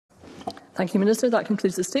Thank you, Minister. That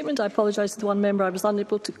concludes the statement. I apologise to the one member I was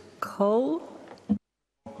unable to call.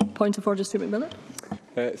 Point of order, Stuart McMillan.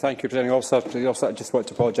 Thank you, Presiding Officer. I just want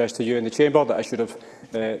to apologise to you in the Chamber that I should have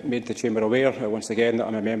made the Chamber aware once again that I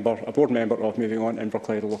am a board member of Moving On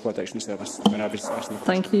Inverclyde Local Addiction Service.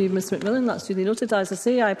 Thank you, Mr McMillan. That's duly noted. As I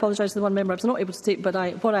say, I apologise to the one member I was not able to take, but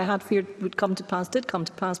what I had feared would come to pass did come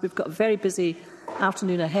to pass. We've got a very busy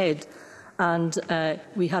afternoon ahead, and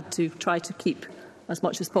we had to try to keep as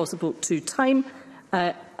much as possible to time.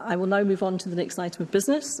 I will now move on to the next item of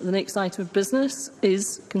business. The next item of business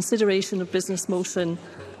is consideration of business motion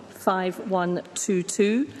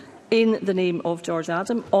 5122 in the name of George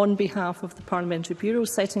Adam on behalf of the Parliamentary Bureau,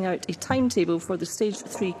 setting out a timetable for the Stage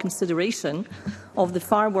 3 consideration of the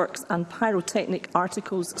Fireworks and Pyrotechnic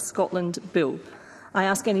Articles Scotland Bill. I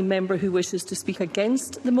ask any member who wishes to speak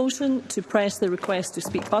against the motion to press the request to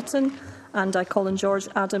speak button, and I call on George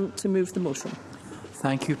Adam to move the motion.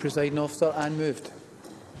 Thank you, Presiding Officer, and moved.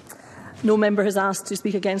 No member has asked to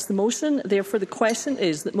speak against the motion. Therefore, the question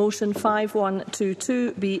is that motion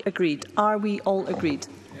 5122 be agreed. Are we all agreed?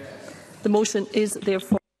 Yes. The motion is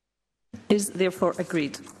therefore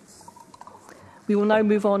agreed. We will now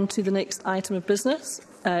move on to the next item of business.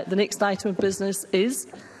 The next item of business is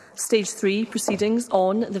Stage 3 proceedings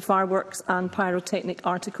on the Fireworks and Pyrotechnic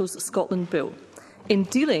Articles Scotland Bill. In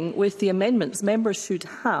dealing with the amendments members should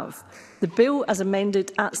have the bill as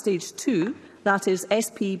amended at Stage 2, that is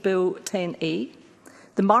SP Bill 10A,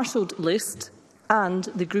 the marshalled list and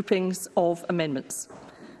the groupings of amendments.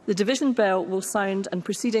 The division bell will sound and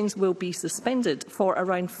proceedings will be suspended for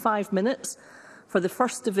around 5 minutes for the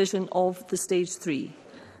first division of the Stage 3.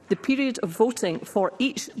 The period of voting for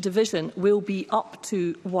each division will be up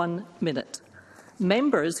to 1 minute.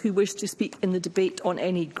 Members who wish to speak in the debate on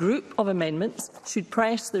any group of amendments should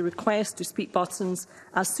press the request to speak buttons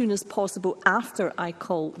as soon as possible after I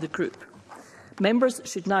call the group. Members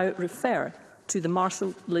should now refer to the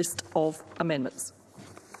marshalled list of amendments.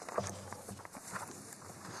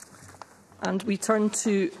 And we turn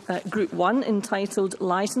to Group 1, entitled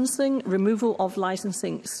Licensing, Removal of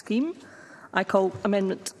Licensing Scheme. I call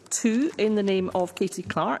Amendment 2 in the name of Katie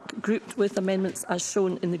Clark, grouped with amendments as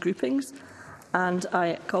shown in the groupings. And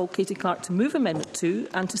I call Katie Clark to move Amendment 2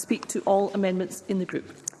 and to speak to all amendments in the group.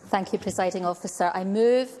 Thank you, Presiding Officer. I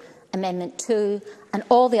move Amendment 2 and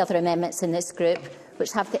all the other amendments in this group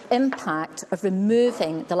which have the impact of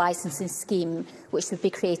removing the licensing scheme which would be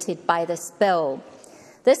created by this bill.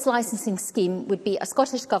 This licensing scheme would be a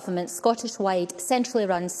Scottish Government, Scottish-wide, centrally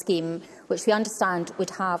run scheme which we understand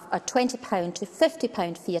would have a £20 to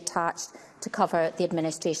 £50 fee attached to cover the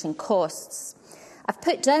administration costs. I've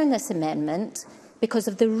put down this amendment because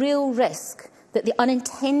of the real risk that the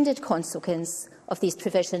unintended consequence of these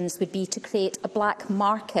provisions would be to create a black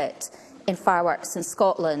market in fireworks in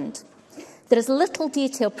Scotland. There is little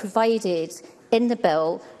detail provided in the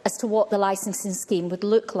bill as to what the licensing scheme would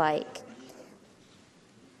look like.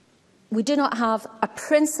 We do not have a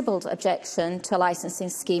principled objection to a licensing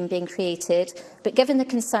scheme being created, but given the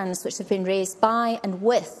concerns which have been raised by and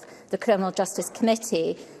with the Criminal Justice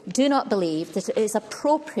Committee, do not believe that it is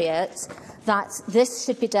appropriate that this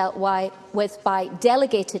should be dealt with by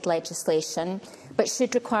delegated legislation, but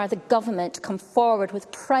should require the Government to come forward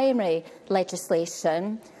with primary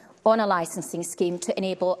legislation on a licensing scheme to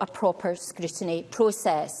enable a proper scrutiny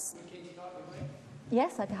process.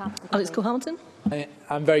 Yes, I'd be happy to. Alex Cole-Hamilton.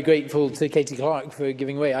 I'm very grateful to Katie Clark for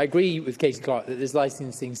giving way. I agree with Katie Clark that this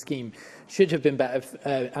licensing scheme should have been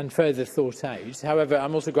better and further thought out. However,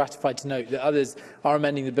 I'm also gratified to note that others are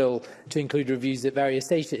amending the bill to include reviews at various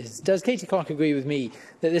stages. Does Katie Clark agree with me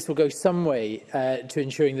that this will go some way to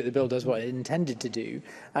ensuring that the bill does what it intended to do?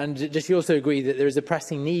 And does she also agree that there is a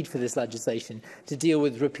pressing need for this legislation to deal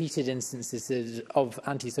with repeated instances of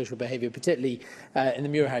antisocial behaviour, particularly in the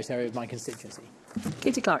Muirhouse area of my constituency?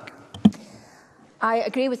 Katie Clark. I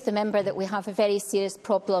agree with the member that we have a very serious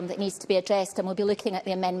problem that needs to be addressed, and we'll be looking at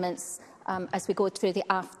the amendments as we go through the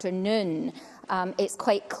afternoon. It's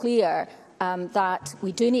quite clear that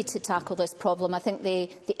we do need to tackle this problem. I think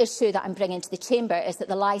the issue that I'm bringing to the Chamber is that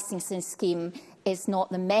the licensing scheme is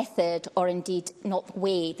not the method or indeed not the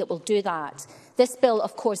way that will do that. This bill,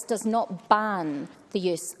 of course, does not ban the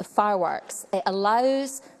use of fireworks. It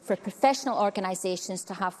allows for professional organisations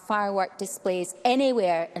to have firework displays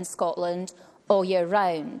anywhere in Scotland all year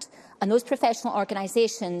round, and those professional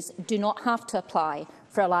organisations do not have to apply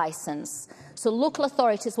for a licence. So local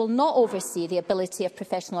authorities will not oversee the ability of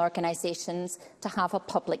professional organisations to have a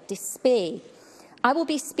public display. I will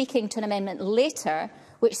be speaking to an amendment later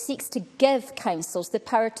which seeks to give councils the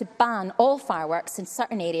power to ban all fireworks in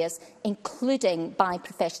certain areas, including by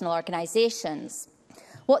professional organisations.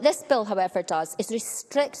 What this bill, however, does is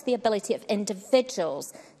restrict the ability of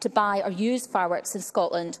individuals to buy or use fireworks in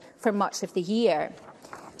Scotland for much of the year.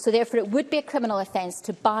 So therefore, it would be a criminal offence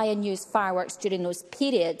to buy and use fireworks during those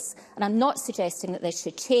periods, and I'm not suggesting that this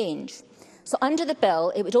should change. So under the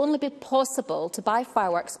bill, it would only be possible to buy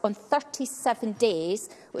fireworks on 37 days,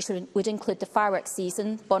 which would include the fireworks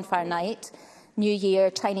season, bonfire night, New Year,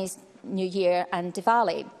 Chinese New Year and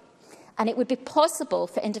Diwali. And it would be possible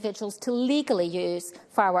for individuals to legally use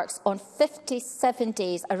fireworks on 57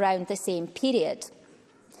 days around the same period.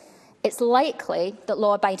 It's likely that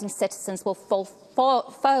law-abiding citizens will fall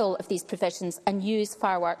foul of these provisions and use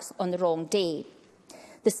fireworks on the wrong day.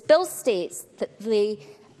 This bill states that the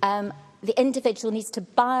individual needs to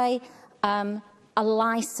buy a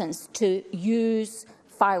licence to use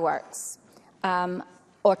fireworks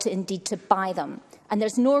or indeed to buy them. And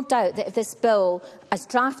there's no doubt that if this bill, as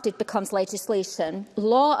drafted, becomes legislation,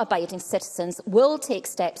 law-abiding citizens will take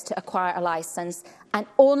steps to acquire a licence and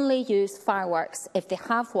only use fireworks if they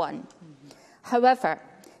have one. However,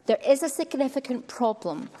 there is a significant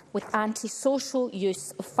problem with antisocial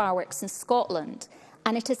use of fireworks in Scotland,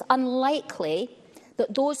 and it is unlikely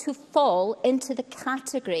that those who fall into the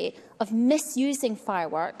category of misusing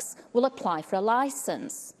fireworks will apply for a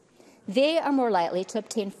licence. They are more likely to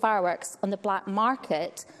obtain fireworks on the black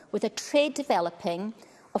market, with a trade developing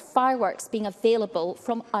of fireworks being available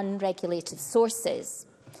from unregulated sources.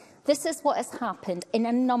 This is what has happened in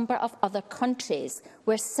a number of other countries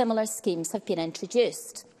where similar schemes have been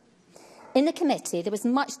introduced. In the committee, there was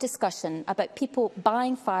much discussion about people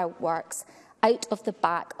buying fireworks out of the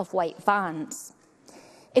back of white vans.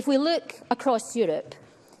 If we look across Europe,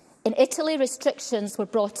 in Italy, restrictions were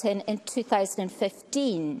brought in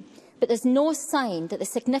 2015, but there's no sign that the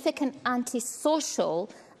significant antisocial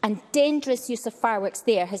and dangerous use of fireworks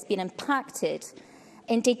there has been impacted.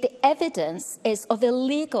 Indeed, the evidence is of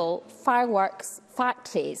illegal fireworks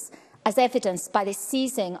factories, as evidenced by the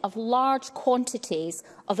seizing of large quantities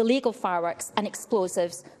of illegal fireworks and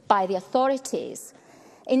explosives by the authorities.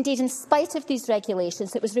 Indeed, in spite of these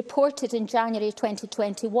regulations, it was reported in January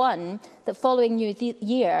 2021 that following New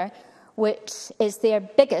Year, which is their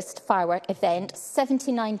biggest firework event,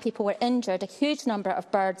 79 people were injured, a huge number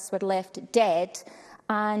of birds were left dead,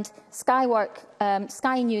 and Sky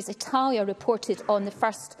News Italia reported on the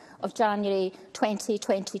 1st of January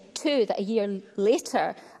 2022 that a year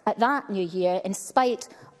later, at that New Year, in spite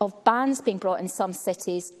of bans being brought in some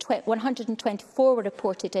cities, 124 were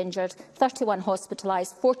reported injured, 31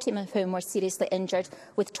 hospitalised, 14 of whom were seriously injured,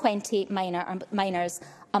 with 20 minors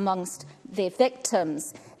amongst the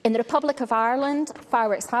victims. In the Republic of Ireland,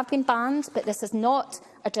 fireworks have been banned, but this has not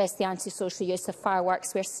addressed the antisocial use of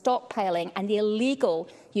fireworks, where stockpiling and the illegal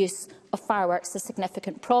use of fireworks are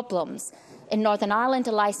significant problems. In Northern Ireland,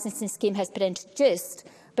 a licensing scheme has been introduced,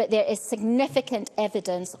 but there is significant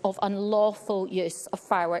evidence of unlawful use of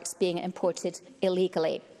fireworks being imported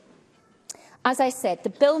illegally. As I said, the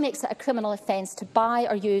bill makes it a criminal offence to buy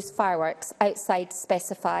or use fireworks outside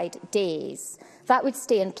specified days. That would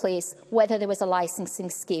stay in place whether there was a licensing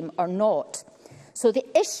scheme or not. So the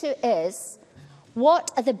issue is,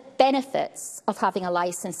 what are the benefits of having a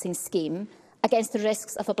licensing scheme against the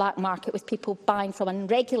risks of a black market with people buying from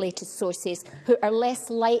unregulated sources who are less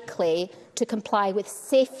likely to comply with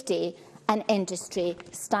safety and industry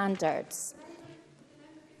standards?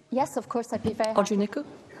 Yes, of course, I'd be very happy. Nico.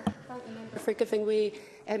 Thank the member for giving way.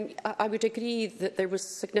 I would agree that there was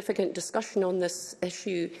significant discussion on this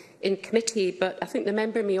issue in committee, but I think the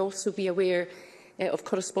member may also be aware of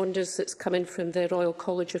correspondence that's come in from the Royal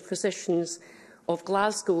College of Physicians of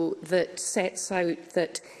Glasgow that sets out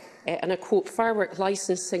that, and I quote, firework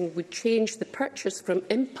licensing would change the purchase from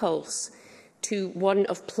impulse to one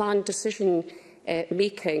of planned decision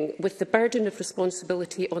making, with the burden of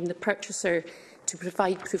responsibility on the purchaser to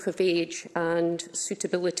provide proof of age and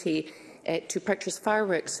suitability to purchase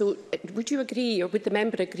fireworks. So would you agree, or would the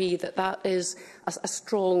member agree, that that is a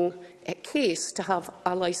strong case to have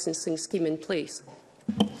a licensing scheme in place?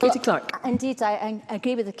 Katie Clark. Indeed, I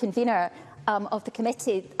agree with the convener of the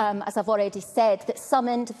committee, as I've already said, that some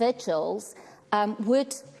individuals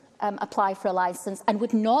would apply for a licence and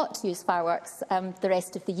would not use fireworks the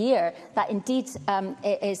rest of the year. That indeed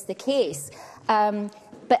is the case.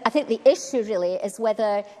 But I think the issue really is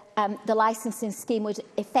whether the licensing scheme would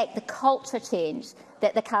affect the culture change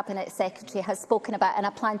that the Cabinet Secretary has spoken about, and I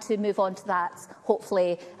plan to move on to that,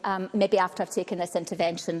 hopefully, maybe after I've taken this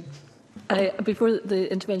intervention. Before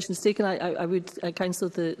the intervention is taken, I would counsel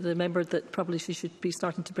the member that probably she should be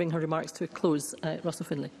starting to bring her remarks to a close. Russell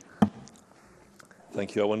Finlay.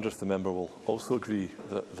 Thank you. I wonder if the member will also agree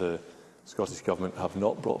that the Scottish Government have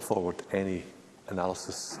not brought forward any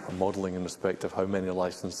analysis and modelling in respect of how many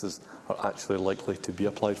licences are actually likely to be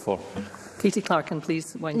applied for? Katie Clark, and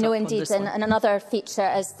please wind up. No, on indeed. this one. And another feature,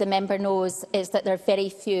 as the member knows, is that there are very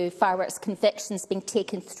few fireworks convictions being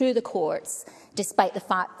taken through the courts, despite the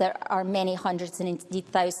fact there are many hundreds and indeed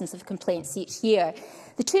thousands of complaints each year.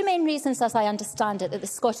 The two main reasons, as I understand it, that the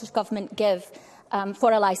Scottish Government give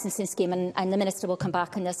for a licensing scheme, and the Minister will come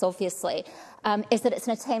back on this obviously, is that it's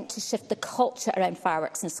an attempt to shift the culture around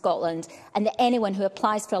fireworks in Scotland, and that anyone who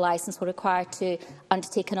applies for a licence will require to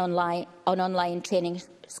undertake an online training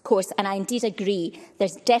course. And I indeed agree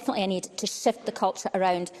there's definitely a need to shift the culture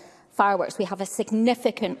around fireworks. We have a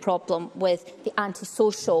significant problem with the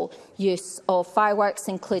antisocial use of fireworks,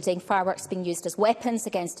 including fireworks being used as weapons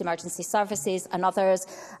against emergency services and others.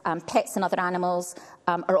 Pets and other animals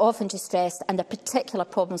are often distressed, and there are particular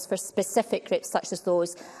problems for specific groups such as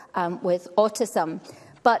those with autism.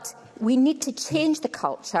 But we need to change the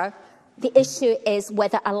culture. The issue is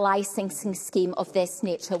whether a licensing scheme of this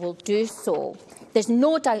nature will do so. There's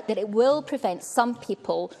no doubt that it will prevent some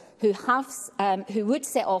people who would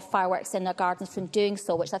set off fireworks in their gardens from doing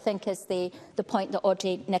so, which I think is the point that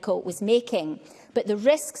Audrey Nicholl was making. But the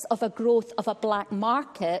risks of a growth of a black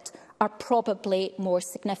market are probably more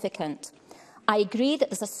significant. I agree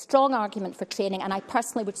that there's a strong argument for training, and I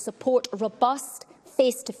personally would support robust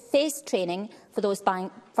face-to-face training for those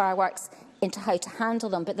buying fireworks into how to handle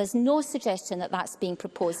them, but there's no suggestion that that's being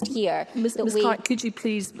proposed here. Ms Clark, could you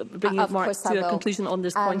please bring your remarks to a conclusion on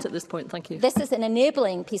this point at this point? Thank you. This is an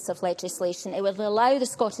enabling piece of legislation. It will allow the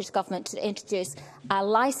Scottish Government to introduce a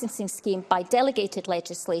licensing scheme by delegated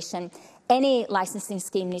legislation. Any licensing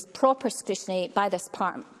scheme needs proper scrutiny by this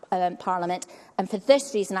Parliament, and for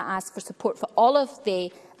this reason I ask for support for all of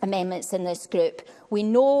the amendments in this group. We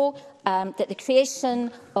know that the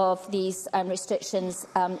creation of these restrictions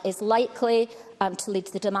is likely to lead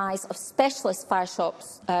to the demise of specialist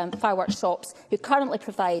fireworks shops who currently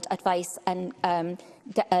provide advice and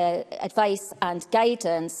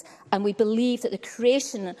guidance, and we believe that the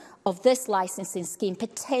creation of this licensing scheme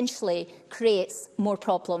potentially creates more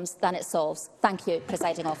problems than it solves. Thank you,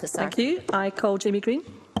 Presiding Officer. Thank you. I call Jamie Green.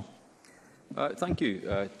 Thank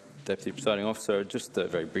you, Deputy Presiding Officer. Just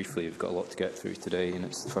very briefly, we've got a lot to get through today, and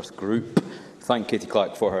it's the first group. Thank Katie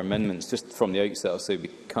Clark for her amendments. Just from the outset, I'll say we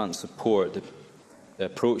can't support the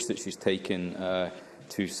approach that she's taken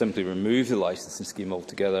to simply remove the licensing scheme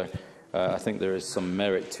altogether. I think there is some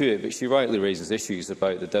merit to it, but she rightly raises issues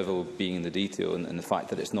about the devil being in the detail and the fact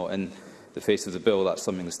that it's not in the face of the bill. That's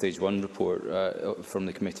something the Stage 1 report from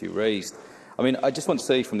the committee raised. I mean, I just want to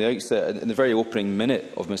say from the outset, in the very opening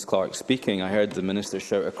minute of Ms Clark speaking, I heard the Minister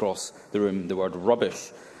shout across the room the word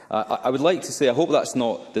rubbish. I would like to say I hope that's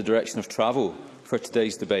not the direction of travel for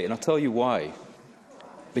today's debate, and I'll tell you why.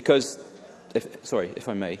 Because, if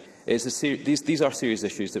I may, these are serious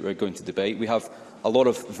issues that we're going to debate. We have a lot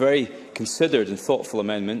of very considered and thoughtful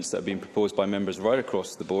amendments that have been proposed by members right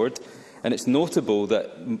across the board. And it's notable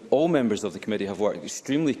that all members of the committee have worked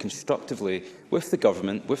extremely constructively with the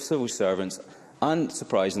government, with civil servants, and,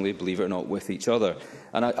 surprisingly, believe it or not, with each other.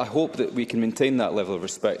 And I hope that we can maintain that level of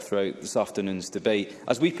respect throughout this afternoon's debate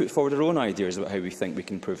as we put forward our own ideas about how we think we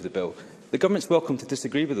can improve the bill. The government's welcome to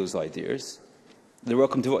disagree with those ideas. They're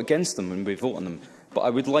welcome to vote against them when we vote on them. But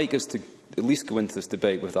I would like us to at least go into this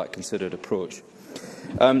debate with that considered approach.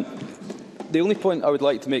 The only point I would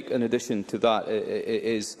like to make in addition to that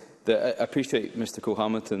is that I appreciate Mr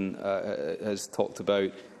Cole-Hamilton has talked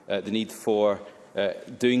about the need for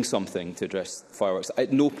doing something to address fireworks.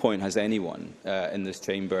 At no point has anyone in this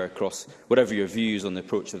chamber, across whatever your views on the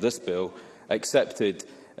approach of this bill, accepted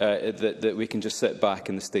that we can just sit back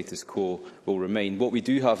and the status quo will remain. What we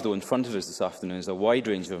do have, though, in front of us this afternoon is a wide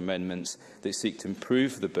range of amendments that seek to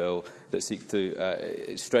improve the bill, that seek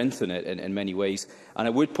to strengthen it in many ways. And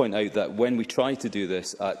I would point out that when we try to do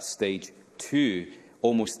this at stage 2,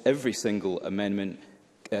 almost every single amendment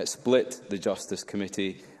split the Justice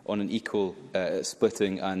Committee on an equal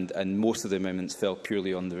splitting, and most of the amendments fell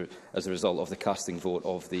purely as a result of the casting vote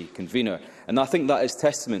of the convener. And I think that is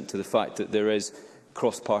testament to the fact that there is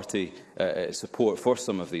cross-party support for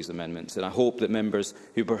some of these amendments. And I hope that members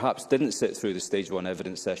who perhaps didn't sit through the Stage 1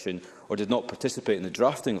 evidence session or did not participate in the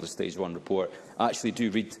drafting of the Stage 1 report actually do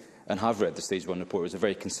read and have read the Stage 1 report. It was a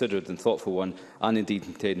very considered and thoughtful one, and indeed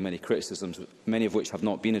contained many criticisms, many of which have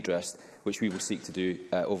not been addressed, which we will seek to do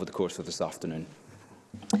over the course of this afternoon.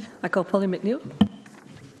 I call Polly McNeill.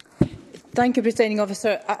 Thank you, Presiding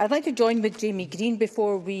Officer. I'd like to join with Jamie Green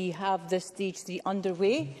before we have this Stage 3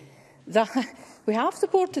 underway. We have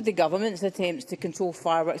supported the government's attempts to control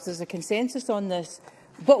fireworks. There's a consensus on this.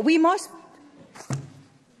 But we must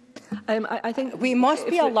I think we must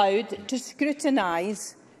be allowed to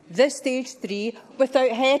scrutinise this stage 3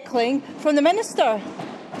 without heckling from the Minister.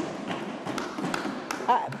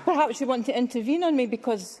 Perhaps you want to intervene on me,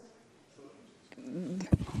 because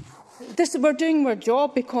we're doing our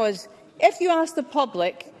job. Because if you ask the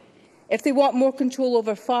public if they want more control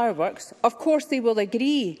over fireworks, of course they will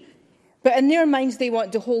agree. But in their minds, they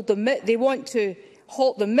want to halt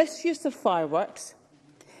the misuse of fireworks.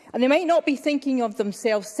 And they might not be thinking of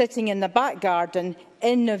themselves sitting in the back garden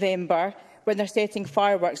in November when they're setting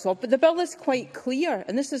fireworks off. But the bill is quite clear,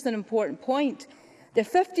 and this is an important point. The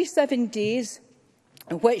 57 days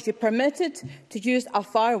in which you're permitted to use a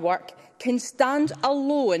firework can stand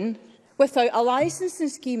alone without a licensing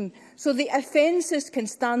scheme. So the offences can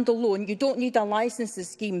stand alone. You don't need a licensing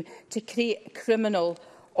scheme to create criminal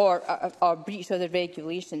or breach of the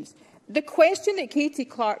regulations. The question that Katie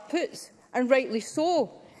Clark puts, and rightly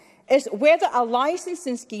so, is whether a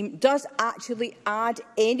licensing scheme does actually add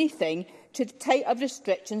anything to the type of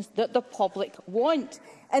restrictions that the public want.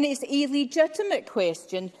 And it's a legitimate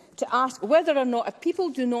question to ask whether or not, if people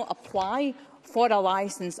do not apply for a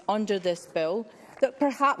licence under this bill, that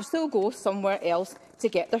perhaps they'll go somewhere else to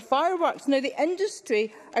get their fireworks. Now, the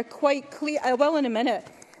industry are quite clear. I will in a minute.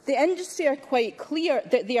 The industry are quite clear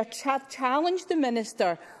that they are challenged the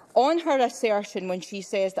Minister on her assertion when she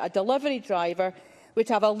says that a delivery driver would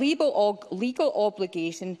have a legal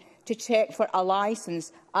obligation to check for a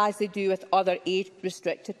licence, as they do with other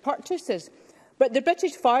age-restricted purchases. But the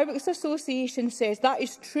British Fireworks Association says that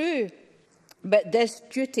is true, but this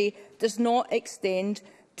duty does not extend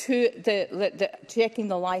to the checking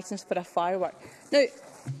the licence for a firework. Now,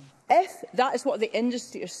 if that is what the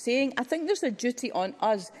industry is saying, I think there's a duty on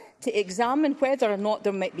us to examine whether or not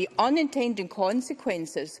there might be unintended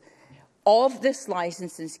consequences of this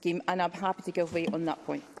licensing scheme, and I'm happy to give way on that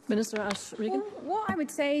point. Minister Ash-Regan. Well, what I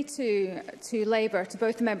would say to Labour, to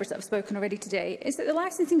both the members that have spoken already today, is that the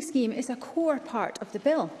licensing scheme is a core part of the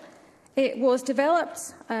bill. It was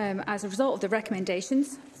developed as a result of the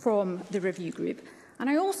recommendations from the review group. And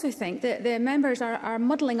I also think that the members are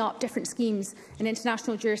muddling up different schemes in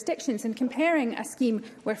international jurisdictions, and comparing a scheme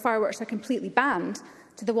where fireworks are completely banned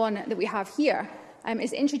to the one that we have here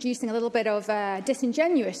is introducing a little bit of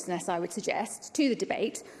disingenuousness, I would suggest, to the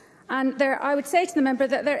debate. And I would say to the member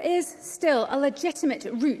that there is still a legitimate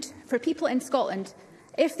route for people in Scotland,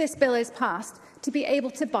 if this bill is passed, to be able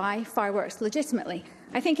to buy fireworks legitimately.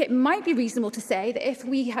 I think it might be reasonable to say that if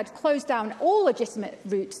we had closed down all legitimate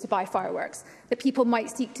routes to buy fireworks, that people might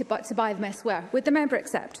seek to buy them elsewhere. Would the member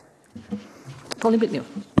accept? Colin Whitnell.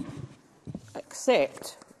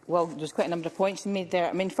 Accept? Well, there's quite a number of points you made there.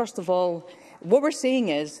 I mean, first of all, what we're saying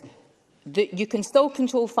is that you can still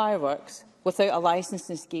control fireworks without a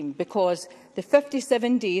licensing scheme, because the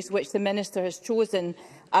 57 days which the Minister has chosen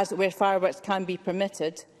as where fireworks can be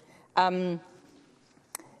permitted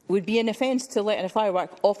would be an offence to letting a firework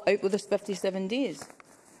off out with those 57 days.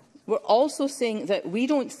 We're also saying that we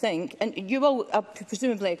don't think, and you will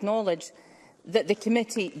presumably acknowledge, that the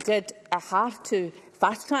committee did have to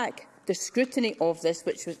fast-track the scrutiny of this,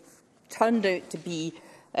 which turned out to be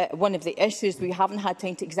one of the issues. We haven't had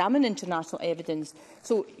time to examine international evidence.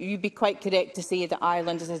 So you'd be quite correct to say that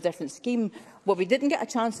Ireland has a different scheme. Well, we didn't get a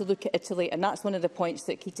chance to look at Italy, and that's one of the points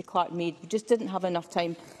that Katie Clark made. We just didn't have enough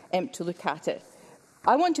time to look at it.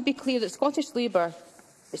 I want to be clear that Scottish Labour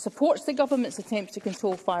supports the government's attempts to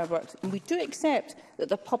control fireworks, and we do accept that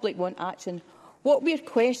the public want action. What we are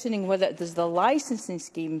questioning whether the licensing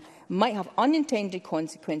scheme might have unintended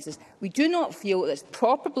consequences. We do not feel that it's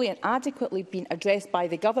properly and adequately been addressed by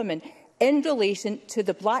the government in relation to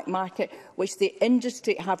the black market, which the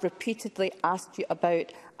industry have repeatedly asked you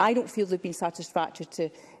about. I don't feel there have been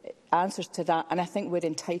satisfactory answers to that, and I think we're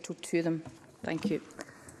entitled to them. Thank you.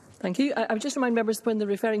 Thank you. I would just remind members, when they're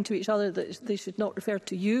referring to each other, that they should not refer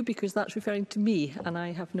to you, because that's referring to me, and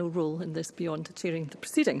I have no role in this beyond chairing the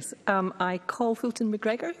proceedings. I call Fulton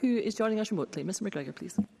McGregor, who is joining us remotely. Mr McGregor,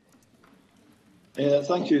 please.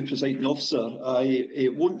 Thank you, Presiding Officer. I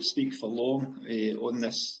won't speak for long on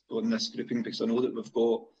this grouping, because I know that we've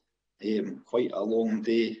got quite a long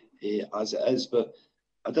day as it is, but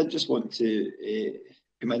I did just want to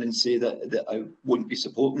come in and say that I won't be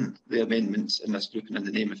supporting the amendments in this grouping in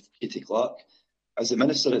the name of Katie Clark. As the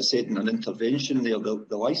Minister has said in an intervention there, the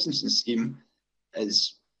licensing scheme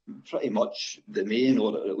is pretty much the main,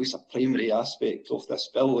 or at least a primary aspect of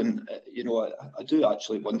this bill. And I do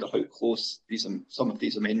actually wonder how close some of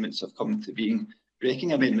these amendments have come to being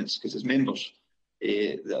breaking amendments, because as members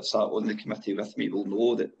that have sat on the committee with me will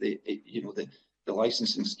know that the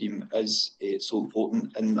licensing scheme is so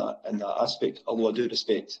important in that aspect, although I do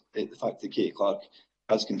respect the fact that Katie Clark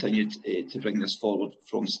has continued to bring this forward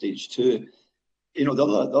from stage 2. You know, the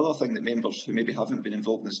other thing that members who maybe haven't been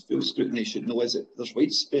involved in this full scrutiny should know is that there's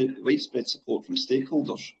widespread support from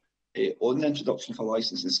stakeholders on the introduction of a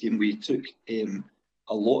licensing scheme. We took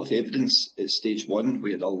a lot of evidence at stage 1.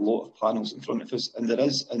 We had a lot of panels in front of us, and there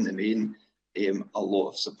is, in the main, a lot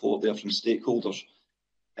of support there from stakeholders.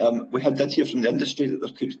 We did hear from the industry that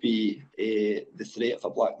there could be the threat of a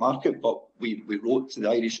black market, but we wrote to the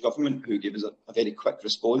Irish government, who gave us a very quick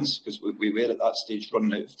response, because we were at that stage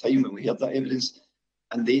running out of time when we heard that evidence,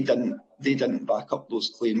 and they didn't back up those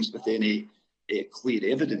claims with any clear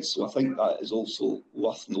evidence. So I think that is also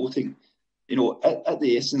worth noting. You know, at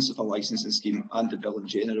the essence of a licensing scheme and the bill in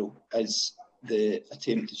general is the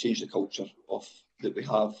attempt to change the culture that we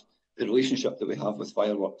have, the relationship that we have with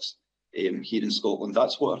fireworks here in Scotland.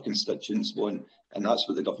 That's what our constituents want, and that's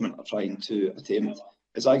what the government are trying to attempt.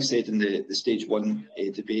 As I said in the stage 1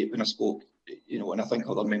 debate when I spoke, you know, and I think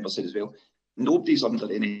other members said as well, nobody's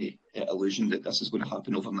under any illusion that this is going to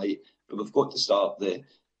happen overnight, but we've got to start the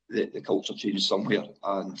culture change somewhere,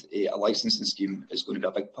 and a licensing scheme is going to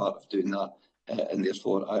be a big part of doing that, and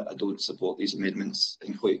therefore I don't support these amendments,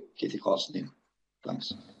 including Katie Clark's name.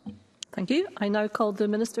 Thanks. Thank you. I now call the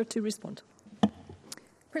Minister to respond.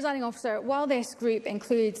 Presiding Officer, while this group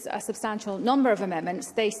includes a substantial number of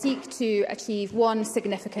amendments, they seek to achieve one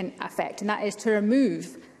significant effect, and that is to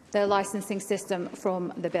remove the licensing system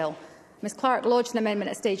from the bill. Ms Clark lodged an amendment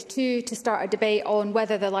at stage 2 to start a debate on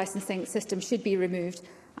whether the licensing system should be removed,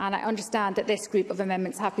 and I understand that this group of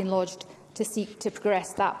amendments have been lodged to seek to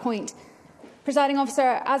progress that point. Presiding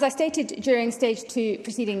Officer, as I stated during stage 2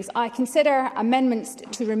 proceedings, I consider amendments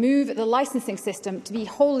to remove the licensing system to be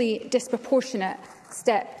wholly disproportionate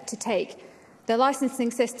step to take. The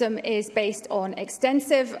licensing system is based on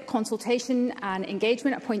extensive consultation and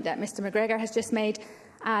engagement, a point that Mr McGregor has just made,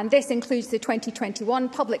 and this includes the 2021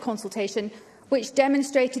 public consultation, which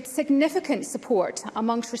demonstrated significant support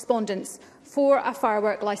amongst respondents for a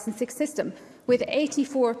firework licensing system, with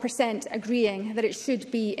 84% agreeing that it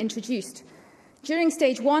should be introduced. During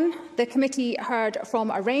stage 1, the committee heard from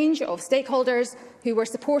a range of stakeholders who were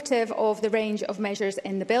supportive of the range of measures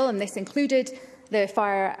in the bill, and this included the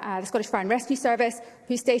Scottish Fire and Rescue Service,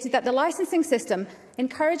 who stated that the licensing system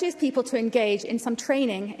encourages people to engage in some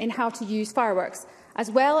training in how to use fireworks, as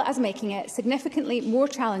well as making it significantly more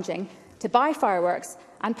challenging to buy fireworks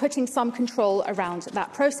and putting some control around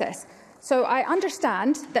that process. So I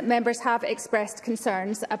understand that members have expressed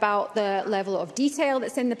concerns about the level of detail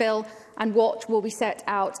that's in the bill and what will be set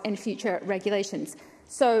out in future regulations.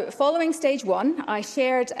 So following stage 1, I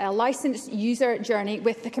shared a licensed user journey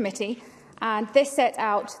with the committee, and this set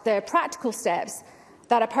out the practical steps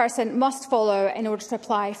that a person must follow in order to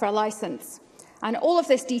apply for a licence. And all of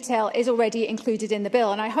this detail is already included in the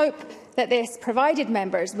bill, and I hope that this provided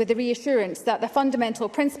members with the reassurance that the fundamental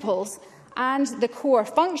principles and the core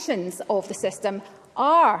functions of the system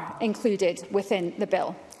are included within the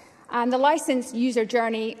bill. And the licensed user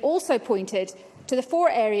journey also pointed to the 4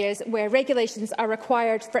 areas where regulations are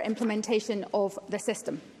required for implementation of the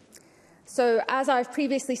system. So, as I've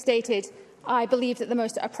previously stated, I believe that the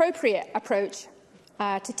most appropriate approach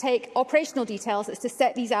to take operational details is to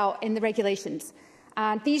set these out in the regulations.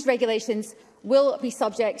 And these regulations will be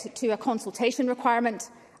subject to a consultation requirement,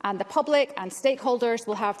 and the public and stakeholders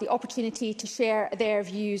will have the opportunity to share their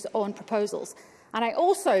views on proposals. And I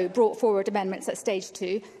also brought forward amendments at stage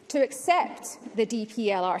 2 to accept the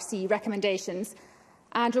DPLRC recommendations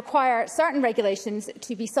and require certain regulations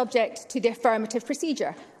to be subject to the affirmative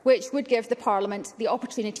procedure, which would give the Parliament the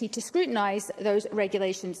opportunity to scrutinise those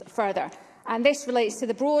regulations further. And this relates to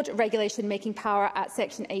the broad regulation-making power at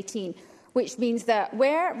section 18, which means that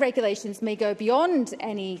where regulations may go beyond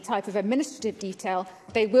any type of administrative detail,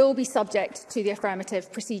 they will be subject to the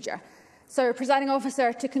affirmative procedure. So, Presiding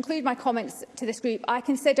Officer, to conclude my comments to this group, I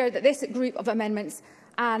consider that this group of amendments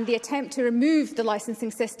and the attempt to remove the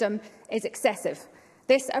licensing system is excessive.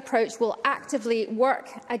 This approach will actively work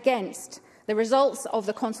against the results of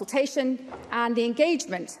the consultation and the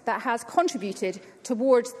engagement that has contributed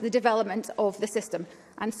towards the development of the system.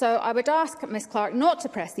 And so I would ask Ms Clark not to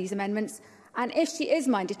press these amendments, and if she is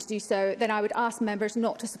minded to do so, then I would ask members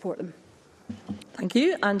not to support them. Thank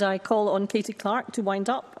you. And I call on Katie Clark to wind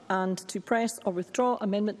up and to press or withdraw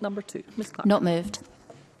amendment number 2. Ms Clark. Not moved.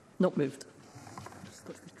 Not moved.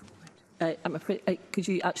 I'm afraid, could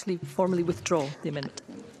you actually formally withdraw the amendment?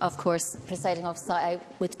 Of course, Presiding Officer, I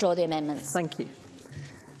withdraw the amendments. Thank you.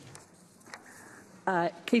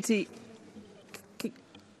 Katie,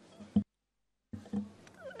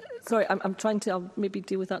 Sorry, I'm trying to. I'll maybe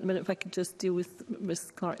deal with that in a minute. If I could just deal with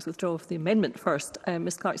Ms Clark's withdrawal of the amendment first.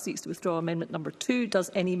 Ms Clark seeks to withdraw amendment number 2. Does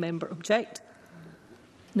any member object?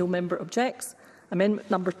 No member objects. Amendment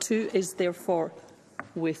number 2 is therefore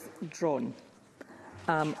withdrawn.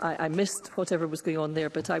 I missed whatever was going on there,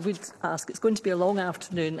 but I would ask, it's going to be a long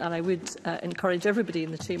afternoon, and I would encourage everybody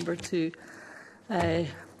in the chamber to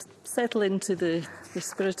settle into the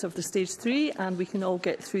spirit of the stage 3, and we can all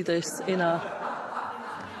get through this in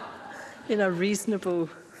a reasonable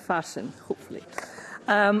fashion, hopefully.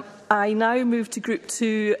 I now move to Group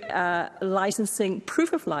 2, licensing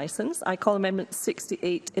proof of licence. I call Amendment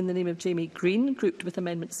 68 in the name of Jamie Green, grouped with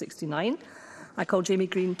Amendment 69. I call Jamie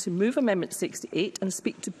Green to move Amendment 68 and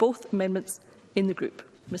speak to both amendments in the group.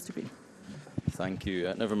 Mr Green. Thank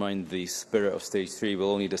you. Never mind the spirit of stage 3.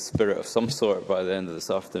 We'll all need a spirit of some sort by the end of this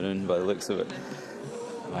afternoon, by the looks of it.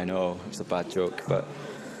 I know, it's a bad joke, but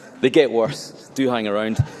they get worse. Do hang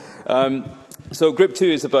around. So Group 2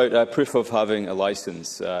 is about proof of having a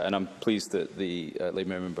licence, and I'm pleased that the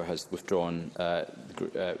Labour member has withdrawn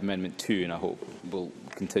Amendment 2, and I hope we'll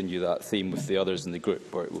continue that theme with the others in the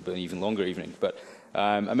group, or it will be an even longer evening. But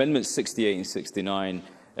Amendments 68 and 69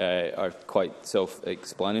 are quite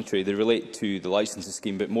self-explanatory. They relate to the licensing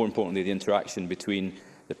scheme, but more importantly, the interaction between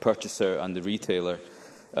the purchaser and the retailer,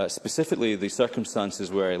 specifically the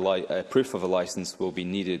circumstances where a proof of a licence will be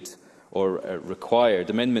needed or required.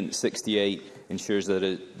 Amendment 68 ensures that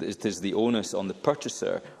it is the onus on the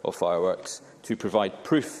purchaser of fireworks to provide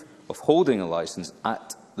proof of holding a licence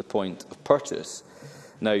at the point of purchase.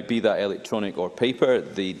 Now, be that electronic or paper,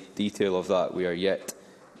 the detail of that we are yet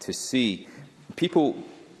to see. People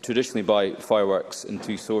traditionally buy fireworks in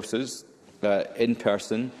two sources, in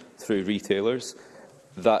person through retailers.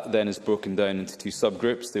 That then is broken down into two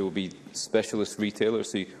subgroups. There will be specialist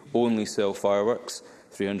retailers who only sell fireworks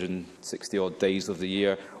 360-odd days of the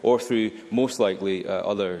year, or through, most likely,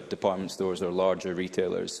 other department stores or larger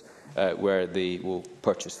retailers where they will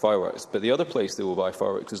purchase fireworks. But the other place they will buy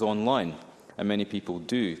fireworks is online, and many people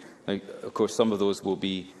do. Now, of course, some of those will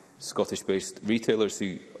be Scottish-based retailers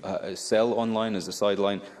who sell online as a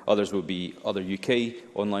sideline. Others will be other UK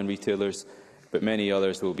online retailers, but many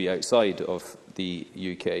others will be outside of the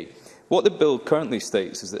UK. What the bill currently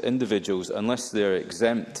states is that individuals, unless they are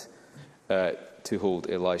exempt to hold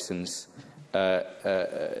a licence,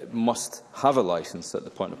 must have a licence at the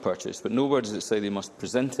point of purchase, but nowhere does it say they must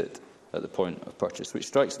present it at the point of purchase, which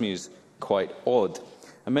strikes me as quite odd.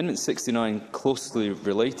 Amendment 69, closely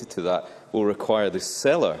related to that, will require the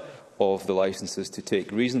seller of the licences to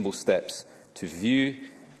take reasonable steps to view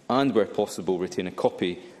and, where possible, retain a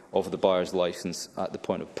copy of the buyer's licence at the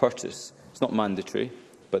point of purchase. It's not mandatory,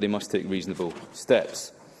 but they must take reasonable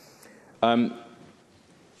steps.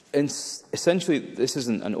 Essentially, this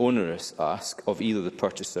isn't an onerous ask of either the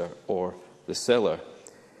purchaser or the seller.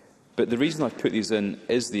 But the reason I've put these in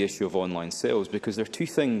is the issue of online sales, because there are two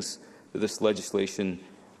things that this legislation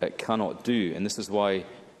cannot do, and this is why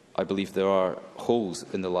I believe there are holes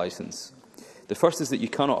in the licence. The first is that you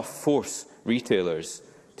cannot force retailers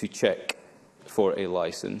to check for a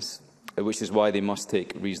licence, which is why they must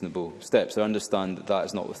take reasonable steps. I understand that that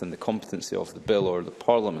is not within the competency of the bill or the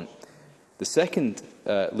Parliament. The second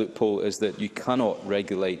loophole is that you cannot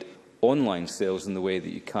regulate online sales in the way that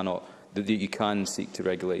you can seek to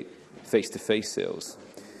regulate face-to-face sales.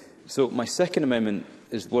 So my second amendment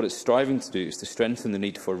is what it's striving to do is to strengthen the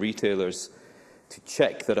need for retailers to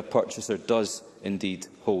check that a purchaser does indeed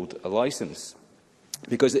hold a licence,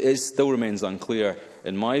 because it still remains unclear,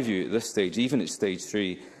 in my view, at this stage, even at stage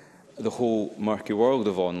 3, the whole murky world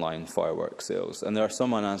of online fireworks sales. And there are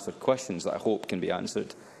some unanswered questions that I hope can be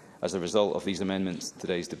answered as a result of these amendments in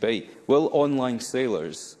today's debate. Will online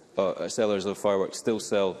sellers of fireworks still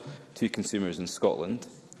sell to consumers in Scotland?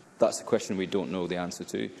 That's a question we don't know the answer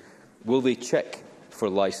to. Will they check for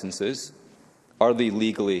licences? Are they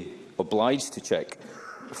legally obliged to check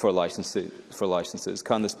for licences?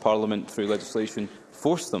 Can this Parliament, through legislation,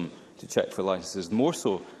 force them to check for licences, more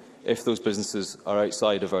so if those businesses are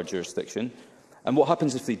outside of our jurisdiction? And what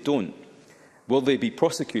happens if they don't? Will they be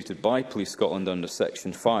prosecuted by Police Scotland under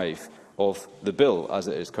Section 5 of the bill as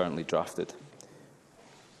it is currently drafted?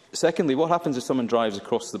 Secondly, what happens if someone drives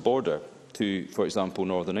across the border to, for example,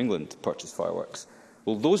 Northern England to purchase fireworks?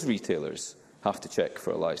 Will those retailers have to check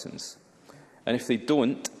for a licence? And if they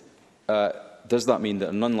don't, does that mean that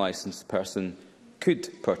a non-licensed person could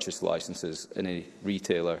purchase licences in a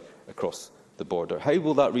retailer across the border? How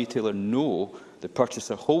will that retailer know the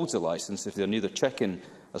purchaser holds a licence if they are neither checking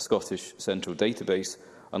a Scottish central database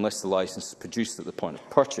unless the licence is produced at the point of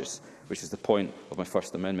purchase, which is the point of my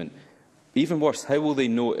first amendment? Even worse, how will they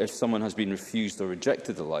know if someone has been refused or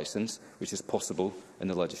rejected the licence, which is possible in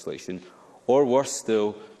the legislation, or worse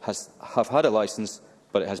still, have had a licence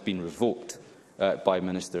but it has been revoked by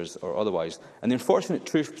ministers or otherwise? And the unfortunate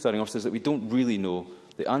truth, Presiding Officer, is that we don't really know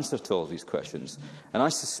the answer to all of these questions. And I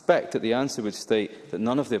suspect that the answer would state that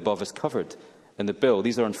none of the above is covered in the bill.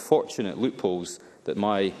 These are unfortunate loopholes that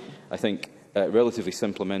my, I think, relatively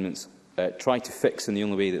simple amendments try to fix in the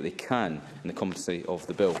only way that they can in the competency of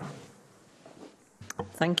the bill.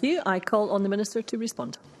 Thank you. I call on the Minister to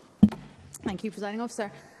respond. Thank you, Presiding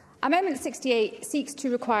Officer. Amendment 68 seeks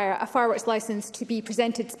to require a fireworks licence to be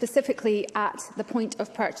presented specifically at the point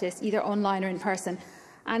of purchase, either online or in person.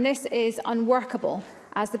 And this is unworkable,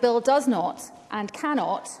 as the bill does not and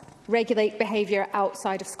cannot regulate behaviour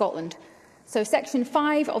outside of Scotland. So Section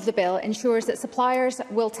 5 of the bill ensures that suppliers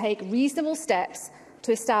will take reasonable steps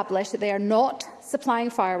to establish that they are not supplying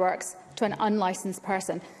fireworks to an unlicensed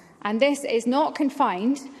person. And this is not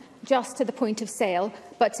confined just to the point of sale,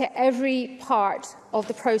 but to every part of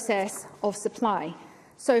the process of supply.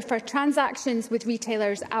 So for transactions with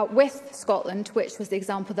retailers out with Scotland, which was the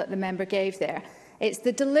example that the member gave there, it's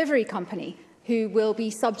the delivery company who will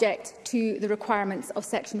be subject to the requirements of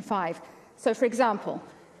Section 5. So, for example,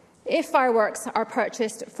 if fireworks are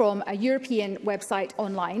purchased from a European website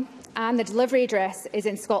online and the delivery address is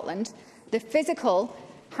in Scotland, the physical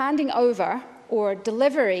handing over or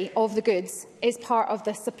delivery of the goods is part of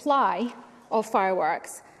the supply of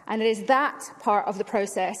fireworks, and it is that part of the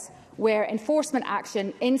process where enforcement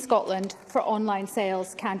action in Scotland for online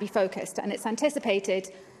sales can be focused. And it's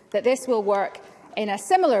anticipated that this will work in a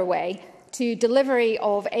similar way to delivery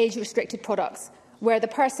of age-restricted products, where the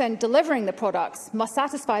person delivering the products must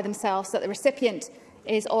satisfy themselves that the recipient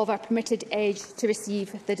is of a permitted age to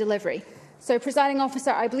receive the delivery. So, Presiding Officer,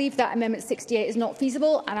 I believe that Amendment 68 is not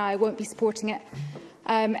feasible and I won't be supporting it.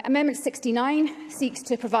 Amendment 69 seeks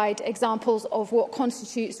to provide examples of what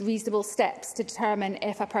constitutes reasonable steps to determine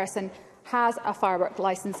if a person has a firework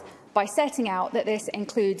licence, by setting out that this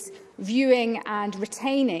includes viewing and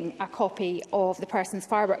retaining a copy of the person's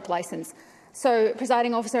firework licence. So,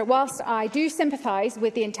 Presiding Officer, whilst I do sympathise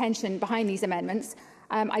with the intention behind these amendments,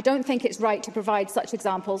 I don't think it's right to provide such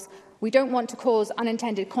examples. We don't want to cause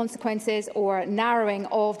unintended consequences or narrowing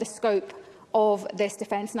of the scope of this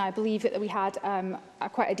defence, and I believe that we had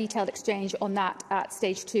quite a detailed exchange on that at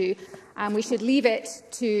stage 2. And we should leave it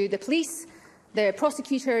to the police, the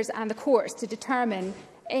prosecutors and the courts to determine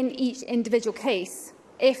in each individual case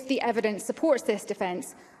if the evidence supports this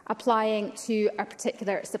defence applying to a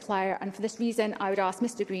particular supplier. And for this reason, I would ask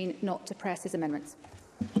Mr Green not to press his amendments.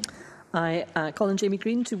 I call on Jamie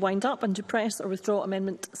Green to wind up and to press or withdraw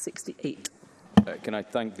Amendment 68. Can I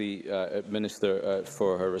thank the Minister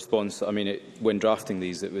for her response? I mean, when drafting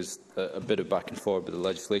these, it was a bit of back and forward with the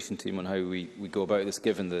legislation team on how we go about this,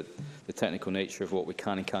 given the technical nature of what we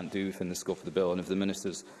can and can't do within the scope of the bill. And if the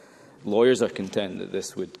Minister's lawyers are content that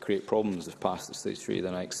this would create problems if passed at stage 3,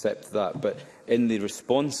 then I accept that. But in the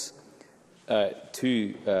response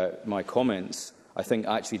to my comments, I think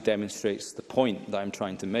actually demonstrates the point that I'm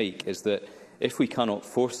trying to make, is that if we cannot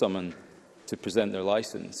force someone to present their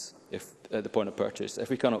licence at the point of purchase, if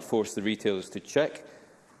we cannot force the retailers to check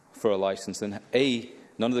for a licence, then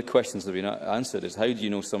none of the questions that have been answered is how do you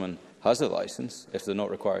know someone has a licence if they're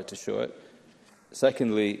not required to show it?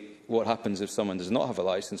 Secondly, what happens if someone does not have a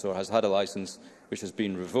licence or has had a licence which has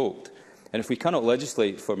been revoked? And if we cannot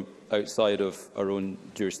legislate from outside of our own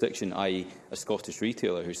jurisdiction, i.e. a Scottish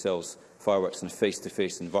retailer who sells fireworks in a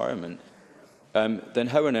face-to-face environment, then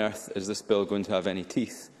how on earth is this bill going to have any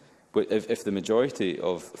teeth if the majority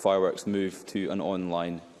of fireworks move to an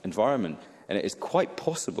online environment? And it is quite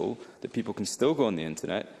possible that people can still go on the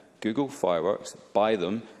internet, Google fireworks, buy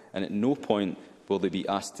them, and at no point will they be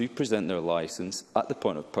asked to present their licence at the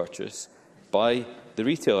point of purchase by the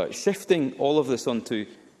retailer. Shifting all of this onto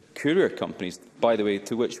courier companies, by the way,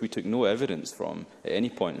 to which we took no evidence from at any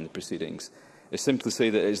point in the proceedings, is simply to say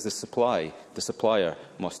that it is the supplier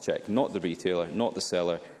must check, not the retailer, not the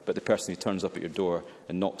seller, but the person who turns up at your door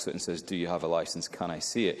and knocks it and says, do you have a licence, can I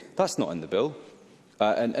see it? That's not in the bill.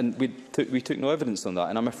 And we took no evidence on that.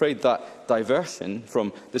 And I'm afraid that diversion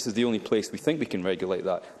from this is the only place we think we can regulate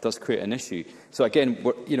that does create an issue. So again,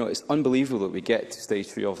 it's unbelievable that we get to stage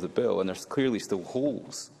 3 of the bill and there's clearly still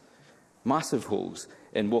holes, massive holes,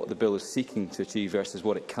 in what the bill is seeking to achieve versus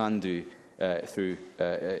what it can do through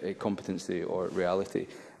competency or reality.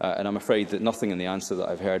 And I'm afraid that nothing in the answer that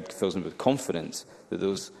I've heard fills me with confidence that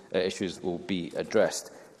those issues will be addressed.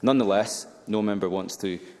 Nonetheless, no member wants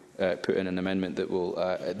to put in an amendment that will,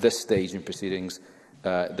 at this stage in proceedings,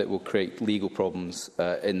 that will create legal problems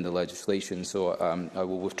in the legislation. So I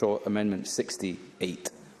will withdraw Amendment 68.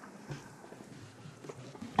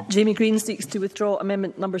 Jamie Green seeks to withdraw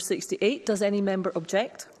amendment number 68. Does any member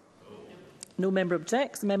object? No member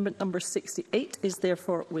objects. Amendment number 68 is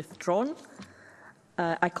therefore withdrawn.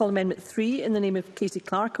 I call Amendment 3 in the name of Katie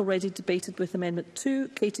Clark, already debated with Amendment 2.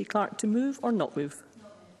 Katie Clark, to move or not move?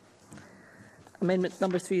 Amendment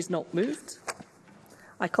number 3 is not moved.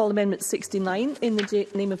 I call Amendment 69 in the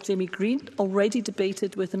name of Jamie Green, already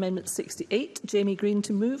debated with Amendment 68. Jamie Green,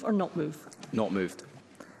 to move or not move? Not moved.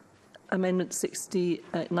 Amendment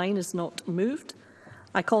 69 is not moved.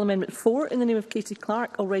 I call Amendment 4 in the name of Katie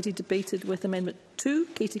Clark, already debated with Amendment 2.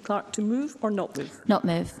 Katie Clark, to move or not move? Not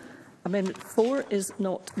move. Amendment 4 is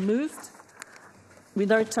not moved. We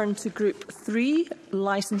now turn to Group 3,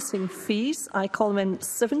 licensing fees. I call Amendment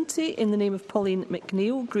 70 in the name of Pauline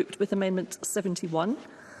McNeill, grouped with Amendment 71.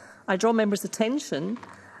 I draw members' attention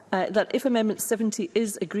that if Amendment 70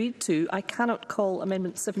 is agreed to, I cannot call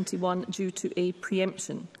Amendment 71 due to a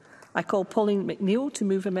preemption. I call Pauline McNeill to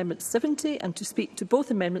move Amendment 70 and to speak to both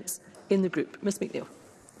amendments in the group. Ms McNeill.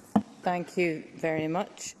 Thank you very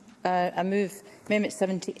much. I move Amendment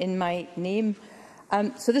 70 in my name.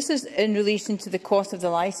 So this is in relation to the cost of the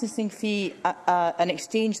licensing fee, an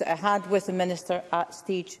exchange that I had with the Minister at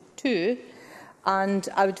stage 2. And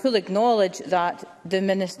I would fully acknowledge that the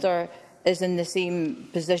Minister is in the same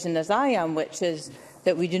position as I am, which is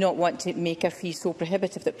that we do not want to make a fee so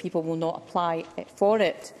prohibitive that people will not apply for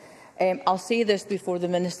it. I'll say this before the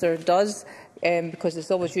Minister does, because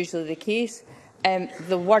it's always usually the case.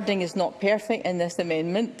 The wording is not perfect in this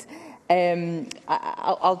amendment.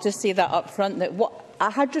 I'll just say that up front, that I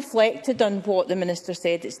had reflected on what the Minister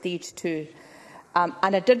said at stage 2, and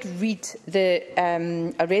I did read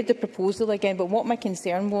the proposal again, but what my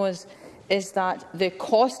concern was is that the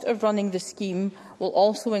cost of running the scheme will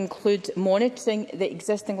also include monitoring the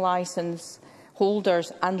existing licence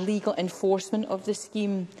holders and legal enforcement of the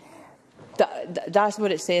scheme. That's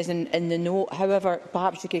what it says in the note. However,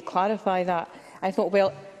 perhaps you could clarify that. I thought,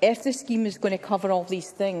 well, if the scheme is going to cover all these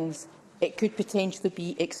things, it could potentially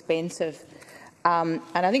be expensive. And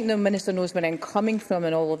I think the Minister knows where I'm coming from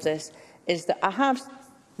in all of this, is that I have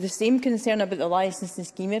the same concern about the licensing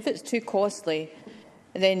scheme. If it's too costly,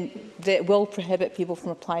 then it will prohibit people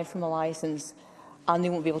from applying for a licence, and they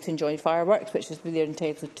won't be able to enjoy fireworks, which is what they're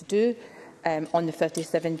entitled to do on the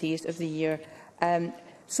 57 days of the year.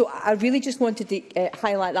 So I really just wanted to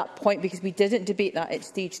highlight that point, because we didn't debate that at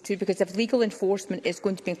stage 2, because if legal enforcement is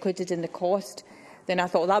going to be included in the cost, then I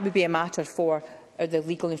thought that would be a matter for the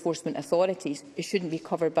legal enforcement authorities. It shouldn't be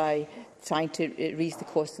covered by trying to raise the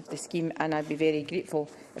cost of the scheme, and I'd be very grateful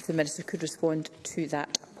if the Minister could respond to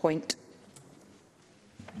that point.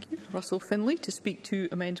 Thank you. Russell Finlay to speak to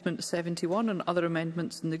Amendment 71 and other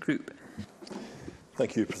amendments in the group.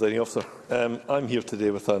 Thank you, Presiding Officer. I'm here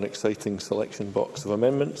today with an exciting selection box of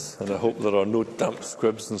amendments, and I hope there are no damp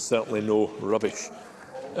squibs and certainly no rubbish.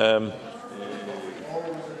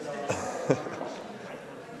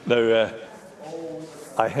 Now,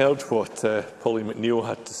 I heard what Pauline McNeill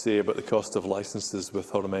had to say about the cost of licences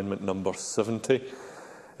with her amendment number 70.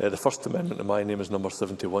 The first amendment in my name is number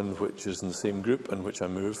 71, which is in the same group and which I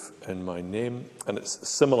move in my name, and it's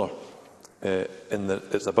similar in that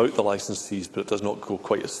it's about the licence fees, but it does not go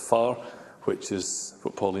quite as far, which is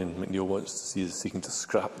what Pauline McNeill wants to see, is seeking to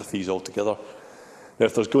scrap the fees altogether. Now,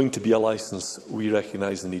 if there's going to be a licence, we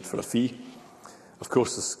recognise the need for a fee. Of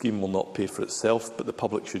course, the scheme will not pay for itself, but the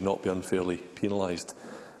public should not be unfairly penalised.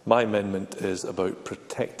 My amendment is about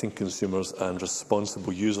protecting consumers and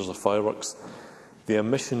responsible users of fireworks. The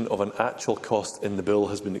omission of an actual cost in the bill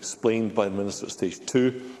has been explained by the Minister at stage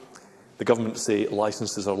 2. The Government say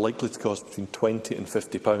licences are likely to cost between £20 and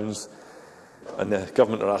 £50, and the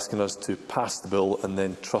Government are asking us to pass the bill and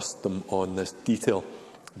then trust them on this detail.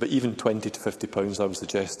 But even £20 to £50, I would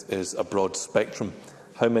suggest, is a broad spectrum.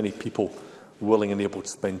 How many people willing and able to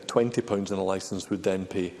spend £20 on a licence would then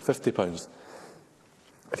pay £50?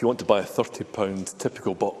 If you want to buy a £30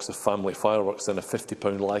 typical box of family fireworks, then a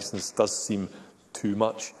 £50 licence does seem too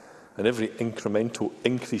much, and every incremental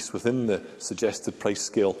increase within the suggested price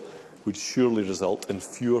scale would surely result in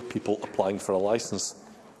fewer people applying for a licence,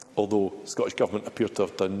 although the Scottish Government appear to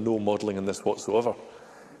have done no modelling on this whatsoever.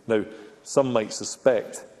 Now, some might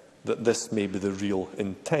suspect that this may be the real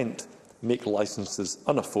intent: make licences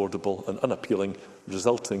unaffordable and unappealing,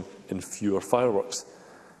 resulting in fewer fireworks.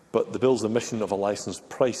 But the bill's omission of a licence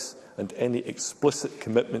price and any explicit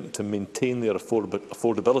commitment to maintain their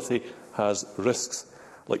affordability has risks.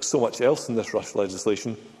 Like so much else in this rush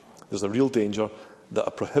legislation, there's a real danger that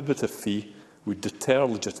a prohibitive fee would deter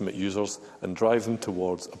legitimate users and drive them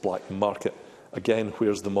towards a black market. Again,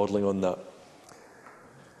 where's the modelling on that?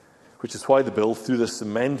 Which is why the bill, through this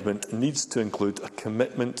amendment, needs to include a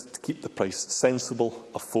commitment to keep the price sensible,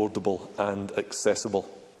 affordable and accessible.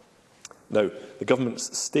 Now, the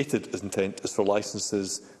Government's stated intent is for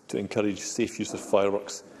licences to encourage safe use of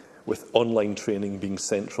fireworks, with online training being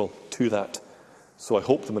central to that. So I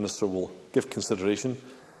hope the Minister will give consideration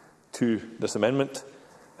to this amendment,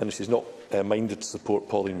 and if she's not minded to support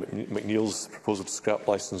Pauline McNeill's proposal to scrap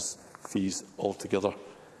licence fees altogether.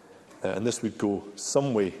 And this would go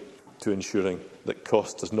some way to ensuring that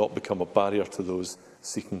cost does not become a barrier to those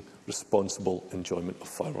seeking responsible enjoyment of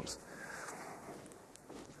fireworks.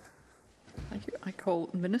 Thank you. I call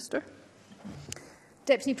the Minister.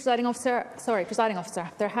 Presiding Officer,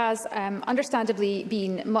 there has understandably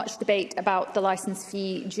been much debate about the licence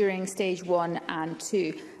fee during stage 1 and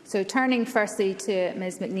 2. So turning firstly to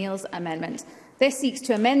Ms McNeill's amendment, this seeks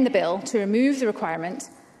to amend the bill to remove the requirement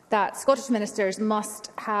that Scottish ministers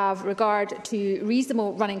must have regard to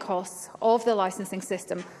reasonable running costs of the licensing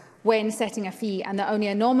system when setting a fee, and that only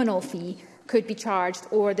a nominal fee could be charged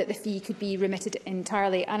or that the fee could be remitted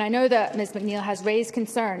entirely. And I know that Ms McNeill has raised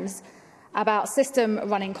concerns about system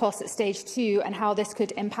running costs at stage 2 and how this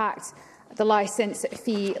could impact the licence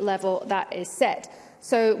fee level that is set.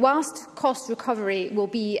 So whilst cost recovery will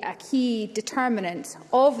be a key determinant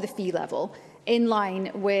of the fee level, in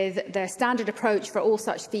line with the standard approach for all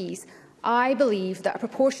such fees, I believe that a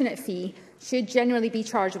proportionate fee should generally be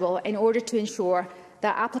chargeable in order to ensure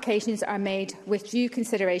that applications are made with due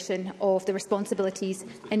consideration of the responsibilities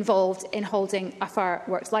involved in holding a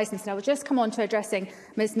fireworks licence. And I will just come on to addressing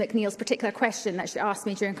Ms McNeill's particular question that she asked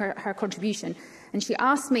me during her contribution. And she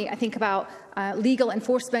asked me, I think, about legal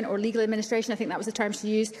enforcement or legal administration. I think that was the term she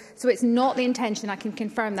used. So it's not the intention, I can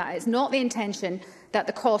confirm that, it's not the intention that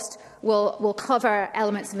the cost will cover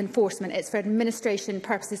elements of enforcement. It's for administration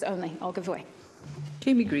purposes only. I'll give way.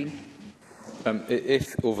 Jamie Green.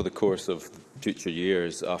 If over the course of future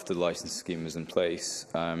years, after the licence scheme is in place,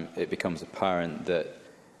 it becomes apparent that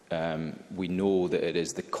we know that it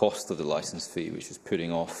is the cost of the licence fee which is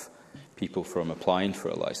putting off people from applying for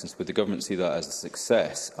a licence, would the Government see that as a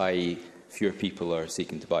success, i.e. fewer people are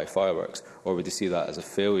seeking to buy fireworks, or would they see that as a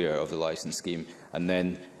failure of the licence scheme and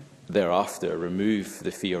then thereafter remove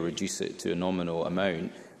the fee or reduce it to a nominal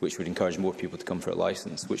amount, which would encourage more people to come for a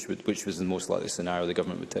licence, which was the most likely scenario the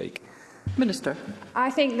Government would take? Minister.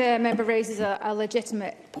 I think the member raises a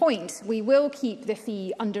legitimate point. We will keep the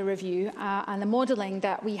fee under review, and the modelling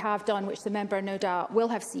that we have done, which the member no doubt will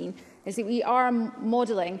have seen, is that we are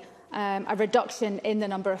modelling a reduction in the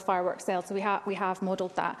number of fireworks sales. So we have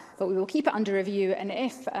modelled that, but we will keep it under review. And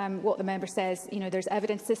if what the member says, there's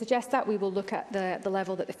evidence to suggest that, we will look at the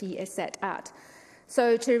level that the fee is set at.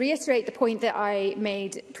 So to reiterate the point that I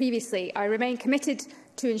made previously, I remain committed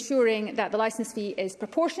to ensuring that the licence fee is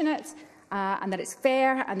proportionate and that it's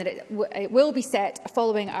fair, and that it will be set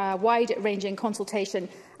following a wide-ranging consultation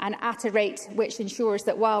and at a rate which ensures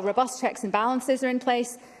that while robust checks and balances are in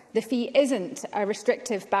place, the fee isn't a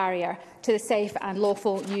restrictive barrier to the safe and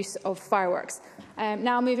lawful use of fireworks.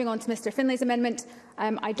 Now moving on to Mr Finlay's amendment,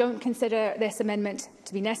 I don't consider this amendment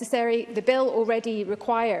to be necessary. The bill already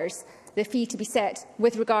requires the fee to be set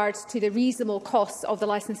with regard to the reasonable costs of the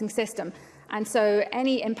licensing system, and so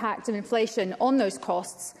any impact of inflation on those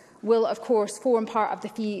costs will of course form part of the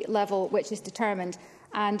fee level which is determined,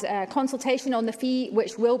 and consultation on the fee,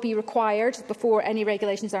 which will be required before any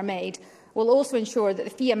regulations are made, will also ensure that the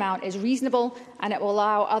fee amount is reasonable, and it will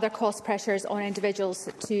allow other cost pressures on individuals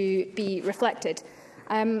to be reflected.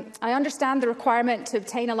 I understand the requirement to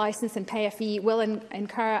obtain a licence and pay a fee will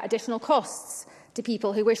incur additional costs to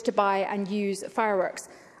people who wish to buy and use fireworks.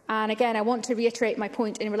 And again, I want to reiterate my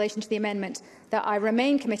point in relation to the amendment that I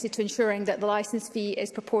remain committed to ensuring that the licence fee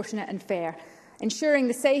is proportionate and fair. Ensuring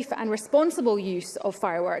the safe and responsible use of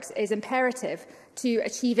fireworks is imperative to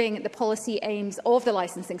achieving the policy aims of the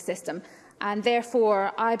licensing system, and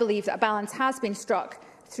therefore I believe that a balance has been struck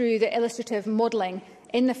through the illustrative modelling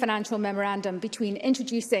in the financial memorandum between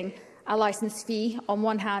introducing a licence fee on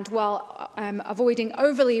one hand while avoiding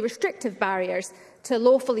overly restrictive barriers to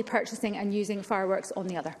lawfully purchasing and using fireworks on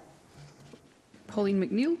the other. Pauline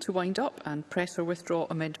McNeill to wind up and press or withdraw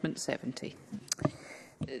Amendment 70.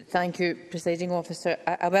 Thank you, Presiding Officer.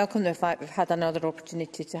 I welcome the fact we've had another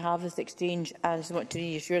opportunity to have this exchange, and I just want to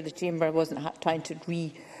reassure the Chamber I wasn't trying to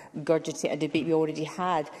regurgitate a debate we already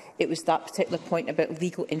had. It was that particular point about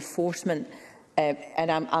legal enforcement,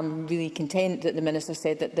 and I'm really content that the Minister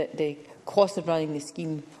said that the cost of running the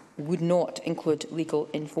scheme would not include legal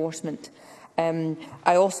enforcement.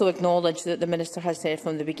 I also acknowledge that the Minister has said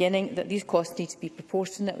from the beginning that these costs need to be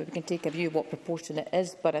proportionate. We can take a view of what proportionate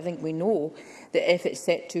is, but I think we know that if it's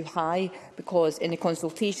set too high, because in the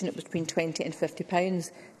consultation it was between £20 and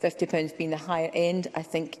 £50, £50 being the higher end, I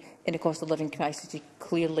think in a cost of living crisis,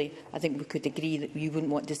 clearly I think we could agree that you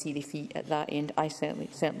wouldn't want to see the fee at that end. I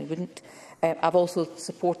certainly wouldn't. I've also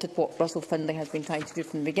supported what Russell Findlay has been trying to do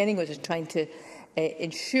from the beginning, which is trying to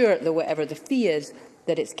ensure that whatever the fee is,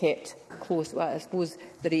 that it's kept close. Well, I suppose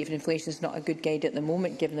the rate of inflation is not a good guide at the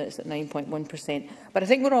moment, given that it's at 9.1%. But I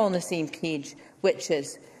think we're all on the same page, which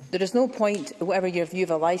is there is no point, whatever your view of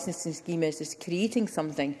a licensing scheme is creating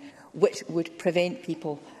something which would prevent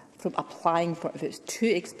people from applying for it if it's too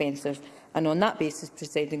expensive. And on that basis,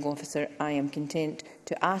 Presiding Officer, I am content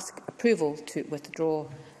to ask approval to withdraw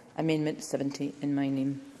Amendment 70 in my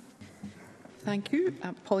name. Thank you.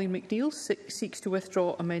 Pauline McNeill seeks to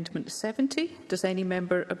withdraw Amendment 70. Does any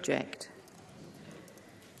member object?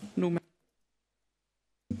 No.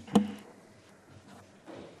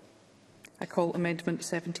 I call Amendment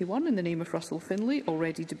 71 in the name of Russell Findlay,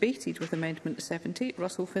 already debated with Amendment 70.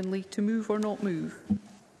 Russell Findlay, to move or not move?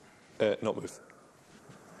 Not move.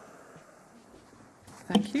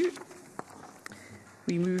 Thank you.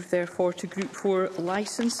 We move, therefore, to Group 4,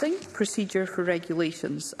 Licensing, Procedure for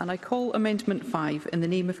Regulations, and I call Amendment 5 in the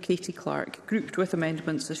name of Katie Clark, grouped with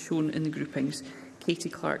amendments as shown in the groupings. Katie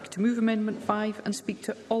Clark, to move Amendment 5 and speak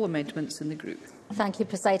to all amendments in the group. Thank you,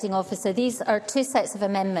 Presiding Officer. These are two sets of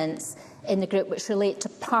amendments in the group which relate to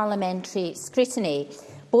parliamentary scrutiny.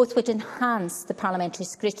 Both would enhance the parliamentary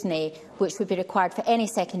scrutiny which would be required for any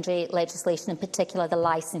secondary legislation, in particular the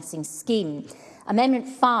licensing scheme. Amendment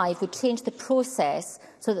 5 would change the process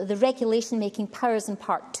so that the regulation-making powers in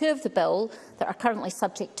Part 2 of the bill that are currently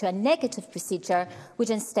subject to a negative procedure would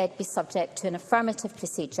instead be subject to an affirmative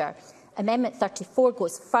procedure. Amendment 34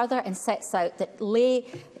 goes further and sets out that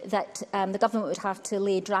the Government would have to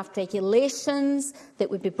lay draft regulations that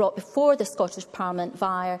would be brought before the Scottish Parliament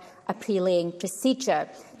via a pre-laying procedure.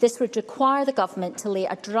 This would require the Government to lay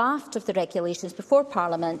a draft of the regulations before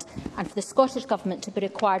Parliament and for the Scottish Government to be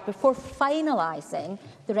required, before finalising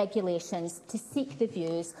the regulations, to seek the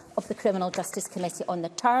views of the Criminal Justice Committee on the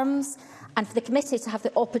terms, and for the committee to have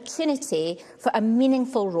the opportunity for a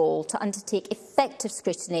meaningful role to undertake effective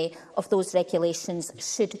scrutiny of those regulations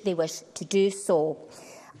should they wish to do so.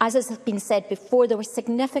 As has been said before, there were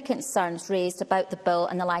significant concerns raised about the bill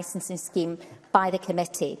and the licensing scheme by the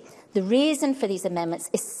committee. The reason for these amendments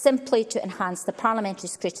is simply to enhance the parliamentary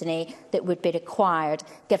scrutiny that would be required,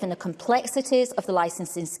 given the complexities of the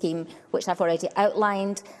licensing scheme, which I've already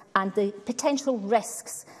outlined, and the potential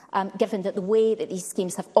risks given that the way that these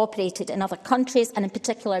schemes have operated in other countries, and in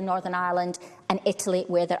particular Northern Ireland and Italy,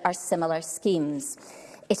 where there are similar schemes.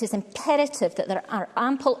 It is imperative that there are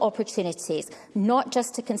ample opportunities not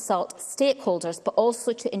just to consult stakeholders, but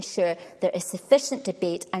also to ensure there is sufficient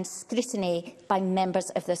debate and scrutiny by members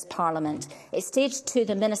of this Parliament. At stage 2,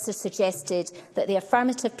 the Minister suggested that the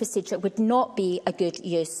affirmative procedure would not be a good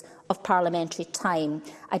use of parliamentary time.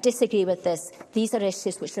 I disagree with this. These are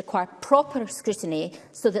issues which require proper scrutiny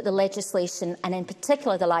so that the legislation, and in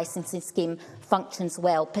particular the licensing scheme, functions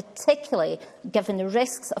well, particularly given the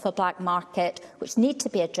risks of a black market which need to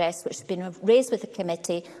be addressed, which have been raised with the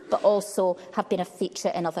committee, but also have been a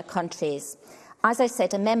feature in other countries. As I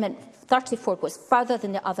said, Amendment 34 goes further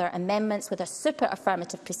than the other amendments with a super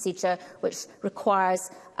affirmative procedure which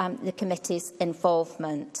requires the committee's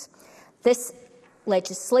involvement. This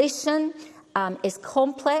legislation is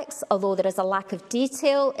complex, although there is a lack of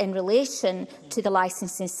detail in relation to the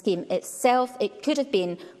licensing scheme itself. It could have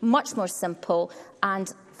been much more simple,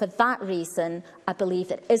 and for that reason, I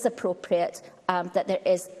believe it is appropriate that there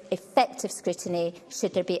is effective scrutiny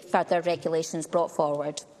should there be further regulations brought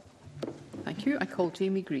forward. Thank you. I call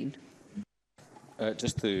Jamie Green.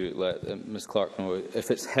 Just to let Ms Clark know,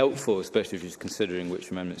 if it's helpful, especially if she's considering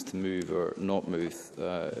which amendments to move or not move,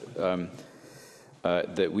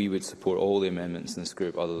 that we would support all the amendments in this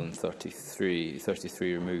group other than 33.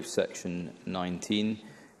 33 removes section 19,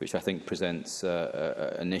 which I think presents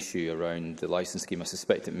an issue around the licence scheme. I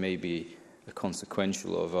suspect it may be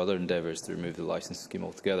consequential of other endeavours to remove the licence scheme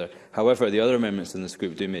altogether. However, the other amendments in this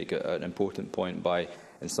group do make an important point by,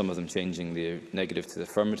 in some of them, changing the negative to the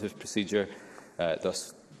affirmative procedure,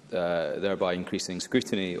 thus thereby increasing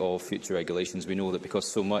scrutiny of future regulations. We know that because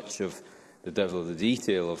so much of the devil of the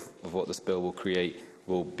detail of what this bill will create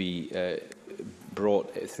will be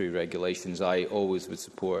brought through regulations, I always would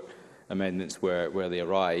support amendments where they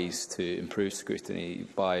arise to improve scrutiny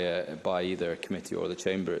by either a committee or the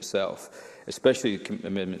Chamber itself, especially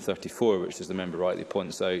Amendment 34, which, as the member rightly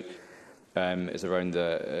points out, is around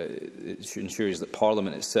it ensures that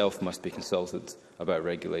Parliament itself must be consulted about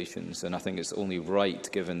regulations, and I think it's only right,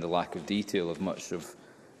 given the lack of detail of much of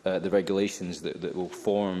the regulations that will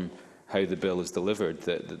form how the bill is delivered,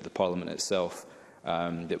 that the Parliament itself,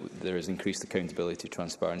 that there is increased accountability,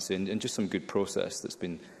 transparency, and just some good process that's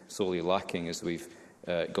been sorely lacking as we've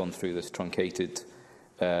gone through this truncated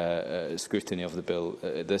scrutiny of the bill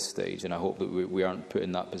at this stage. And I hope that we aren't put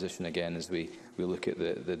in that position again as we look at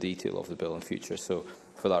the detail of the bill in future. So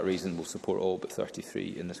for that reason, we'll support all but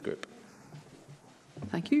 33 in this group.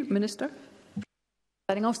 Thank you. Minister.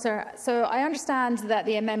 Officer. So I understand that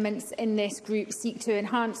the amendments in this group seek to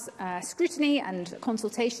enhance scrutiny and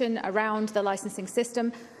consultation around the licensing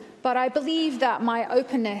system, but I believe that my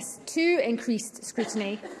openness to increased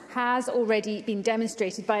scrutiny has already been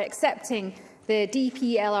demonstrated by accepting the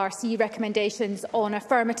DPLRC recommendations on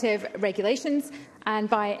affirmative regulations and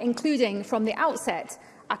by including from the outset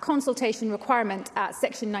a consultation requirement at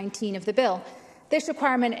section 19 of the bill. This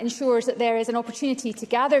requirement ensures that there is an opportunity to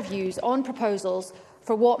gather views on proposals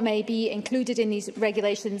for what may be included in these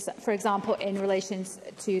regulations, for example, in relation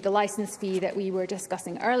to the licence fee that we were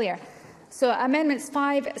discussing earlier. So Amendments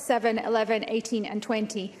 5, 7, 11, 18 and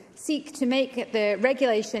 20 seek to make the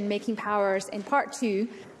regulation-making powers in Part 2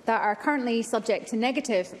 that are currently subject to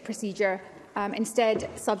negative procedure instead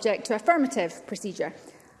subject to affirmative procedure.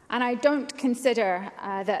 And I don't consider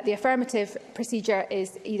that the affirmative procedure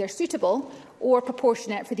is either suitable or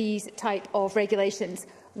proportionate for these type of regulations,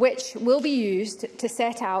 which will be used to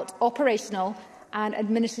set out operational and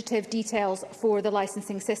administrative details for the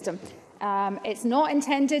licensing system. It's not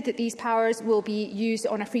intended that these powers will be used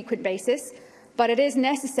on a frequent basis, but it is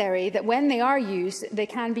necessary that when they are used, they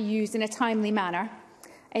can be used in a timely manner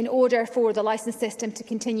in order for the licence system to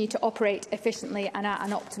continue to operate efficiently and at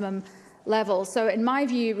an optimum level. So, in my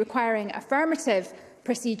view, requiring affirmative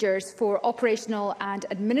procedures for operational and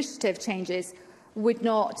administrative changes would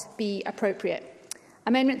not be appropriate.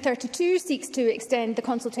 Amendment 32 seeks to extend the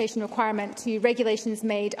consultation requirement to regulations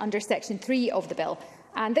made under Section 3 of the bill.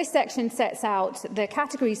 And this section sets out the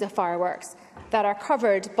categories of fireworks that are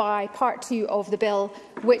covered by Part 2 of the bill,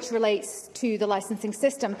 which relates to the licensing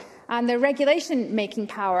system. And the regulation-making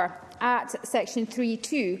power at Section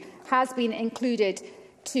 3.2 has been included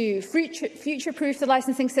to future-proof the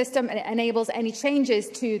licensing system, and it enables any changes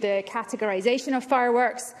to the categorisation of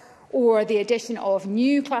fireworks or the addition of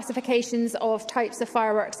new classifications of types of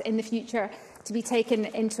fireworks in the future to be taken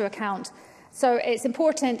into account. So it's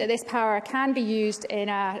important that this power can be used in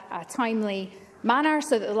a timely manner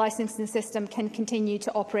so that the licensing system can continue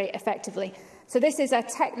to operate effectively. So this is a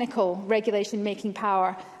technical regulation-making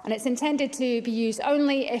power, and it's intended to be used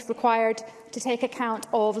only if required to take account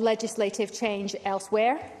of legislative change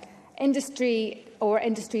elsewhere, industry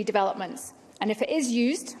developments. And if it is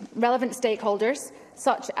used, relevant stakeholders,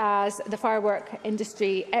 such as the firework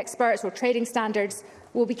industry experts or trading standards,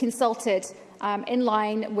 will be consulted in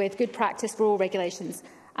line with good practice for all regulations.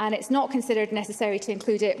 And it's not considered necessary to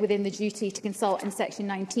include it within the duty to consult in Section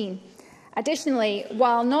 19. Additionally,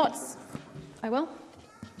 while not... I will.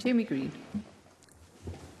 Jamie Green.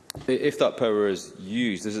 If that power is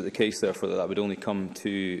used, is it the case, therefore, that would only come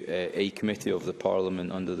to a committee of the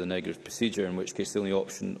Parliament under the negative procedure, in which case the only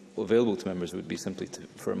option available to members would be simply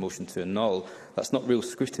for a motion to annul? That's not real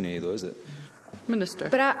scrutiny, though, is it? Minister.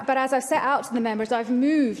 But as I've set out to the members, I've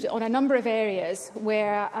moved on a number of areas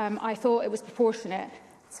where I thought it was proportionate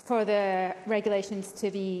for the regulations to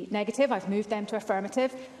be negative. I've moved them to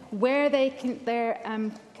affirmative. Where they're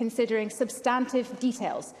considering substantive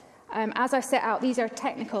details, as I've set out, these are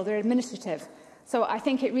technical, they're administrative. So I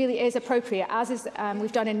think it really is appropriate, as is,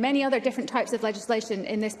 we've done in many other different types of legislation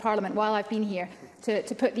in this Parliament while I've been here,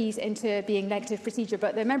 to put these into being negative procedure.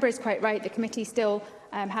 But the member is quite right. The committee still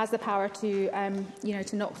has the power to,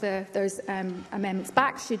 to knock those amendments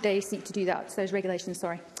back, should they seek to do that. Those regulations,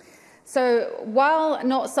 sorry. So while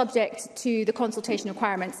not subject to the consultation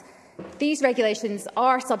requirements, these regulations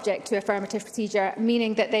are subject to affirmative procedure,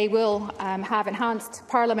 meaning that they will have enhanced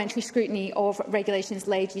parliamentary scrutiny of regulations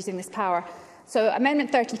laid using this power. So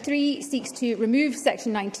Amendment 33 seeks to remove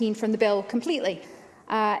Section 19 from the bill completely.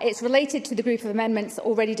 It's related to the group of amendments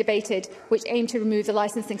already debated, which aim to remove the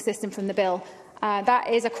licensing system from the bill. That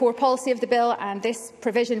is a core policy of the bill, and this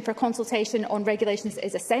provision for consultation on regulations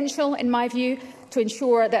is essential, in my view, to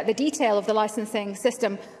ensure that the detail of the licensing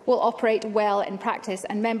system will operate well in practice,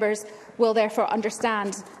 and members will therefore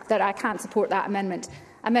understand that I can't support that amendment.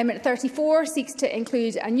 Amendment 34 seeks to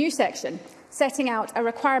include a new section setting out a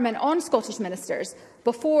requirement on Scottish ministers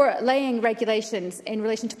before laying regulations in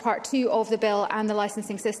relation to Part 2 of the bill and the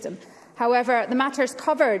licensing system. However, the matters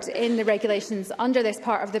covered in the regulations under this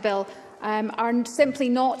part of the bill are simply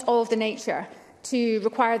not of the nature to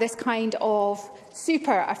require this kind of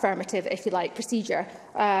super affirmative, if you like, procedure,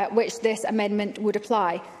 which this amendment would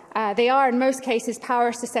apply. They are, in most cases,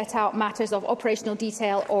 powers to set out matters of operational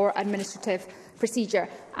detail or administrative procedure.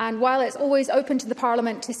 And while it's always open to the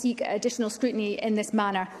Parliament to seek additional scrutiny in this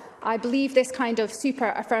manner, I believe this kind of super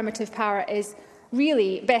affirmative power is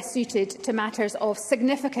really best suited to matters of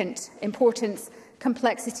significant importance,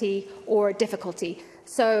 complexity or difficulty.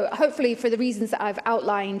 So hopefully, for the reasons that I've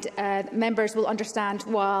outlined, members will understand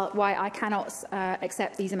why I cannot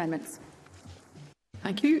accept these amendments.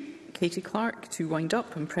 Thank you. Katie Clark, to wind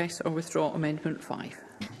up and press or withdraw Amendment 5.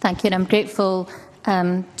 Thank you, and I'm grateful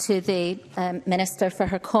to the Minister for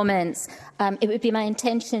her comments. It would be my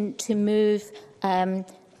intention to move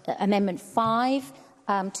Amendment 5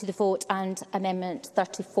 to the vote and Amendment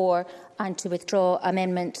 34, and to withdraw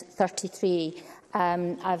Amendment 33.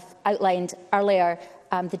 I've outlined earlier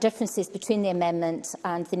the differences between the amendment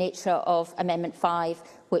and the nature of Amendment 5,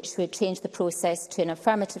 which would change the process to an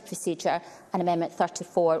affirmative procedure, and Amendment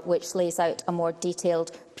 34, which lays out a more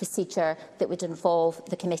detailed procedure that would involve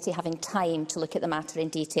the committee having time to look at the matter in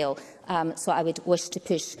detail. So I would wish to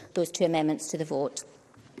push those two amendments to the vote.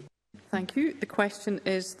 Thank you. The question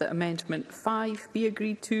is that Amendment 5 be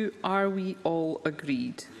agreed to. Are we all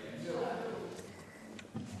agreed?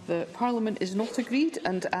 The Parliament is not agreed,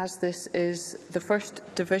 and as this is the first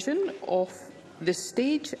division of this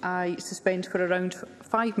stage, I suspend for around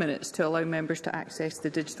 5 minutes to allow members to access the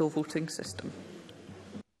digital voting system.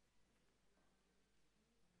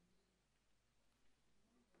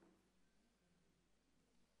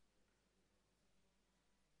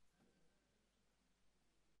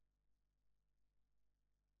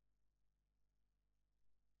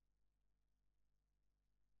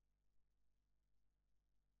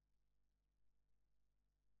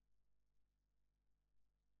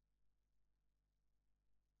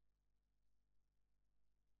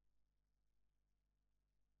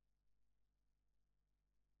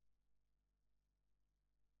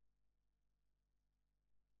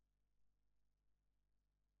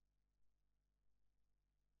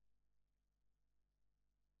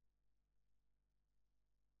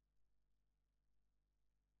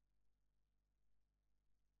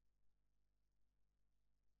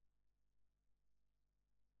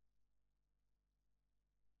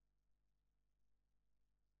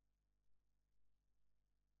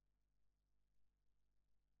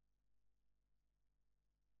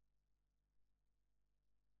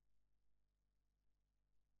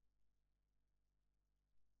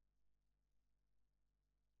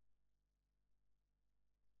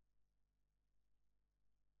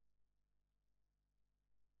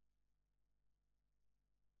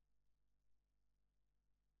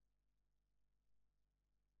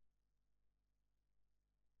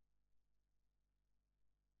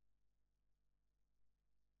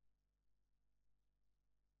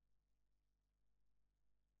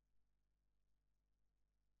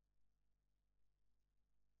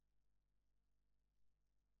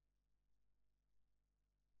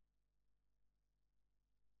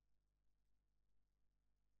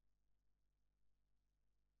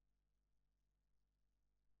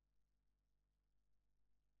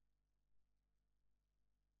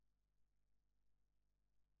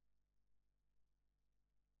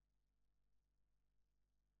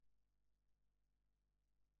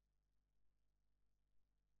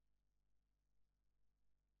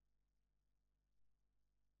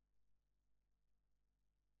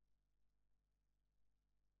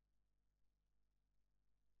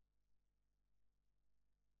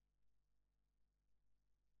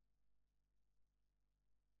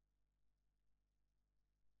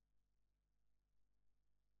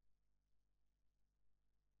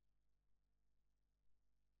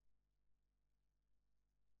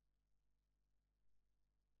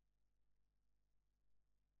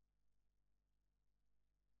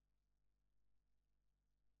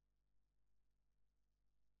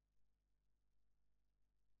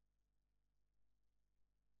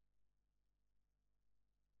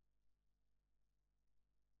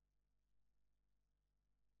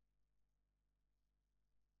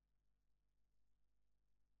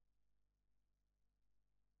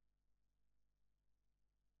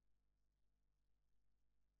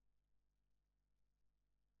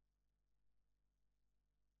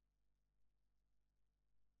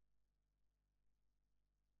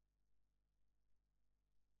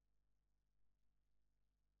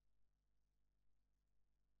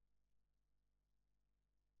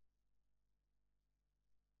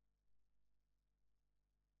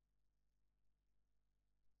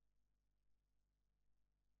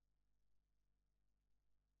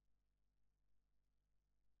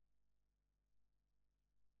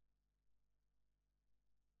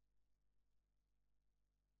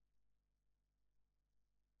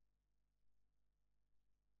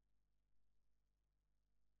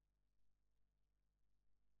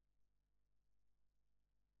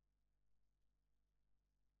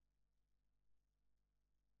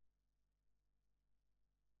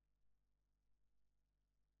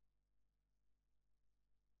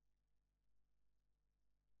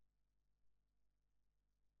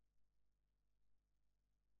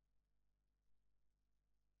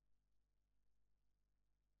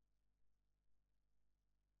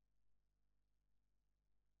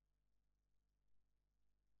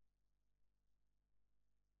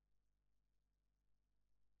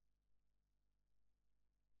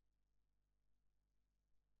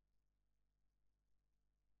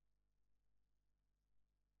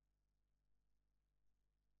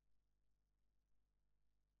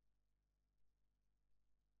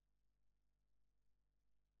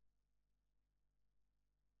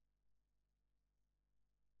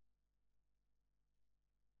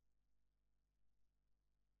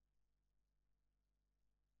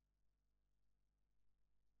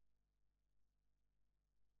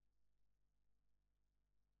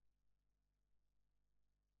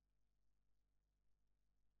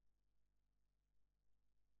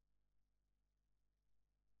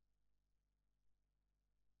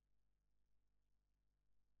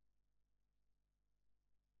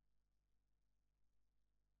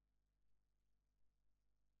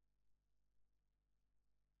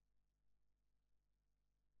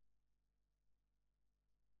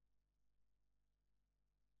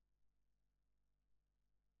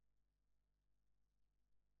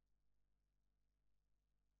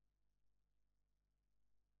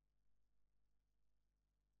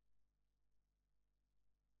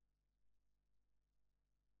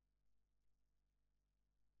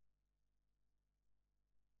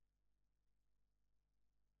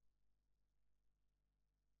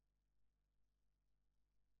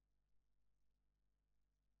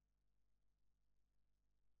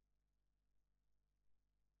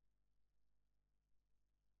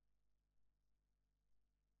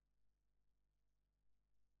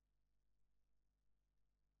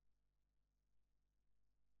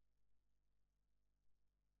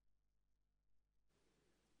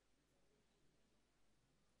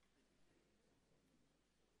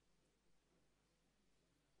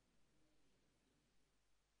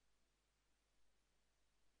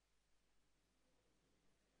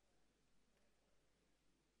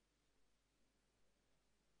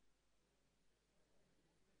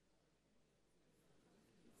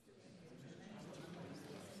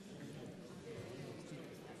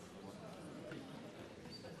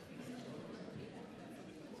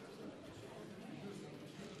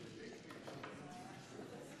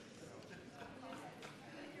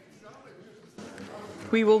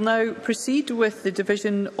 We will now proceed with the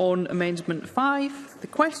division on Amendment 5. The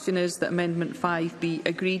question is that Amendment 5 be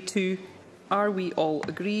agreed to. Are we all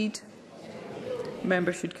agreed?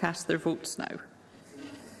 Members should cast their votes now.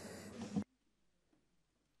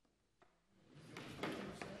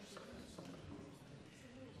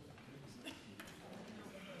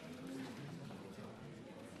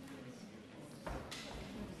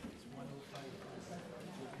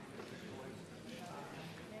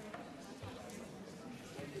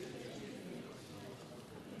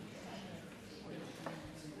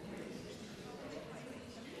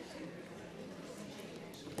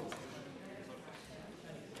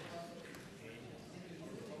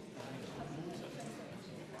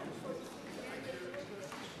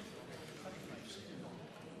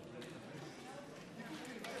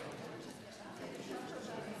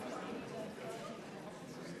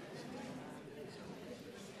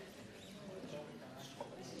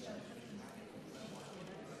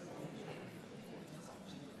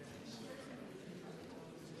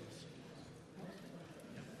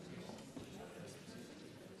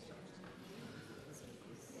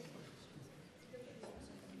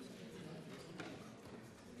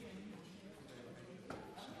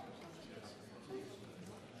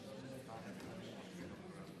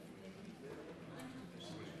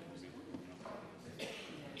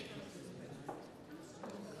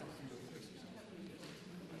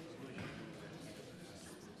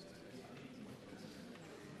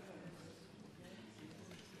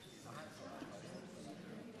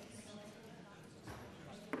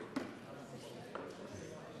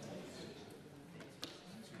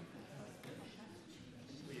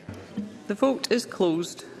 The vote is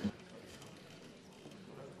closed.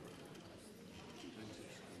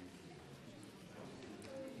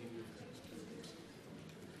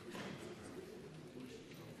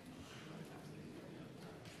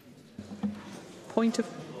 Point of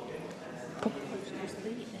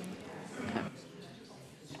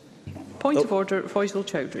order, Faisal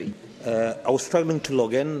Chowdhury. I was struggling to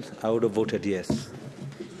log in. I would have voted yes.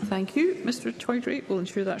 Thank you. Mr Chowdhury will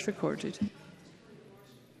ensure that's recorded.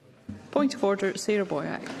 Point of order, Sarah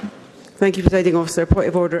Boyack. Thank you, Presiding Officer. Point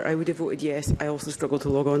of order, I would have voted yes. I also struggled to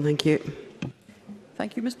log on. Thank you.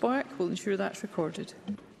 Thank you, Ms Boyack. We'll ensure that's recorded.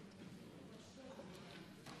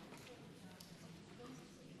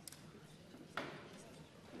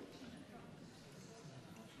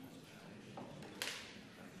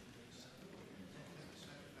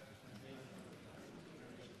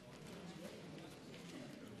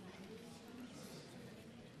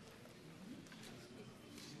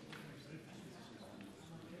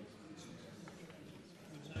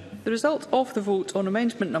 The result of the vote on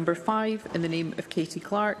amendment number 5 in the name of Katie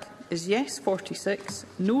Clark is yes 46,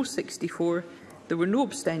 no 64. There were no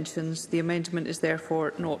abstentions. The amendment is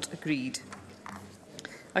therefore not agreed.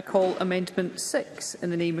 I call amendment 6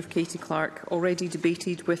 in the name of Katie Clark, already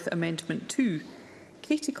debated with amendment 2.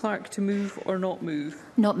 Katie Clark, to move or not move?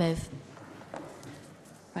 Not move.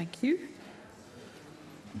 Thank you.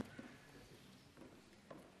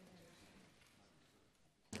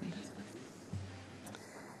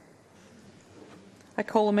 I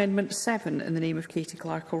call Amendment 7 in the name of Katie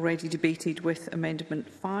Clark, already debated with Amendment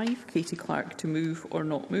 5. Katie Clark, to move or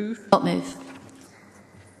not move? Not move.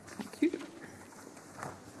 Thank you.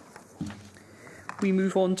 We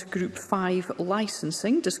move on to Group 5,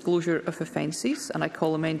 Licensing, Disclosure of Offences, and I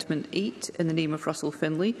call Amendment 8 in the name of Russell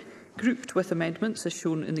Finlay, grouped with amendments as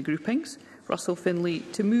shown in the groupings. Russell Finlay,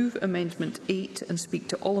 to move Amendment 8 and speak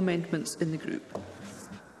to all amendments in the group.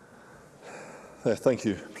 Thank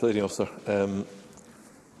you, Presiding Officer.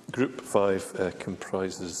 Group 5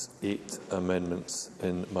 comprises 8 amendments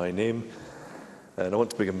in my name, and I want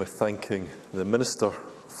to begin by thanking the Minister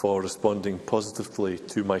for responding positively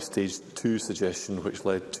to my Stage 2 suggestion, which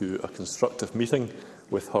led to a constructive meeting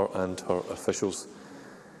with her and her officials.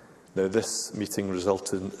 Now, this meeting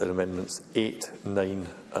resulted in Amendments 8, 9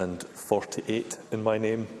 and 48 in my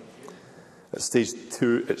name. At Stage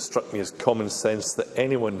 2, it struck me as common sense that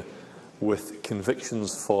anyone with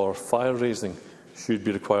convictions for fire raising should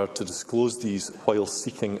be required to disclose these while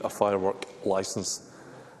seeking a firework licence.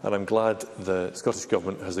 And I'm glad the Scottish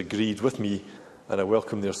Government has agreed with me, and I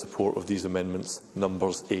welcome their support of these amendments,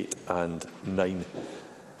 numbers 8 and 9.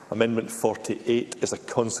 Amendment 48 is a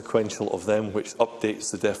consequential of them, which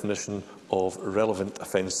updates the definition of relevant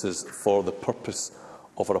offences for the purpose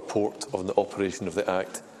of a report on the operation of the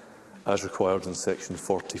Act, as required in Section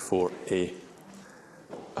 44A.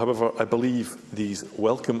 However, I believe these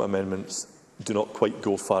welcome amendments do not quite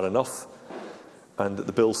go far enough, and that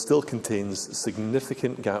the bill still contains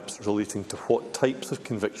significant gaps relating to what types of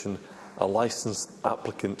conviction a licence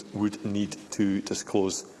applicant would need to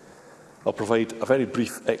disclose. I'll provide a very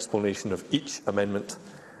brief explanation of each amendment.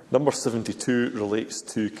 Number 72 relates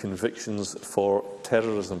to convictions for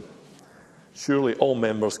terrorism. Surely all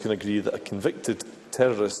members can agree that a convicted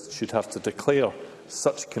terrorist should have to declare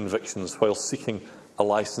such convictions while seeking a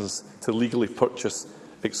licence to legally purchase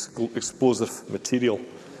explosive material.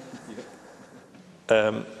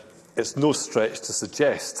 It's no stretch to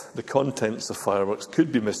suggest the contents of fireworks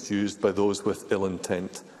could be misused by those with ill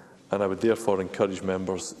intent, and I would therefore encourage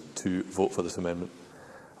members to vote for this amendment.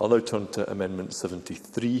 I'll now turn to Amendment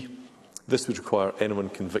 73. This would require anyone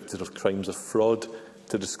convicted of crimes of fraud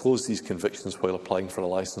to disclose these convictions while applying for a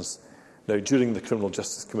licence. Now, during the Criminal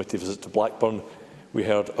Justice Committee visit to Blackburn, we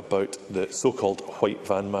heard about the so-called white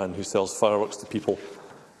van man who sells fireworks to people,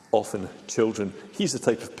 often children. He's the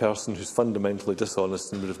type of person who's fundamentally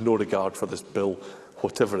dishonest and would have no regard for this bill,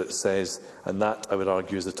 whatever it says, and that, I would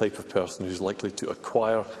argue, is the type of person who's likely to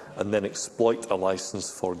acquire and then exploit a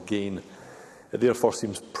licence for gain. It therefore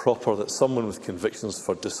seems proper that someone with convictions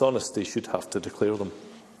for dishonesty should have to declare them.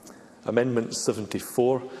 Amendment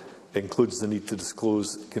 74 includes the need to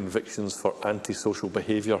disclose convictions for antisocial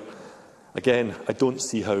behaviour. Again, I don't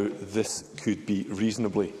see how this could be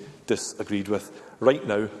reasonably disagreed with. Right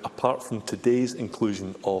now, apart from today's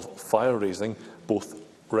inclusion of fire raising, both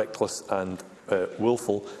reckless and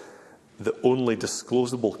wilful, the only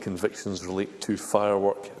disclosable convictions relate to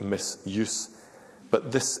firework misuse.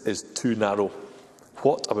 But this is too narrow.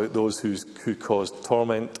 What about those who cause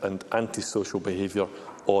torment and antisocial behaviour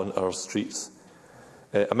on our streets?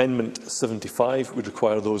 Amendment 75 would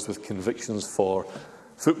require those with convictions for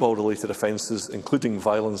football-related offences, including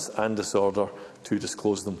violence and disorder, to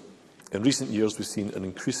disclose them. In recent years, we've seen an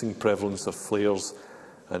increasing prevalence of flares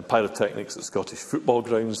and pyrotechnics at Scottish football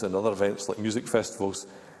grounds and other events like music festivals.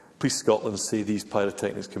 Police Scotland say these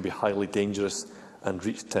pyrotechnics can be highly dangerous and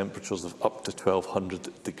reach temperatures of up to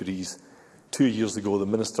 1,200 degrees. 2 years ago, the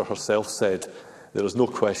Minister herself said there is no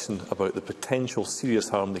question about the potential serious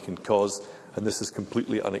harm they can cause, and this is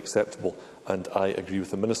completely unacceptable. And I agree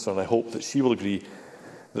with the Minister, and I hope that she will agree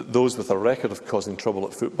that those with a record of causing trouble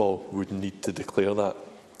at football would need to declare that.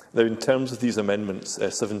 Now, in terms of these amendments,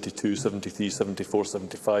 72, 73, 74,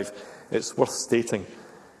 75, it's worth stating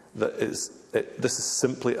that this is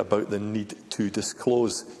simply about the need to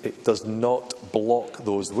disclose. It does not block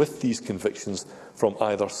those with these convictions from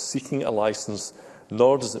either seeking a licence,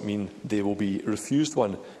 nor does it mean they will be refused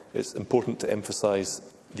one. It's important to emphasise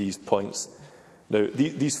these points. Now,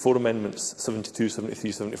 these four amendments, 72,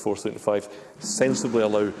 73, 74, 75, sensibly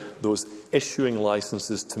allow those issuing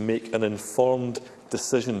licences to make an informed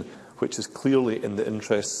decision which is clearly in the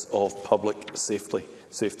interests of public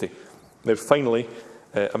safety. Now, finally,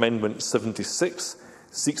 Amendment 76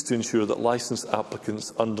 seeks to ensure that licence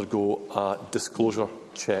applicants undergo a disclosure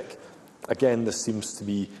check. Again, this seems to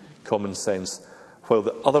be common sense. While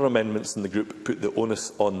the other amendments in the group put the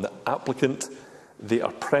onus on the applicant, they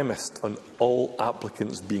are premised on all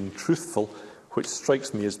applicants being truthful, which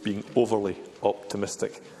strikes me as being overly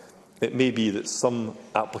optimistic. It may be that some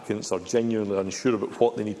applicants are genuinely unsure about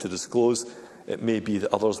what they need to disclose. It may be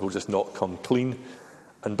that others will just not come clean.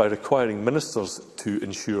 And by requiring ministers to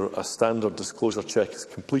ensure a standard disclosure check is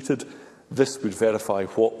completed, this would verify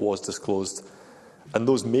what was disclosed. And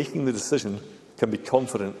those making the decision can be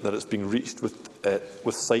confident that it's being reached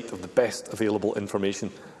with sight of the best available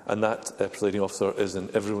information. And that, Presiding Officer, is in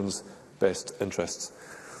everyone's best interests.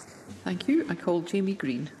 Thank you. I call Jamie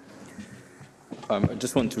Green. I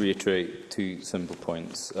just want to reiterate two simple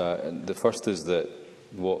points. The first is that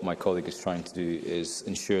what my colleague is trying to do is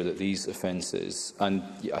ensure that these offences, and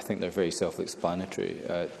I think they're very self-explanatory,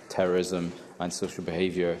 terrorism, antisocial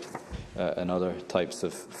behaviour and other types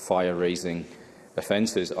of fire-raising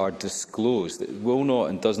offences are disclosed. It will not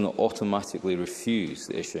and does not automatically refuse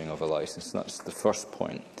the issuing of a licence. That's the first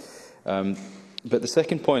point. But the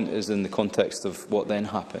second point is in the context of what then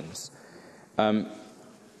happens.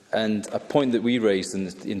 And a point that we raised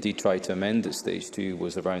and indeed tried to amend at stage 2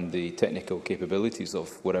 was around the technical capabilities of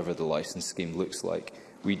whatever the licence scheme looks like.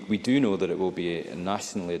 We do know that it will be a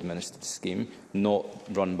nationally administered scheme, not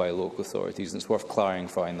run by local authorities, and it's worth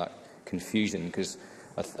clarifying that confusion because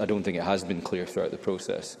I don't think it has been clear throughout the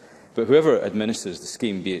process. But whoever administers the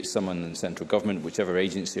scheme, be it someone in the central government, whichever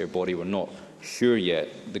agency or body, we're not sure yet,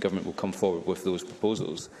 the government will come forward with those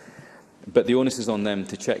proposals. But the onus is on them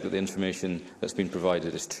to check that the information that's been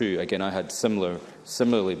provided is true. Again, I had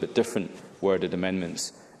similarly but different worded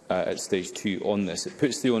amendments at stage 2 on this. It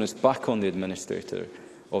puts the onus back on the administrator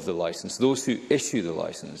of the licence. Those who issue the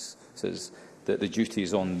licence says that the duty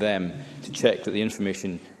is on them to check that the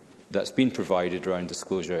information that's been provided around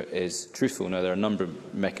disclosure is truthful. Now, there are a number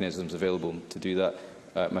of mechanisms available to do that.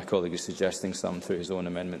 My colleague is suggesting some through his own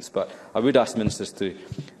amendments. But I would ask ministers to,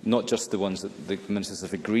 not just the ones that the ministers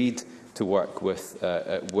have agreed to work with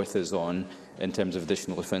us on in terms of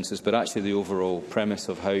additional offences, but actually the overall premise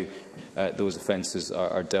of how those offences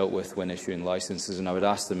are dealt with when issuing licences. And I would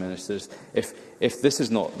ask the ministers, if this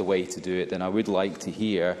is not the way to do it, then I would like to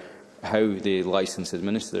hear how the licence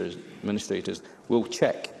administrators will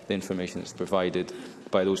check the information that's provided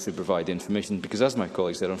by those who provide the information, because, as my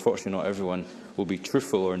colleague said, unfortunately not everyone will be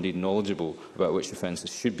truthful or indeed knowledgeable about which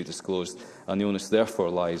offences should be disclosed, and the onus therefore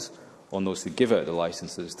lies on those who give out the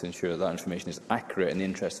licences to ensure that that information is accurate in the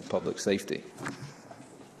interest of public safety.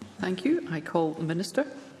 Thank you. I call the Minister.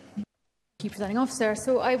 Thank you, Presiding Officer.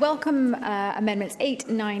 So I welcome Amendments 8,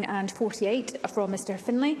 9 and 48 from Mr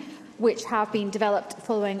Finlay, which have been developed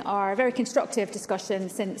following our very constructive discussion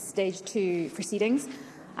since Stage 2 proceedings.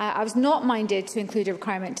 I was not minded to include a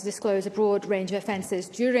requirement to disclose a broad range of offences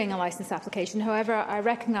during a licence application. However, I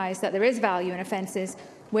recognise that there is value in offences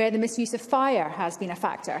where the misuse of fire has been a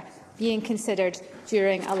factor being considered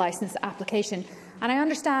during a licence application. And I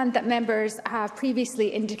understand that members have previously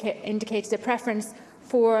indicated a preference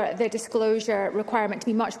for the disclosure requirement to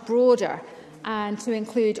be much broader and to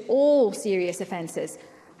include all serious offences.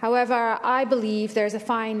 However, I believe there is a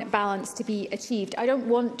fine balance to be achieved. I don't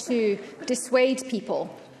want to dissuade people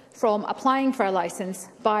from applying for a licence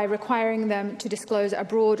by requiring them to disclose a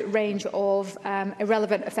broad range of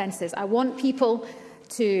irrelevant offences. I want people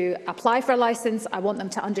to apply for a licence. I want them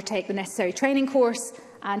to undertake the necessary training course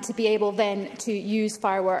and to be able then to use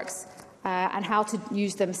fireworks and how to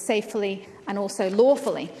use them safely and also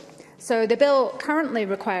lawfully. So the bill currently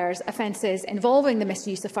requires offences involving the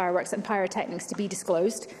misuse of fireworks and pyrotechnics to be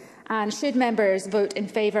disclosed. And should members vote in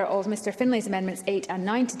favour of Mr Finlay's Amendments 8 and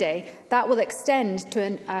 9 today, that will extend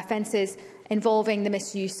to offences involving the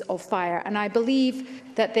misuse of fire. And I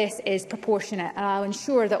believe that this is proportionate, and I'll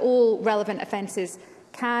ensure that all relevant offences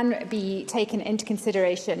can be taken into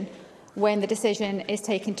consideration when the decision is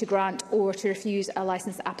taken to grant or to refuse a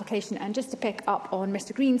licence application. And just to pick up on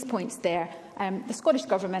Mr Green's points there, the Scottish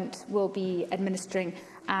Government will be administering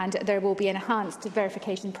and there will be an enhanced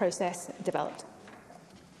verification process developed.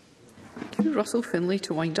 Thank you. Russell Finlay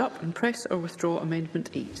to wind up and press or withdraw Amendment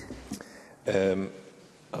 8.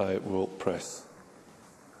 I will press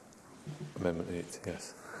Amendment 8,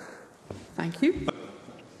 yes. Thank you.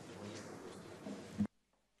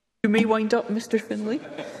 You may wind up, Mr Finlay.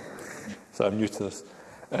 So I'm new to this.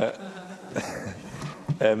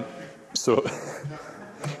 So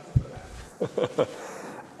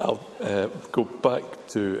I'll go back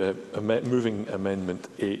to moving Amendment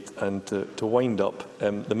 8, and to wind up,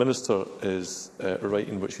 the Minister is right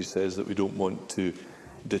in what she says that we don't want to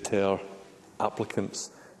deter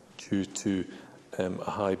applicants due to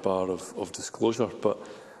a high bar of disclosure, but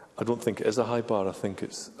I don't think it is a high bar. I think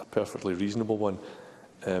it's a perfectly reasonable one.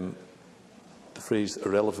 The phrase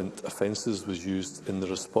irrelevant offences was used in the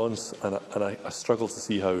response, and I struggle to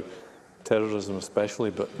see how terrorism especially,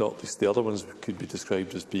 but not least the other ones, could be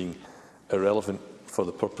described as being irrelevant for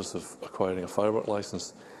the purpose of acquiring a firework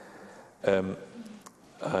licence. And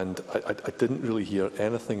I didn't really hear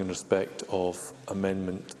anything in respect of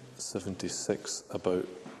Amendment 76 about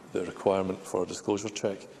the requirement for a disclosure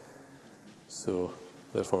check. So,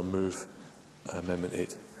 therefore, move Amendment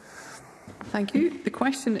 8. Thank you. The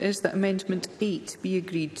question is that Amendment 8 be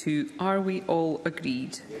agreed to. Are we all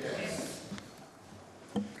agreed? Yes.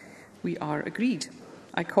 We are agreed.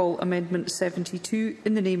 I call Amendment 72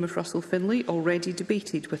 in the name of Russell Finlay, already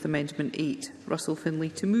debated with Amendment 8. Russell Finlay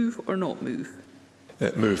to move or not move?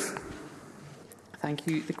 Move. Thank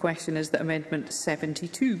you. The question is that Amendment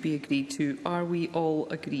 72 be agreed to. Are we all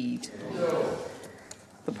agreed? No.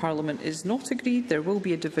 The Parliament is not agreed. There will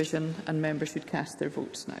be a division and members should cast their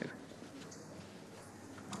votes now.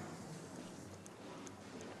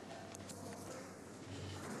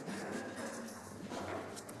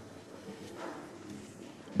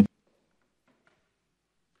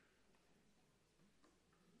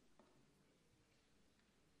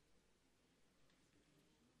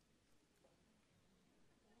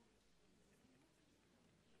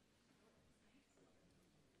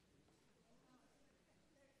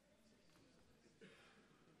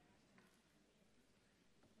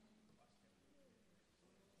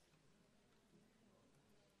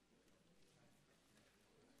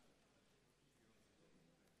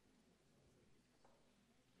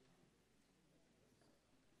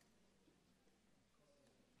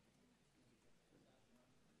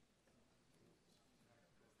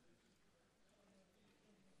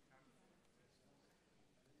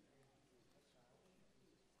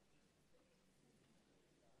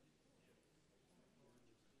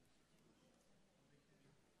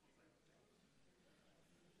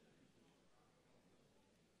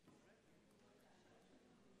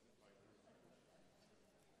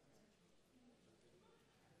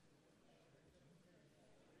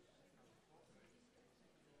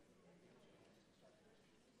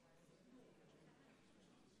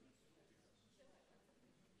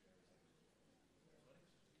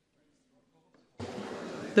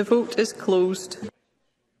 The vote is closed.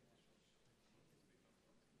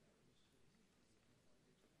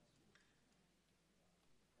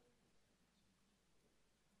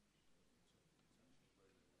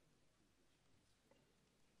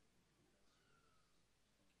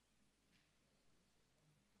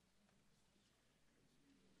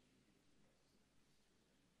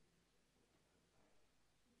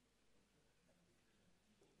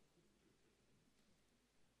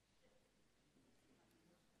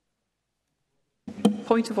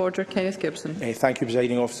 Point of order, Kenneth Gibson. Thank you,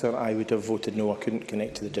 Presiding Officer. I would have voted no. I couldn't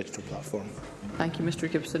connect to the digital platform. Thank you,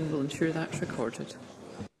 Mr Gibson. We'll ensure that's recorded.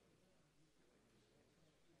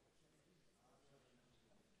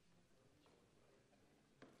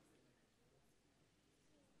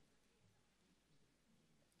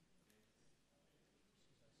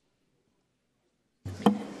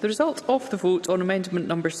 The result of the vote on amendment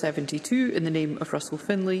number 72 in the name of Russell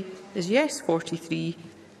Finlay is yes 43,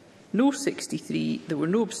 no 63. There were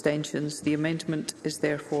no abstentions. The amendment is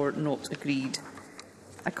therefore not agreed.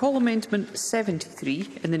 I call amendment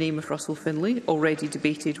 73 in the name of Russell Finlay, already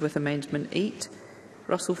debated with amendment 8.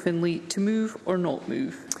 Russell Finlay, to move or not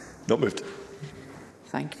move? Not moved.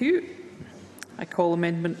 Thank you. I call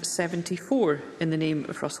amendment 74 in the name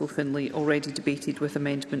of Russell Finlay, already debated with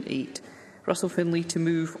amendment 8. Russell Finlay, to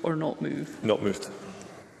move or not move? Not moved.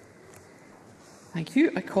 Thank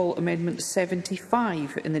you. I call amendment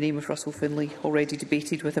 75 in the name of Russell Finlay, already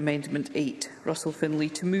debated with amendment 8. Russell Finlay,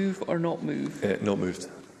 to move or not move? Not moved.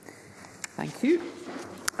 Thank you.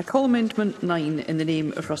 I call amendment 9 in the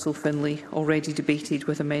name of Russell Finlay, already debated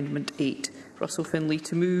with amendment 8. Russell Finlay,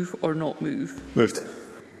 to move or not move? Moved.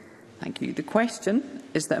 Thank you. The question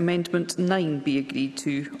is that amendment 9 be agreed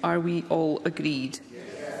to. Are we all agreed?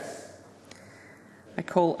 I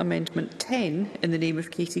call amendment 10 in the name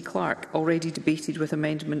of Katie Clark, already debated with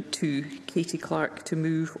amendment 2. Katie Clark, to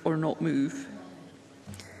move or not move?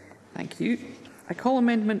 Thank you. I call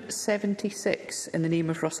amendment 76 in the name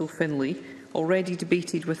of Russell Finlay, already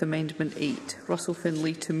debated with amendment 8. Russell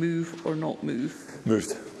Finlay, to move or not move?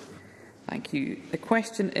 Moved. Thank you. The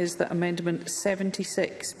question is that amendment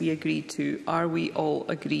 76 be agreed to. Are we all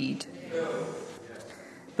agreed? No.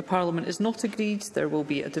 The Parliament is not agreed. There will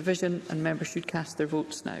be a division and members should cast their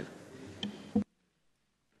votes now.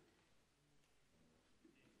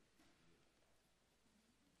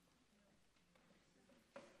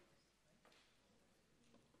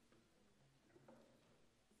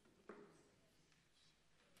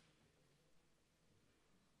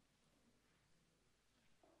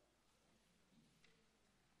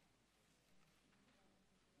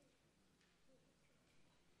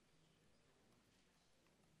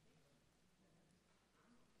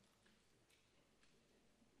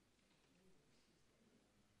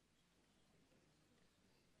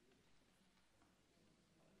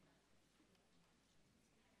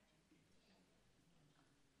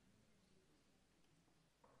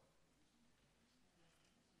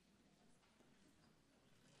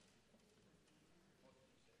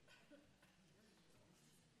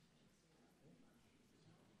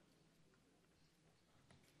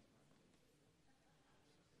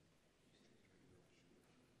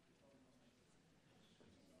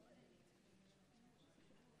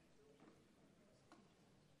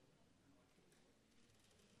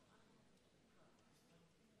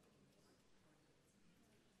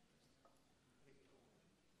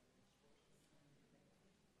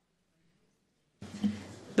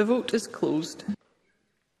 The vote is closed.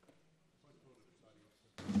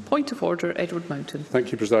 Point of order, Edward Mountain.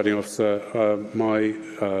 Thank you, Presiding Officer. My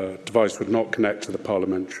device would not connect to the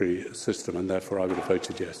parliamentary system and therefore I would have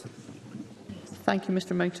voted yes. Thank you,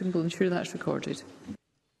 Mr Mountain. We'll ensure that's recorded.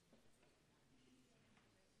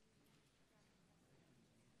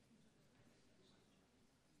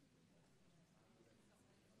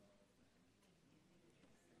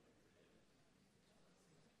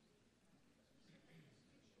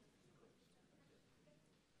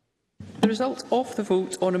 The result of the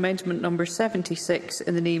vote on amendment number 76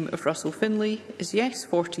 in the name of Russell Finlay is yes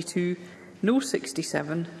 42, no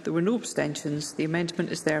 67. There were no abstentions. The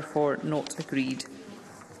amendment is therefore not agreed.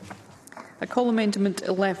 I call amendment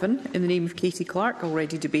 11 in the name of Katie Clark,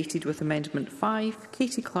 already debated with amendment 5.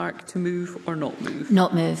 Katie Clark, to move or not move?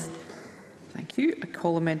 Not move. Thank you. I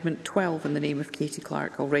call amendment 12 in the name of Katie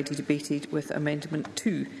Clark, already debated with amendment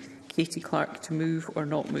 2. Katie Clark, to move or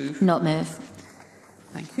not move? Not move.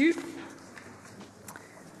 Thank you.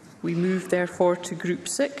 We move therefore to Group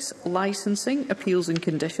 6, Licensing, Appeals and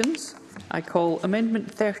Conditions. I call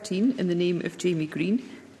Amendment 13 in the name of Jamie Green,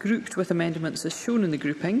 grouped with amendments as shown in the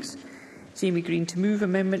groupings. Jamie Green, to move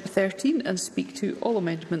Amendment 13 and speak to all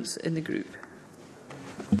amendments in the group.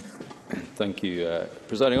 Thank you,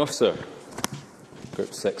 Presiding Officer.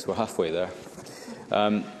 Group 6, we're halfway there. I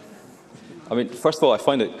mean, first of all, I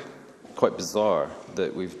find it quite bizarre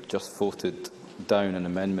that we've just voted down an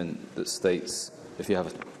amendment that states if you have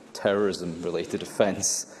a terrorism-related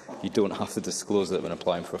offence, you don't have to disclose it when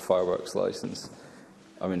applying for a fireworks licence.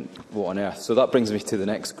 I mean, what on earth? So that brings me to the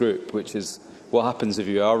next group, which is what happens if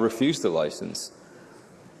you are refused a licence?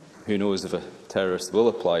 Who knows if a terrorist will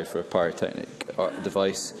apply for a pyrotechnic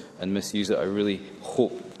device and misuse it? I really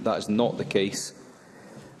hope that is not the case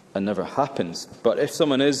and never happens. But if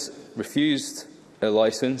someone is refused a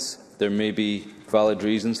licence, there may be valid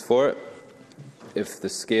reasons for it. If the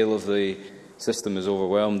scale of the system is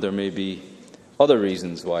overwhelmed, there may be other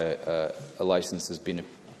reasons why a licence has been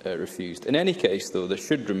refused. In any case, though, there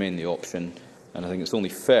should remain the option, and I think it's only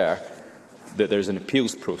fair, that there's an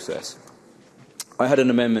appeals process. I had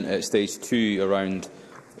an amendment at stage 2 around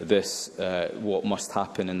this, what must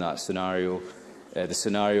happen in that scenario, the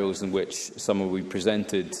scenarios in which someone will be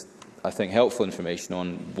presented, I think, helpful information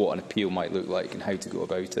on what an appeal might look like and how to go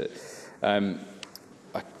about it.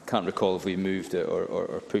 I can't recall if we moved it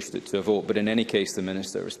or pushed it to a vote, but in any case, the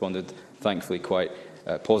Minister responded, thankfully, quite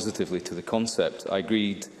positively to the concept. I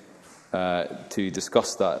agreed to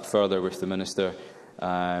discuss that further with the Minister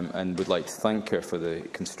and would like to thank her for the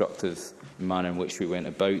constructive manner in which we went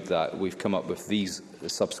about that. We've come up with these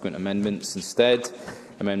subsequent amendments instead,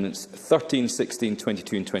 Amendments 13, 16,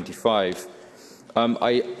 22 and 25.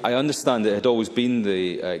 I understand it had always been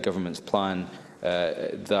the Government's plan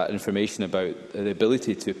that information about the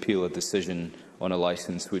ability to appeal a decision on a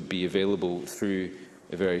licence would be available through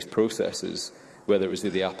various processes, whether it was through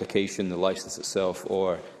the application, the licence itself,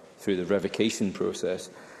 or through the revocation process.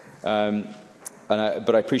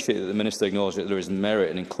 But I appreciate that the Minister acknowledged that there is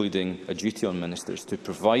merit in including a duty on ministers to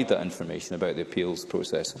provide that information about the appeals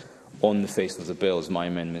process on the face of the bill, as my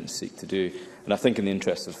amendments seek to do. And I think in the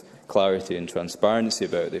interest of clarity and transparency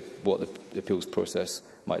about what the appeals process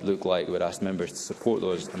might look like, I would ask members to support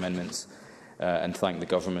those amendments and thank the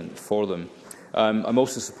Government for them. I'm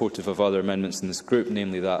also supportive of other amendments in this group,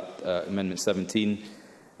 namely that Amendment 17,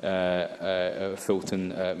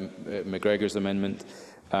 Fulton McGregor's amendment,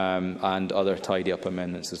 and other tidy-up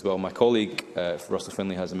amendments as well. My colleague, Russell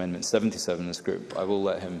Finlay, has Amendment 77 in this group. I will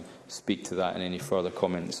let him speak to that, and any further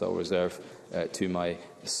comments I'll reserve to my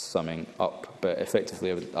summing up. But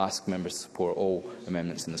effectively, I would ask members to support all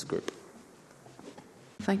amendments in this group.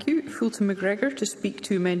 Thank you. Fulton McGregor to speak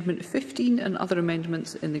to Amendment 15 and other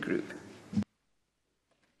amendments in the group.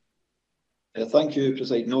 Thank you,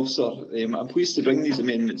 Presiding Officer. I'm pleased to bring these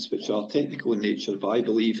amendments, which are technical in nature, but I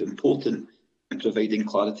believe important in providing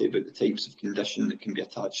clarity about the types of condition that can be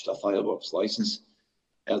attached to a fireworks licence.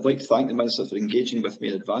 I'd like to thank the Minister for engaging with me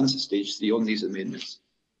in advance at stage 3 on these amendments.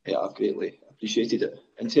 I've greatly appreciated it.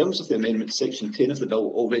 In terms of the amendment, section 10 of the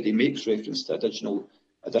bill already makes reference to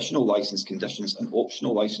additional licence conditions and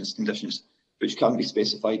optional licence conditions, which can be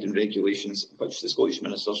specified in regulations which the Scottish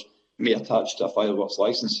Ministers may attach to a fireworks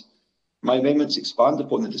licence. My amendments expand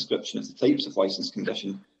upon the description of the types of licence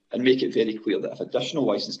condition and make it very clear that if additional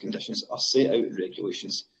licence conditions are set out in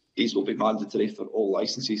regulations, these will be mandatory for all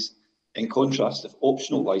licences. In contrast, if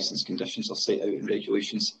optional licence conditions are set out in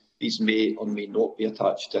regulations, these may or may not be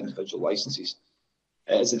attached to individual licences.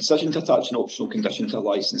 It is a decision to attach an optional condition to a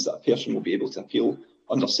licence that a person will be able to appeal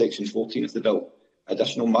under section 14 of the bill.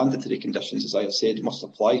 Additional mandatory conditions, as I have said, must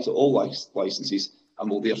apply to all licences and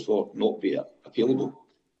will therefore not be appealable.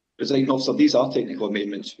 Presiding Officer, these are technical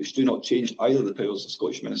amendments which do not change either the powers of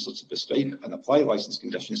Scottish Ministers to prescribe and apply licence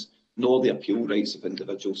conditions, nor the appeal rights of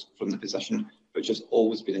individuals from the position which has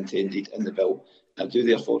always been intended in the bill. I do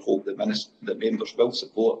therefore hope that members will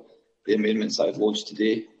support the amendments I have lodged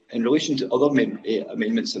today. In relation to other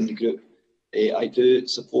amendments in the group, I do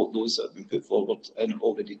support those that have been put forward and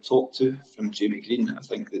already talked to from Jamie Green. I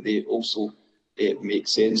think that they also make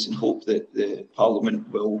sense and hope that the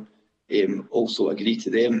Parliament will also agree to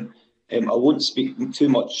them. I won't speak too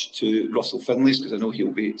much to Russell Finlay's because I know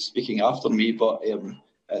he'll be speaking after me, but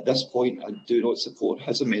at this point I do not support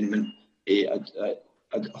his amendment. I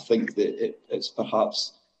think that it's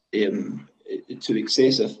perhaps too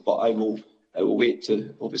excessive, but I will wait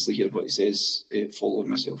to obviously hear what he says following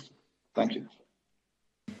myself. Thank you.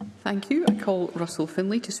 Thank you. I call Russell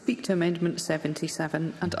Finlay to speak to Amendment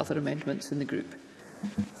 77 and other amendments in the group.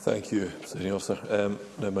 Thank you, Presiding Officer.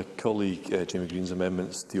 Now, my colleague Jamie Green's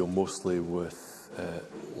amendments deal mostly with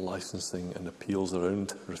licensing and appeals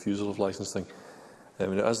around refusal of licensing.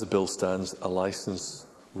 As the bill stands, a licence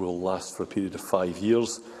will last for a period of 5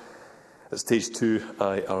 years. At stage 2,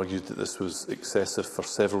 I argued that this was excessive for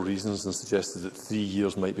several reasons and suggested that 3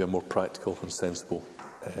 years might be a more practical and sensible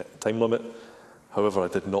time limit. However, I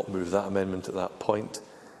did not move that amendment at that point.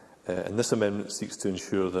 And this amendment seeks to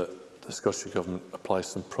ensure that the Scottish Government applies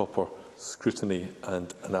some proper scrutiny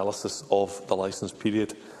and analysis of the licence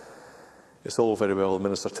period. It's all very well the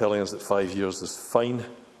Minister telling us that 5 years is fine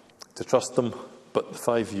to trust them, but the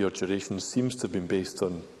 5-year duration seems to have been based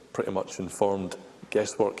on pretty much informed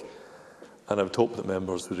guesswork. And I would hope that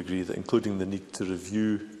members would agree that including the need to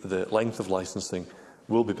review the length of licensing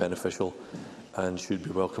will be beneficial and should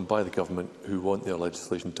be welcomed by the Government, who want their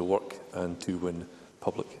legislation to work and to win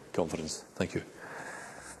public confidence. Thank you.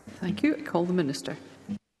 Thank you. I call the Minister.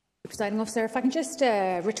 Presiding Officer, if I can just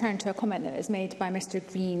return to a comment that was made by Mr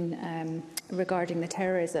Green regarding the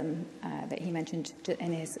terrorism that he mentioned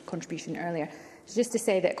in his contribution earlier. Just to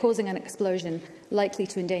say that causing an explosion likely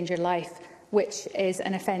to endanger life, which is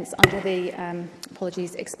an offence under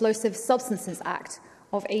the Explosive Substances Act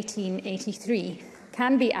of 1883,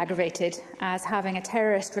 can be aggravated as having a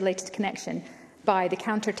terrorist-related connection by the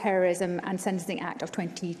Counter-Terrorism and Sentencing Act of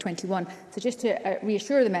 2021. So just to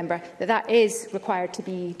reassure the member that that is required to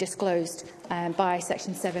be disclosed by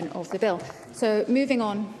Section 7 of the bill. So moving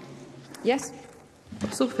on. Yes?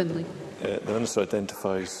 So Finlay. The Minister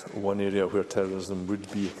identifies one area where terrorism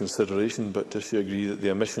would be a consideration, but does she agree that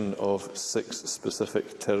the omission of 6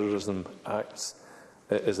 specific terrorism acts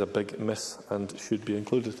is a big miss and should be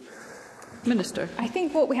included? Minister. I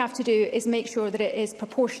think what we have to do is make sure that it is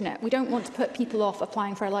proportionate. We don't want to put people off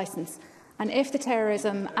applying for a licence. And if the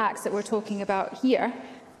terrorism acts that we're talking about here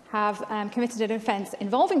have committed an offence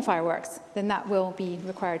involving fireworks, then that will be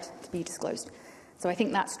required to be disclosed. So I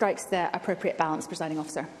think that strikes the appropriate balance, Presiding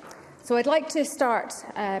Officer. So I'd like to start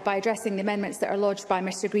by addressing the amendments that are lodged by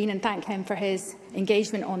Mr Green and thank him for his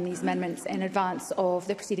engagement on these amendments in advance of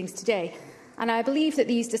the proceedings today. And I believe that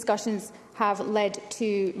these discussions have led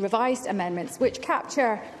to revised amendments which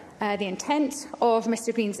capture the intent of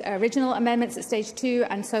Mr Green's original amendments at stage 2,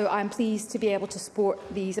 and so I'm pleased to be able to support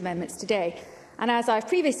these amendments today. And as I've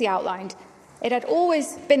previously outlined, it had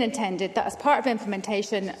always been intended that as part of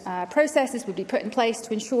implementation, processes would be put in place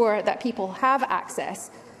to ensure that people have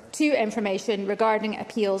access to information regarding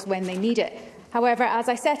appeals when they need it. However, as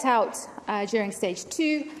I set out during stage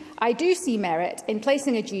 2, I do see merit in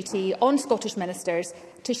placing a duty on Scottish ministers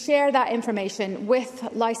to share that information with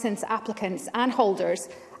licence applicants and holders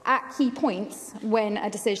at key points when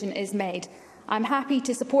a decision is made. I'm happy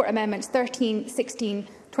to support Amendments 13, 16,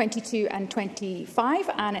 22 and 25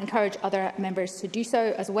 and encourage other members to do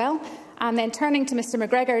so as well. And then turning to Mr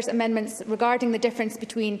McGregor's amendments regarding the difference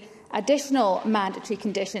between additional mandatory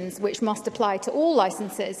conditions which must apply to all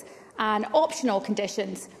licences and optional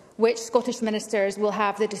conditions which Scottish ministers will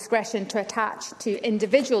have the discretion to attach to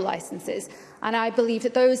individual licences. And I believe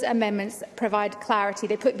that those amendments provide clarity.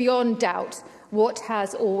 They put beyond doubt what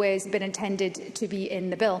has always been intended to be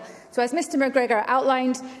in the bill. So as Mr McGregor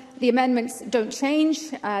outlined, the amendments don't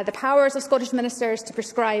change the powers of Scottish ministers to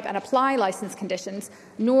prescribe and apply licence conditions,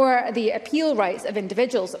 nor the appeal rights of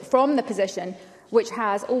individuals from the position which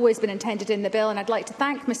has always been intended in the bill. And I'd like to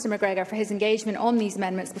thank Mr McGregor for his engagement on these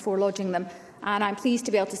amendments before lodging them. And I'm pleased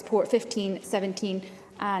to be able to support 15, 17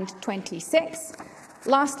 and 26.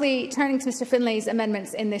 Lastly, turning to Mr Finlay's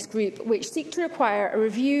amendments in this group, which seek to require a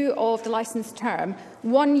review of the licence term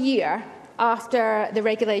 1 year after the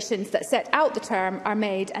regulations that set out the term are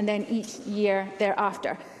made, and then each year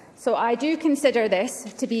thereafter. So I do consider this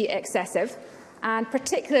to be excessive, and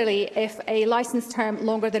particularly if a licence term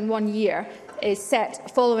longer than 1 year is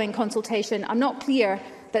set following consultation, I'm not clear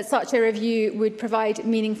that such a review would provide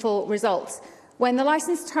meaningful results. When the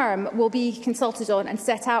licence term will be consulted on and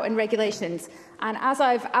set out in regulations, and as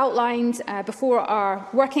I've outlined before, our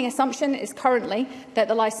working assumption is currently that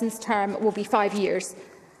the licence term will be 5 years.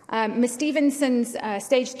 Ms Stevenson's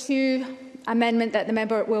Stage 2 amendment that the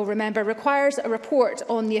member will remember requires a report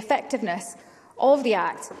on the effectiveness of the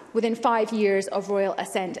Act within 5 years of royal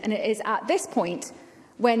assent, and it is at this point,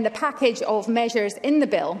 when the package of measures in the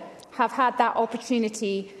bill have had that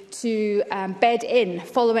opportunity to bed in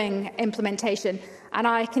following implementation, and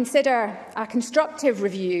I consider a constructive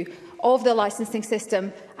review of the licensing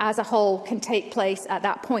system as a whole can take place at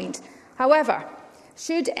that point. However,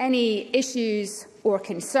 should any issues or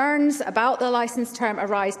concerns about the licence term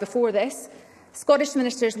arise before this, Scottish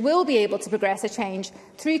ministers will be able to progress a change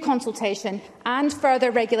through consultation and further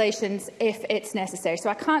regulations if it's necessary. So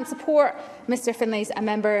I can't support Mr Finlay's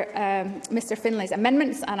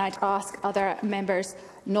amendments, and I'd ask other members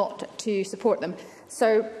not to support them.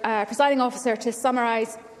 So, Presiding Officer, to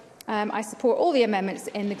summarise, I support all the amendments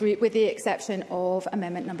in the group with the exception of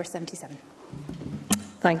amendment number 77.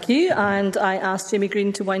 Thank you. And I ask Jamie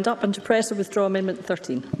Green to wind up and to press or withdraw Amendment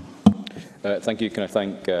 13. Thank you. Can I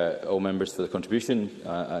thank all members for the contribution,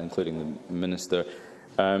 including the Minister,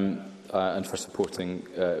 and for supporting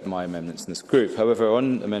my amendments in this group. However,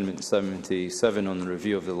 on Amendment 77 on the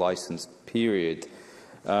review of the licence period,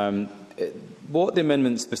 what the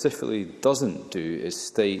amendment specifically doesn't do is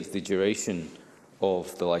state the duration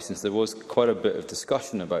of the licence. There was quite a bit of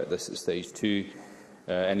discussion about this at stage 2,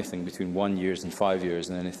 anything between 1 year and 5 years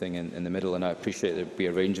and anything in the middle, and I appreciate there will be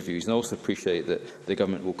a range of views, and also appreciate that the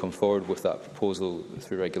Government will come forward with that proposal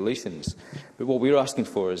through regulations. But what we're asking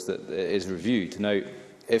for is that it is reviewed. Now,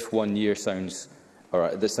 if 1 year sounds,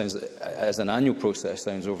 or this sounds as an annual process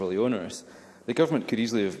sounds overly onerous, the Government could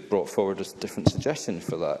easily have brought forward a different suggestion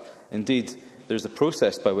for that. Indeed, there's a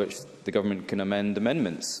process by which the Government can amend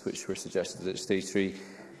amendments, which were suggested at stage 3.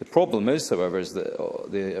 The problem is, however, is that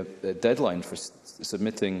the deadline for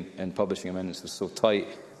submitting and publishing amendments was so tight,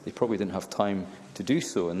 they probably didn't have time to do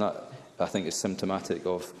so, and that, I think, is symptomatic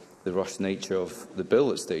of the rushed nature of the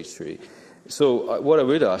bill at stage 3. So what I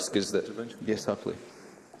would ask is that... Yes, happily.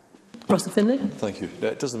 Russell Finlay. Thank you.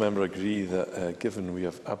 Does the member agree that, given we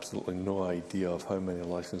have absolutely no idea of how many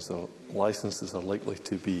licences are likely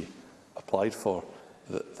to be applied for,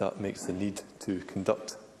 that makes the need to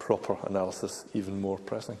conduct proper analysis even more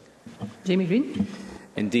pressing? Jamie Green.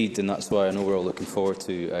 Indeed, and that's why I know we're all looking forward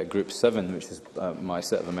to Group 7, which is my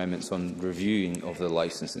set of amendments on reviewing of the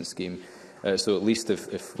licensing scheme. So at least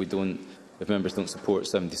if members don't support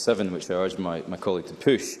 77, which I urge my colleague to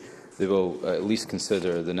push, they will at least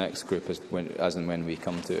consider the next group as and when we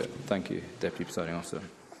come to it. Thank you, Deputy Presiding Officer.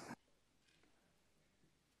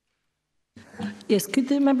 Yes, could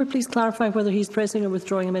the member please clarify whether he is pressing or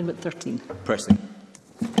withdrawing Amendment 13? Pressing.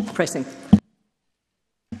 Pressing.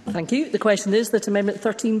 Thank you. The question is that Amendment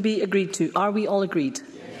 13 be agreed to. Are we all agreed?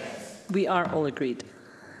 Yes. We are all agreed.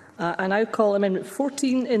 I now call Amendment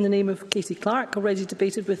 14 in the name of Katie Clark, already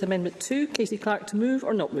debated with Amendment 2. Katie Clark, to move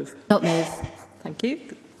or not move? Not move. Thank you.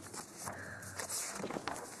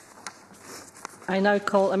 I now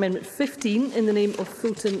call Amendment 15 in the name of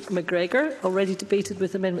Fulton McGregor, already debated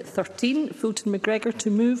with Amendment 13. Fulton McGregor,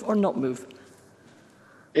 to move or not move?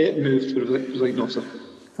 Moved, Presiding Officer.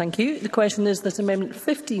 Thank you. The question is that Amendment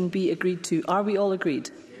 15 be agreed to. Are we all agreed?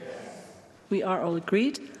 Yes. We are all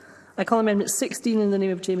agreed. I call Amendment 16 in the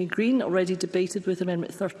name of Jamie Green, already debated with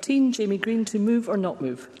Amendment 13. Jamie Green, to move or not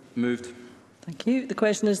move? Moved. Thank you. The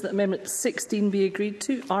question is that Amendment 16 be agreed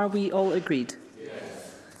to. Are we all agreed?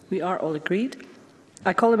 Yes. We are all agreed.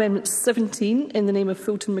 I call Amendment 17 in the name of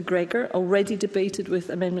Fulton McGregor, already debated with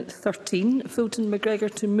Amendment 13. Fulton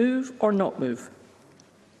McGregor, to move or not move?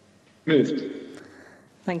 Moved.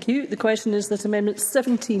 Thank you. The question is that Amendment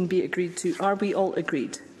 17 be agreed to. Are we all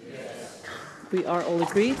agreed? Yes. We are all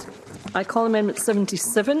agreed. I call Amendment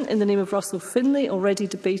 77 in the name of Russell Finlay, already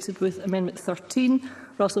debated with Amendment 13.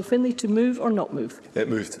 Russell Finlay, to move or not move?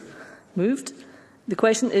 Moved. Moved. The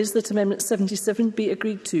question is that Amendment 77 be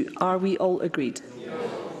agreed to. Are we all agreed? Yes.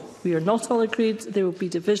 We are not all agreed. There will be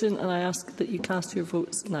division, and I ask that you cast your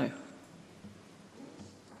votes now.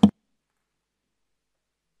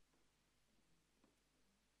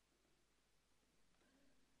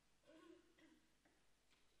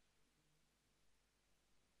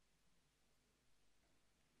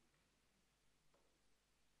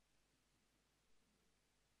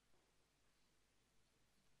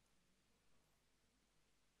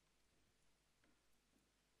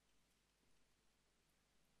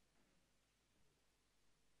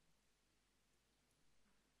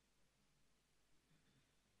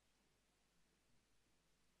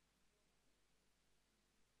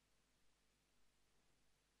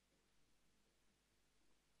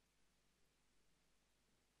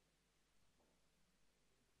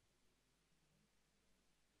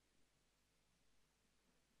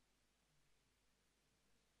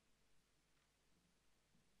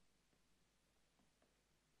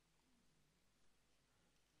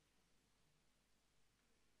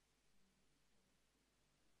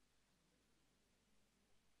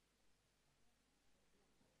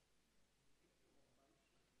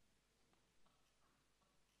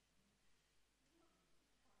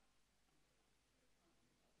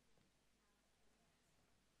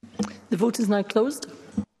 The vote is now closed.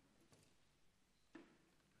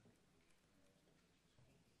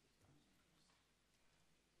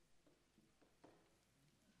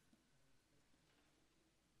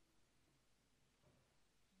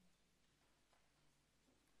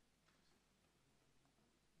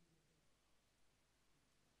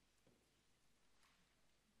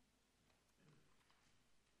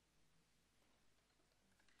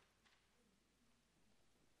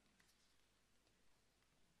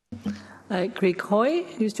 Craig Hoy,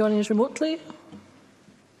 who's joining us remotely.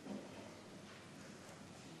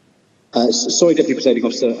 Sorry, Deputy Presiding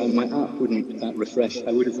Officer, my app wouldn't refresh.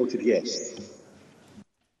 I would have voted yes.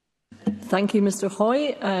 Thank you, Mr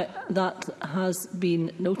Hoy. That has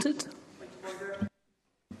been noted.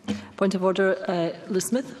 Point of order, Liz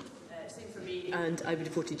Smith. Same for me, and I would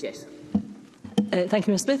have voted yes. Thank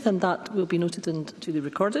you, Ms Smith, and that will be noted and duly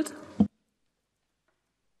recorded.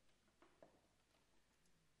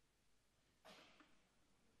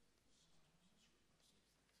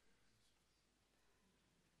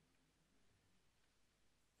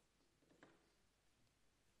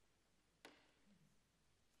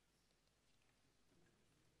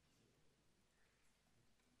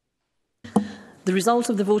 The result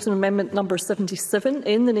of the vote on amendment number 77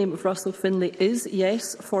 in the name of Russell Finlay is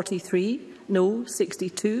yes 43, no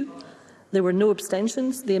 62. There were no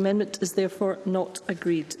abstentions. The amendment is therefore not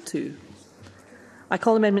agreed to. I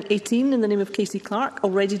call amendment 18 in the name of Katie Clark,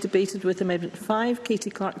 already debated with amendment 5. Katie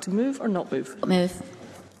Clark to move or not move? Move.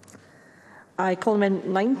 I call amendment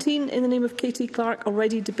 19 in the name of Katie Clark,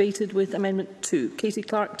 already debated with amendment 2. Katie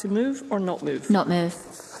Clark to move or not move? Not move.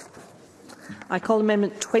 I call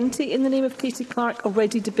amendment 20 in the name of Katie Clark,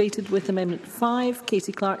 already debated with amendment 5.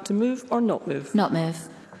 Katie Clark to move or not move? Not move.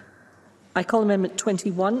 I call amendment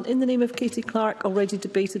 21 in the name of Katie Clark, already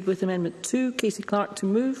debated with amendment 2. Katie Clark to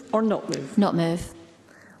move or not move? Not move.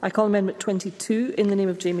 I call amendment 22 in the name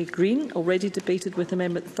of Jamie Green, already debated with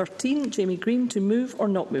amendment 13. Jamie Green to move or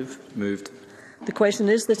not move? Moved. The question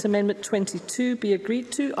is that amendment 22 be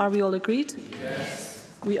agreed to. Are we all agreed? Yes.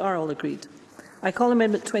 We are all agreed. I call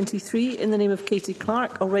amendment 23 in the name of Katie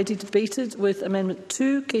Clark, already debated with amendment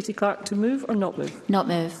 2. Katie Clark to move or not move? Not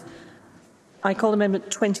move. I call amendment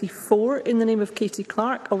 24 in the name of Katie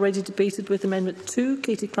Clark, already debated with amendment 2.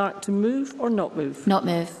 Katie Clark to move or not move? Not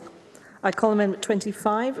move. I call amendment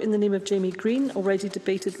 25 in the name of Jamie Green, already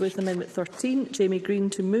debated with amendment 13. Jamie Green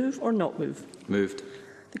to move or not move? Moved.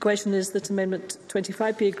 The question is that amendment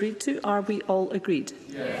 25 be agreed to. Are we all agreed?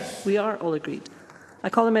 Yes. We are all agreed. I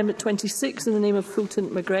call amendment 26 in the name of Fulton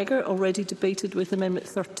McGregor, already debated with amendment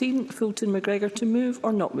 13. Fulton McGregor to move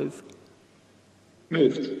or not move?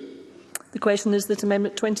 Moved. The question is that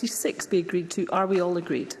amendment 26 be agreed to. Are we all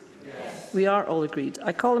agreed? Yes. We are all agreed.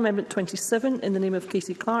 I call amendment 27 in the name of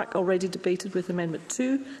Katie Clark, already debated with amendment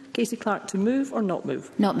 2. Katie Clark to move or not move?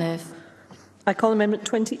 Not move. I call amendment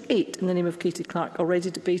 28 in the name of Katie Clark, already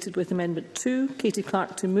debated with amendment 2. Katie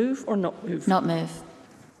Clark to move or not move? Not move.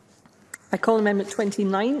 I call amendment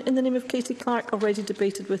 29 in the name of Katie Clark, already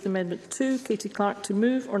debated with amendment 2. Katie Clark to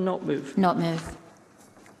move or not move? Not move.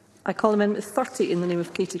 I call amendment 30 in the name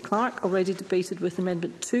of Katie Clark, already debated with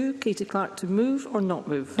amendment 2. Katie Clark to move or not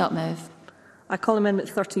move? Not move. I call amendment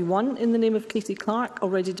 31 in the name of Katie Clark,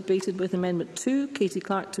 already debated with amendment 2. Katie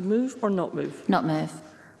Clark to move or not move? Not move.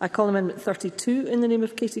 I call amendment 32 in the name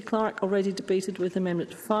of Katie Clark, already debated with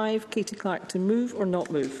amendment 5. Katie Clark to move or not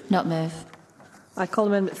move? Not move. I call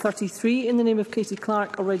amendment 33 in the name of Katie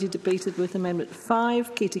Clark, already debated with amendment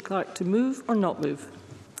 5. Katie Clark to move or not move?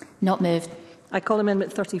 Not moved. I call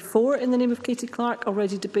amendment 34 in the name of Katie Clark,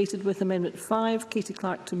 already debated with amendment 5. Katie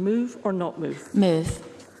Clark to move or not move? Move.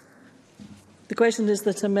 The question is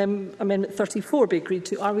that amendment 34 be agreed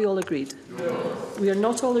to. Are we all agreed? No. We are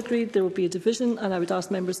not all agreed. There will be a division, and I would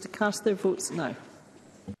ask members to cast their votes now.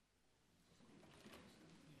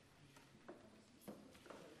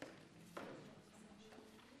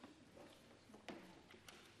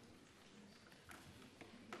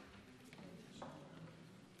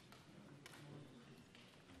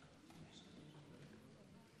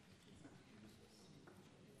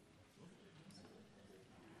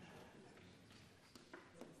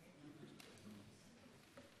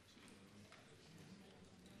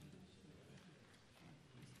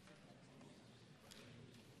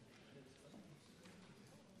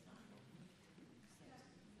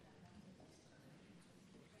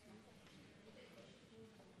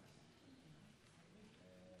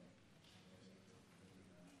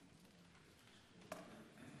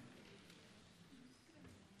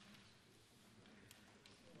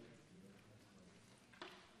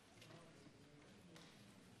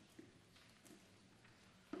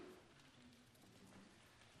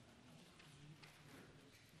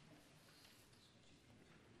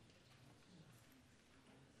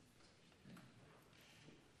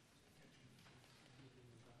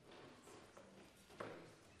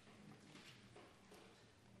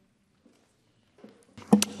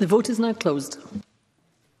 The vote is now closed.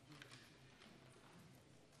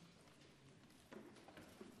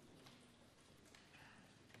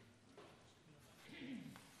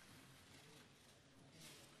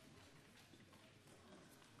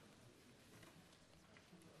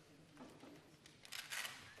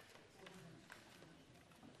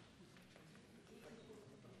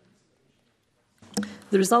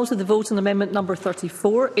 The result of the vote on amendment number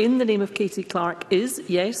 34 in the name of Katie Clark is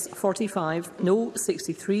yes 45, no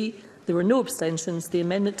 63. There were no abstentions. The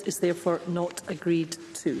amendment is therefore not agreed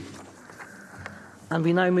to. And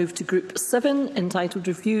we now move to Group 7, entitled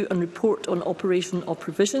Review and Report on Operation of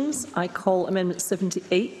Provisions. I call Amendment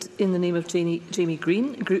 78 in the name of Jamie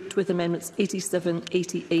Green, grouped with Amendments 87,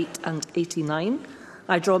 88 and 89.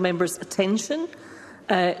 I draw members' attention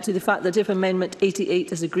to the fact that if Amendment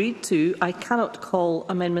 88 is agreed to, I cannot call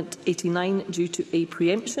Amendment 89 due to a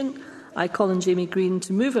preemption. I call on Jamie Green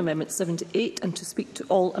to move Amendment 78 and to speak to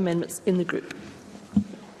all amendments in the group.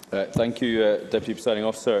 Thank you, Deputy Presiding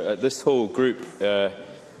Officer. This whole group,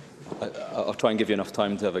 I'll try and give you enough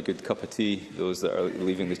time to have a good cup of tea, those that are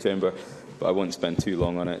leaving the chamber, but I won't spend too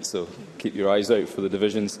long on it, so keep your eyes out for the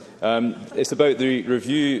divisions. It's about the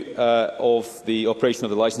review of the operation of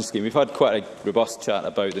the licence scheme. We've had quite a robust chat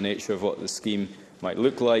about the nature of what the scheme might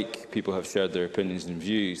look like. People have shared their opinions and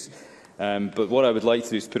views. But what I would like to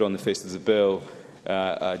do is put on the face of the bill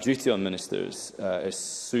a duty on ministers, as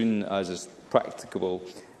soon as is practicable,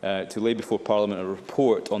 to lay before Parliament a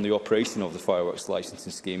report on the operation of the fireworks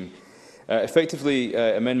licensing scheme. Effectively,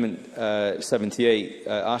 Amendment 78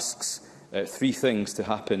 asks three things to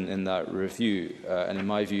happen in that review, and in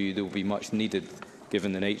my view there will be much needed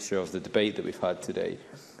given the nature of the debate that we've had today.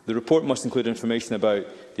 The report must include information about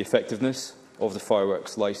the effectiveness of the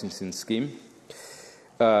fireworks licensing scheme.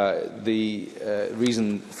 The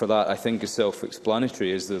reason for that, I think, is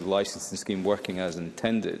self-explanatory. Is the licensing scheme working as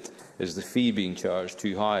intended? Is the fee being charged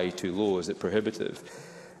too high, too low? Is it prohibitive?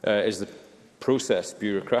 Is the process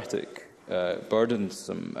bureaucratic,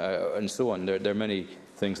 burdensome, and so on? There are many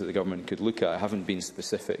things that the government could look at. I haven't been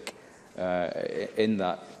specific in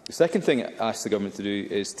that. The second thing I asked the government to do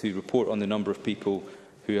is to report on the number of people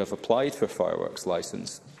who have applied for fireworks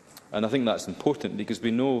licence. And I think that's important because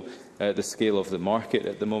we know the scale of the market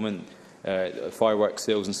at the moment. Fireworks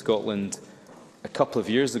sales in Scotland a couple of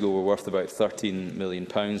years ago were worth about £13 million.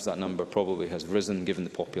 That number probably has risen given the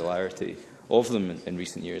popularity of them in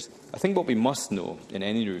recent years. I think what we must know in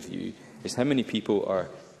any review is how many people are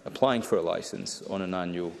applying for a licence on an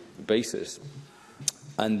annual basis.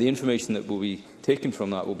 And the information that will be taken from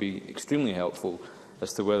that will be extremely helpful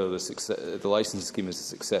as to whether the licensing scheme is a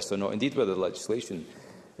success or not, indeed whether the legislation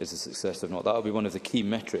is a success or not. That will be one of the key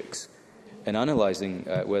metrics in analysing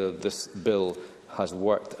whether this bill has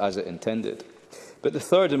worked as it intended. But the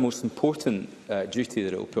third and most important duty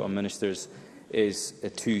that it will put on ministers is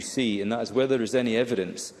 2C, and that is whether there is any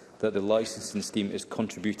evidence that the licensing scheme is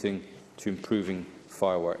contributing to improving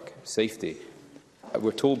firework safety.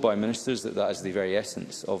 We're told by ministers that that is the very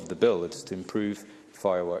essence of the bill. It is to improve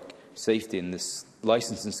firework safety, and this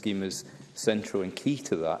licensing scheme is central and key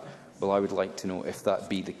to that. Well, I would like to know if that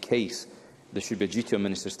be the case. There should be a duty on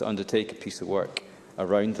ministers to undertake a piece of work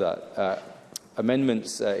around that.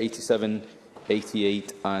 Amendments 87,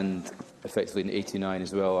 88 and effectively 89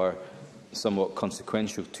 as well are somewhat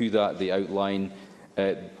consequential to that. They outline,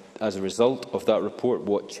 as a result of that report,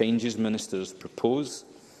 what changes ministers propose,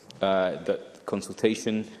 that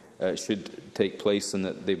consultation should take place and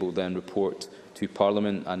that they will then report to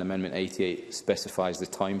Parliament, and Amendment 88 specifies the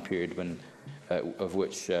time period when of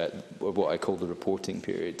which what I call the reporting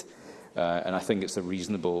period. And I think it's a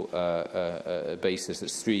reasonable basis.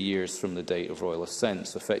 It's 3 years from the date of royal assent.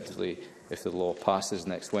 So effectively, if the law passes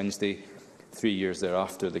next Wednesday, 3 years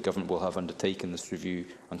thereafter, the government will have undertaken this review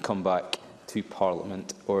and come back to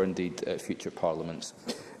Parliament, or indeed future Parliaments.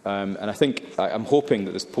 And I think I'm hoping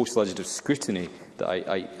that this post-legislative scrutiny that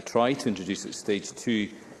I tried to introduce at stage 2,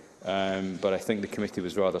 but I think the committee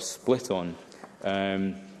was rather split on.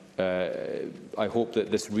 I hope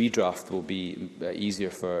that this redraft will be easier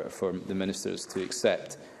for the ministers to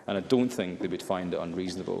accept, and I don't think they would find it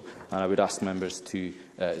unreasonable. And I would ask members to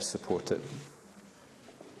support it.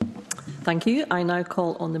 Thank you. I now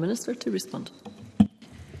call on the Minister to respond.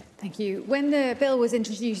 Thank you. When the bill was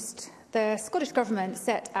introduced, the Scottish Government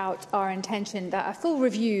set out our intention that a full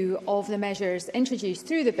review of the measures introduced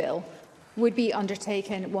through the bill would be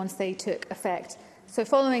undertaken once they took effect. So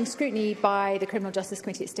following scrutiny by the Criminal Justice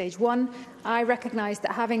Committee at stage 1, I recognise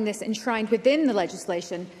that having this enshrined within the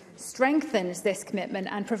legislation strengthens this commitment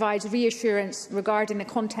and provides reassurance regarding the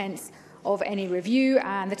contents of any review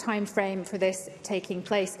and the timeframe for this taking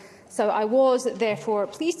place. So I was therefore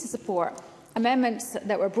pleased to support amendments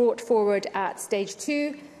that were brought forward at stage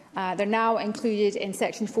 2. They're now included in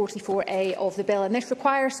section 44A of the bill, and this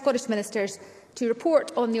requires Scottish ministers to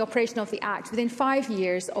report on the operation of the Act within 5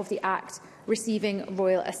 years of the Act receiving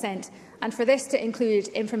royal assent, and for this to include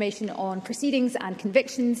information on proceedings and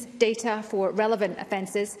convictions, data for relevant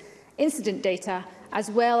offences, incident data, as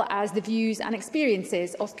well as the views and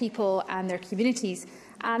experiences of people and their communities.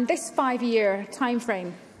 And this 5-year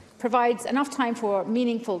timeframe provides enough time for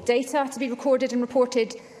meaningful data to be recorded and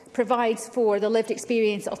reported, provides for the lived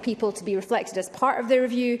experience of people to be reflected as part of the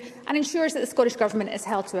review, and ensures that the Scottish Government is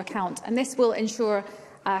held to account. And this will ensure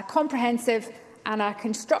a comprehensive and a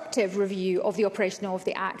constructive review of the operation of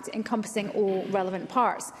the Act, encompassing all relevant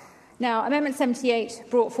parts. Now, Amendment 78,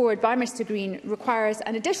 brought forward by Mr Green, requires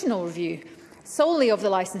an additional review solely of the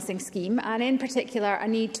licensing scheme, and in particular a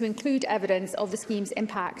need to include evidence of the scheme's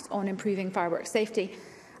impact on improving fireworks safety.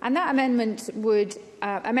 And that amendment would,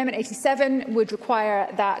 Amendment 87, would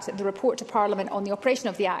require that the report to Parliament on the operation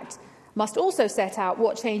of the Act must also set out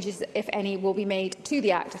what changes, if any, will be made to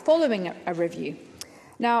the Act following a review.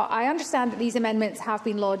 Now, I understand that these amendments have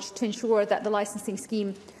been lodged to ensure that the licensing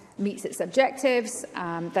scheme meets its objectives,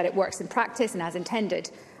 that it works in practice and as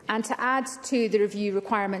intended, and to add to the review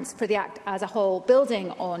requirements for the Act as a whole, building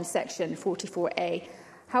on Section 44A.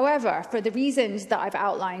 However, for the reasons that I've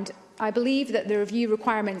outlined, I believe that the review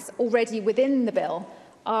requirements already within the bill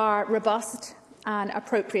are robust and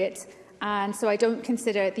appropriate, and so I don't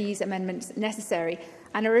consider these amendments necessary.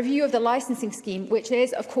 And a review of the licensing scheme, which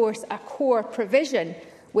is, of course, a core provision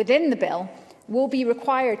within the bill, will be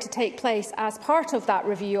required to take place as part of that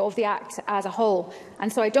review of the Act as a whole.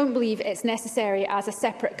 And so I don't believe it's necessary as a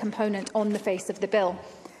separate component on the face of the bill.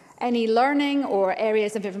 Any learning or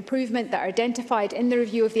areas of improvement that are identified in the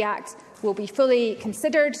review of the Act will be fully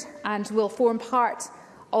considered and will form part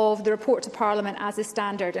of the report to Parliament as a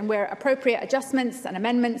standard, and where appropriate adjustments and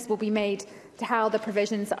amendments will be made to how the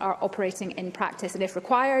provisions are operating in practice, and if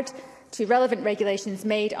required, to relevant regulations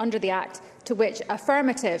made under the Act to which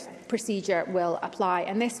affirmative procedure will apply.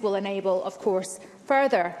 And this will enable, of course,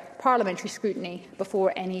 further parliamentary scrutiny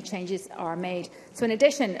before any changes are made. So in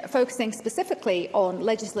addition, focusing specifically on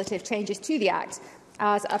legislative changes to the Act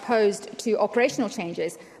as opposed to operational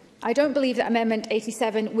changes, I don't believe that Amendment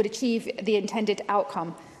 87 would achieve the intended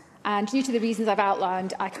outcome. And due to the reasons I've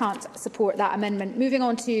outlined, I can't support that amendment. Moving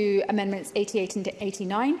on to Amendments 88 and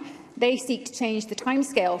 89, they seek to change the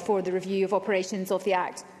timescale for the review of operations of the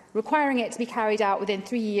Act, requiring it to be carried out within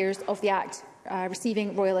 3 years of the Act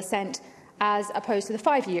receiving royal assent, as opposed to the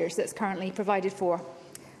 5 years that's currently provided for.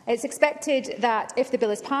 It's expected that if the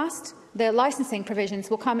bill is passed, the licensing provisions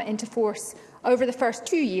will come into force over the first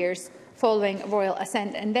 2 years following royal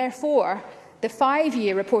assent, and therefore the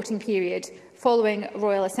 5-year reporting period following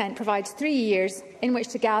royal assent provides 3 years in which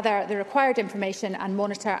to gather the required information and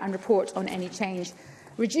monitor and report on any change.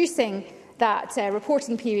 Reducing that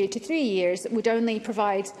reporting period to 3 years would only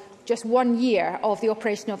provide just 1 year of the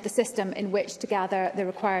operation of the system in which to gather the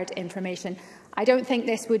required information. I don't think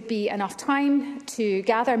this would be enough time to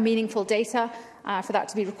gather meaningful data for that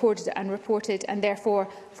to be recorded and reported, and therefore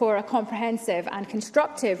for a comprehensive and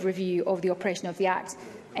constructive review of the operation of the Act,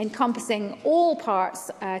 encompassing all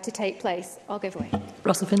parts to take place. I'll give way.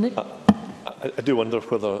 Russell Findlay. I do wonder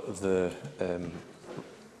whether the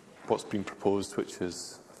what's been proposed, which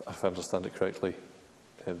is, if I understand it correctly,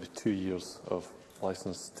 the 2 years of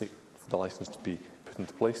licence for the licence to be put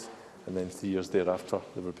into place, and then 3 years thereafter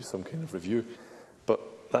there would be some kind of review. But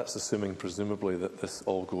that's assuming, presumably, that this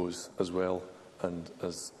all goes as well and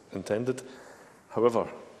as intended. However,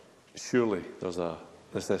 surely there's a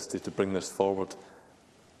necessity to bring this forward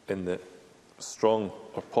in the strong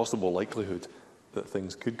or possible likelihood that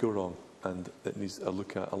things could go wrong, and it needs a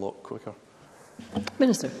look at a lot quicker.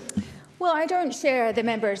 Minister. Well, I don't share the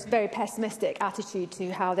member's very pessimistic attitude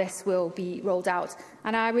to how this will be rolled out.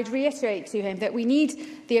 And I would reiterate to him that we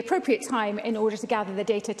need the appropriate time in order to gather the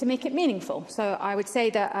data to make it meaningful. So I would say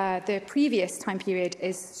that the previous time period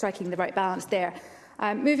is striking the right balance there.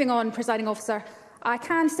 Moving on, Presiding Officer, I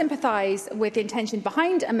can sympathise with the intention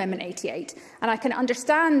behind Amendment 88, and I can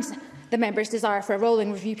understand the member's desire for a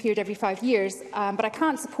rolling review period every 5 years, but I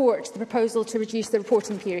can't support the proposal to reduce the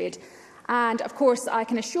reporting period. And, of course, I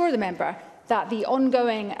can assure the member that the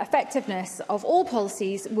ongoing effectiveness of all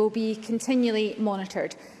policies will be continually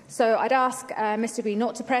monitored. So I'd ask Mr Green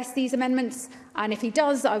not to press these amendments, and if he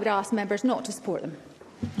does, I would ask members not to support them.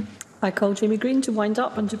 I call Jamie Green to wind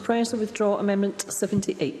up and to press or withdraw Amendment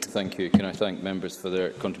 78. Thank you. Can I thank members for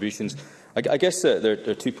their contributions? I guess there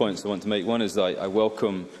are 2 points I want to make. One is that I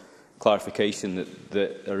welcome clarification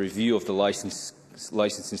that a review of the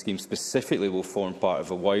licensing scheme specifically will form part of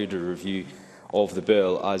a wider review of the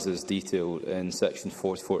bill, as is detailed in Section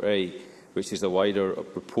 44A, which is a wider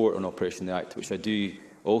report on Operation the Act, which I do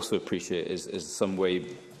also appreciate is some way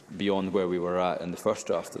beyond where we were at in the first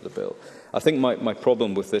draft of the bill. I think my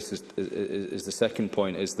problem with this is the second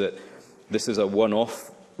point, is that this is a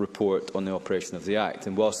one-off report on the operation of the Act,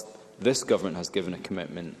 and whilst this government has given a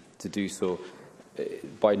commitment to do so.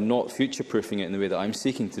 By not future-proofing it in the way that I'm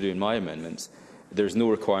seeking to do in my amendments, there is no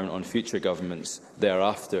requirement on future governments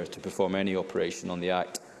thereafter to perform any operation on the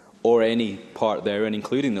Act or any part therein,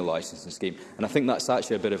 including the licensing scheme. And I think that's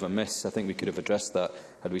actually a bit of a miss. I think we could have addressed that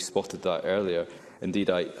had we spotted that earlier. Indeed,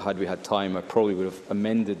 had we had time, I probably would have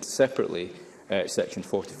amended separately Section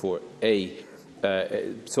 44A.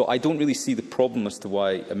 So I don't really see the problem as to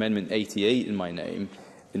why Amendment 88 in my name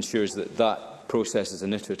ensures that that process is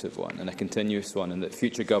an iterative one and a continuous one, and that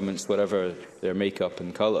future governments, whatever their makeup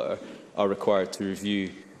and colour, are required to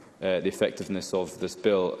review the effectiveness of this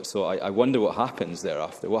bill. So I wonder what happens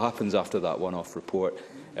thereafter. What happens after that one-off report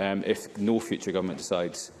if no future government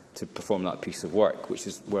decides to perform that piece of work, which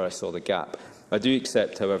is where I saw the gap. I do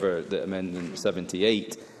accept, however, that Amendment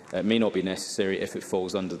 78 may not be necessary if it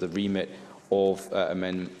falls under the remit of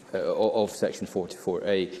Section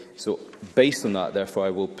 44A. So, based on that, therefore, I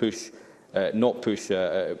will not push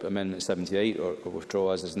Amendment 78 or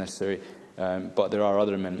withdraw as is necessary. But there are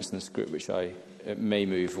other amendments in this group which I may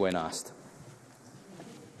move when asked.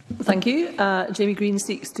 Thank you. Jamie Green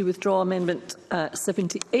seeks to withdraw Amendment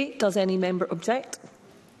 78. Does any member object?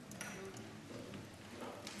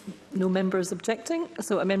 No members objecting.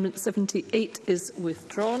 So Amendment 78 is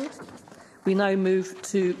withdrawn. We now move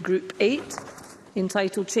to Group 8,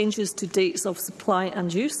 entitled Changes to Dates of Supply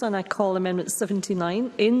and Use, and I call Amendment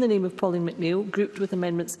 79 in the name of Pauline McNeill, grouped with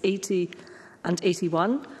Amendments 80 and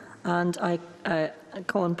 81. And I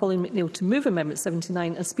call on Pauline McNeill to move Amendment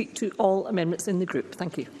 79 and speak to all amendments in the group.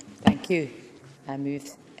 Thank you. Thank you. I move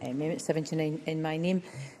Amendment 79 in my name.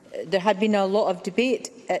 There had been a lot of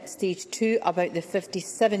debate at stage 2 about the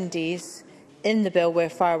 57 days in the bill where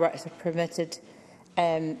fireworks are permitted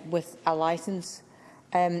with a licence.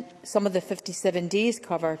 Some of the 57 days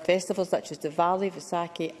cover festivals such as Diwali,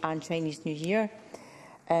 Vaisakhi and Chinese New Year,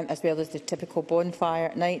 as well as the typical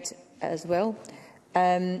bonfire night as well.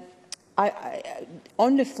 On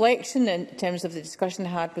reflection, in terms of the discussion I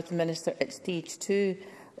had with the Minister at stage 2,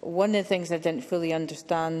 one of the things I didn't fully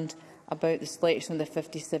understand about the selection of the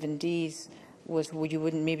 57 days was you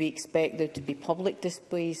wouldn't maybe expect there to be public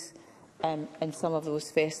displays in some of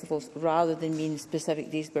those festivals, rather than mean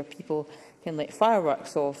specific days where people can let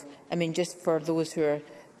fireworks off. I mean, just for those who are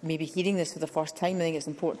maybe hearing this for the first time, I think it's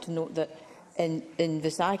important to note that in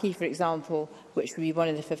Vaisakhi, for example, which would be one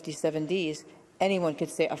of the 57 days, anyone could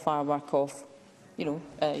set a firework off. You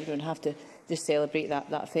don't have to just celebrate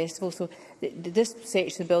that festival. So this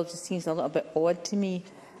section of the bill just seems a little bit odd to me,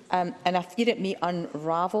 and I fear it may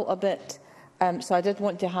unravel a bit. So I did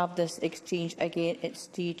want to have this exchange again at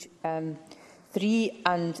stage 3,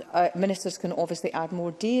 and ministers can obviously add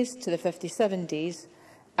more days to the 57 days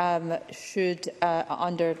should,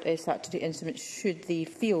 under statutory instruments, should they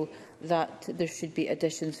feel that there should be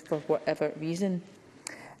additions for whatever reason.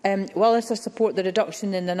 Whilst I support the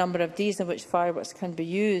reduction in the number of days in which fireworks can be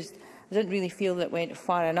used, I didn't really feel that it went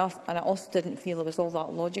far enough, and I also didn't feel it was all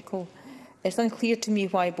that logical. It's unclear to me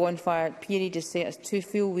why bonfire period is set as 2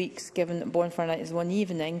 full weeks, given that bonfire night is one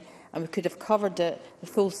evening, and we could have covered the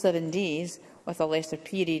full 7 days with a lesser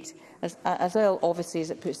period, as well, obviously, as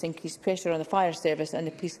it puts increased pressure on the fire service and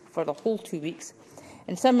the police for the whole 2 weeks.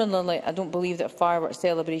 And similarly, I don't believe that fireworks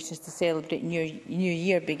celebrations to celebrate New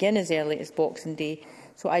Year begin as early as Boxing Day.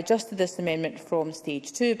 So I adjusted this amendment from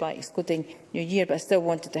stage 2 by excluding New Year, but I still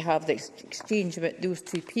wanted to have the exchange about those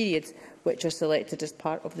 2 periods which are selected as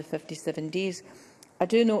part of the 57 days. I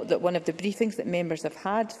do note that one of the briefings that members have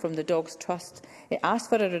had from the Dogs Trust, it asked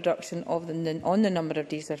for a reduction on the number of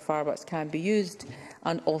days that fireworks can be used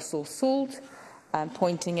and also sold,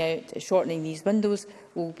 pointing out shortening these windows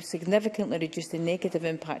will significantly reduce the negative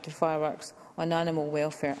impact of fireworks on animal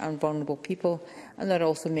welfare and vulnerable people. And there are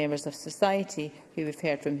also members of society who we've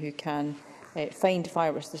heard from who can find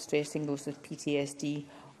fireworks distressing, those with PTSD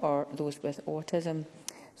or those with autism.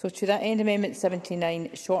 So to that end, Amendment 79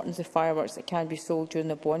 shortens the fireworks that can be sold during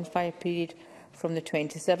the bonfire period from the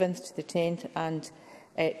 27th to the 10th and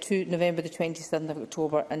to November the 27th of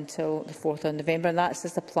October until the 4th of November, and that's the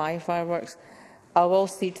supply of fireworks. I will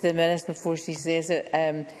say to the Minister before she says it,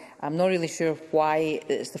 I'm not really sure why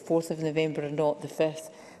it's the 4th of November and not the 5th,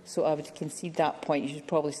 so I would concede that point. You should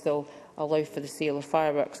probably still allow for the sale of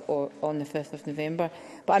fireworks on the 5th of November.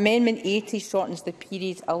 But Amendment 80 shortens the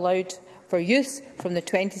period allowed for use from the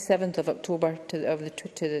 27th of October to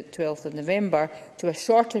the 12th of November to a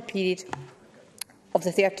shorter period of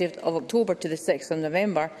the 30th of October to the 6th of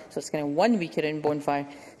November. So it's kind of 1 week around bonfire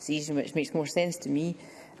season, which makes more sense to me.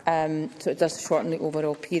 So it does shorten the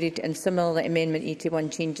overall period. And similarly, Amendment 81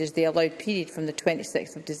 changes the allowed period from the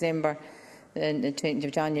 26th of December the 20th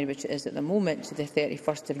of January, which it is at the moment, to the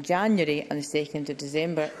 31st of January and the 2nd of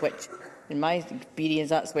December, which, in my experience,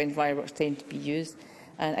 that's when fireworks tend to be used.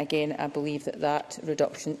 And again, I believe that that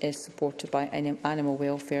reduction is supported by animal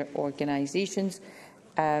welfare organisations.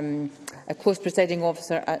 A close presiding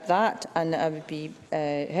officer at that, and I would be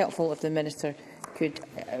helpful if the Minister could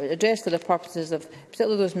address, for the purposes of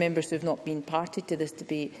particularly those members who have not been party to this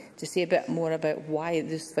debate, to say a bit more about why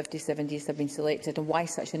those 57 days have been selected and why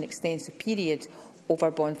such an extensive period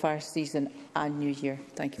over bonfire season and New Year.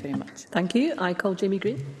 Thank you very much. Thank you. I call Jamie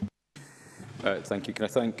Green. Thank you. Can I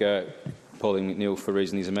thank Pauline McNeill for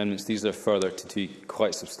raising these amendments? These are further to two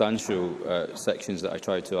quite substantial sections that I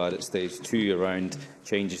tried to add at stage 2 around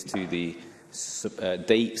changes to the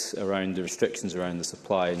dates around the restrictions around the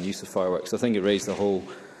supply and use of fireworks. I think it raised a whole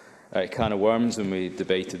can of worms when we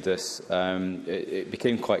debated this. It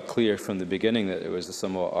became quite clear from the beginning that there was a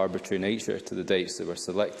somewhat arbitrary nature to the dates that were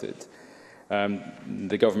selected.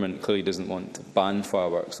 The government clearly doesn't want to ban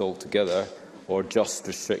fireworks altogether or just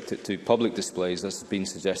restrict it to public displays, as has been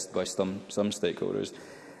suggested by some stakeholders.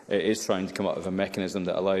 It is trying to come up with a mechanism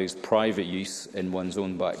that allows private use in one's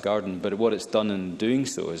own back garden. But what it's done in doing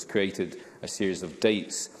so is created a series of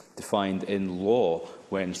dates defined in law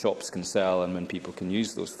when shops can sell and when people can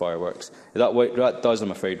use those fireworks. That does,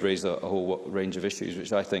 I'm afraid, raise a whole range of issues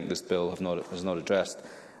which I think this bill has not addressed,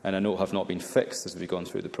 and I know have not been fixed as we've gone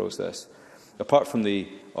through the process. Apart from the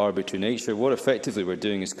arbitrary nature, what effectively we're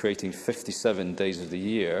doing is creating 57 days of the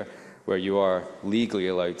year where you are legally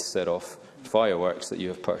allowed to set off fireworks that you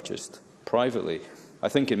have purchased privately. I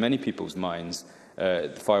think in many people's minds,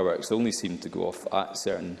 the fireworks only seem to go off at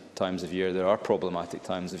certain times of year. There are problematic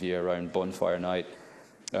times of year around bonfire night,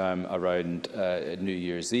 around New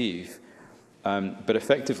Year's Eve. But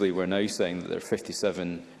effectively, we're now saying that there are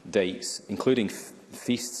 57 dates, including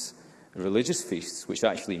feasts, religious feasts, which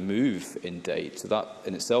actually move in date. So that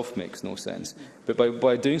in itself makes no sense. But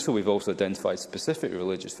by doing so, we've also identified specific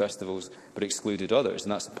religious festivals, but excluded others.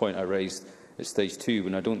 And that's the point I raised at stage 2,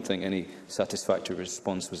 when I don't think any satisfactory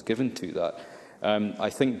response was given to that. I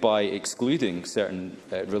think by excluding certain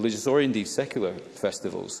religious or indeed secular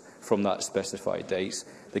festivals from that specified dates,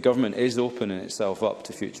 the government is opening itself up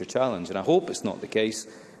to future challenge. And I hope it's not the case,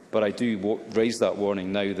 but I do raise that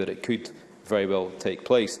warning now that it could very well take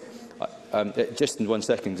place. Just in 1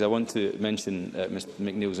 second, because I want to mention Ms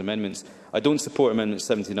McNeill's amendments. I don't support Amendments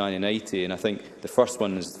 79 and 80, and I think the first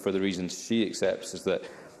one is for the reasons she accepts, is that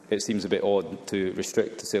it seems a bit odd to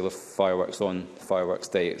restrict the sale of fireworks on Fireworks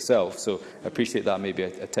Day itself. So I appreciate that may be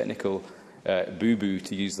a technical boo-boo,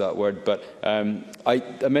 to use that word. But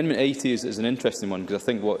Amendment 80 is an interesting one, because I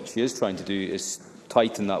think what she is trying to do is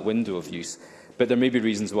tighten that window of use. But there may be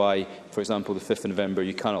reasons why, for example, the 5th of November,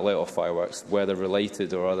 you cannot let off fireworks, whether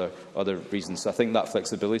related or other reasons. So I think that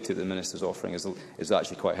flexibility that the Minister is offering is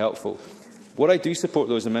actually quite helpful. What I do support,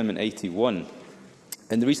 though, is Amendment 81.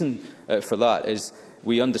 And the reason for that is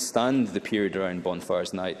we understand the period around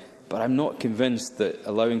Bonfires Night, but I'm not convinced that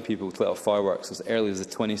allowing people to let off fireworks as early as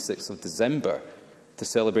the 26th of December to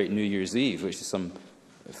celebrate New Year's Eve, which is some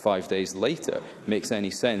 5 days later, makes any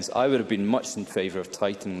sense. I would have been much in favour of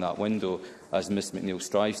tightening that window, as Ms McNeill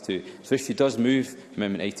strives to. So if she does move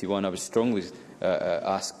Amendment 81, I would strongly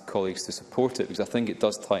ask colleagues to support it, because I think it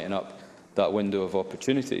does tighten up that window of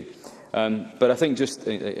opportunity. But I think, just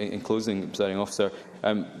in closing, Presiding Officer,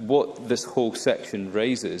 what this whole section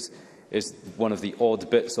raises is one of the odd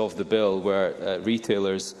bits of the bill where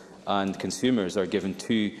retailers and consumers are given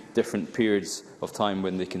 2 different periods of time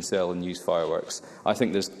when they can sell and use fireworks. I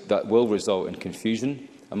think that will result in confusion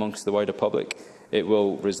amongst the wider public. It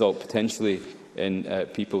will result potentially in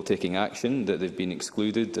people taking action that they've been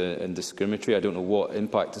excluded and discriminatory. I don't know what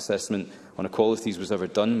impact assessment on equalities was ever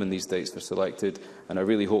done when these dates were selected, and I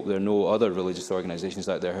really hope there are no other religious organisations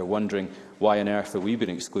out there who are wondering why on earth have we been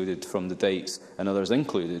excluded from the dates and others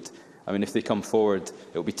included. I mean, if they come forward,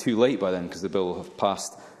 it will be too late by then, because the bill will have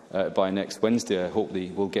passed by next Wednesday. I hope they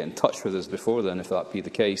will get in touch with us before then, if that be the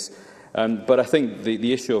case. But I think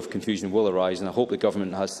the issue of confusion will arise, and I hope the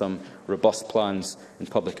government has some robust plans and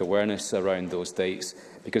public awareness around those dates,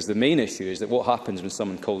 because the main issue is that what happens when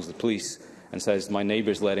someone calls the police and says, my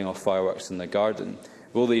neighbour is letting off fireworks in their garden?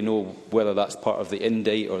 Will they know whether that's part of the in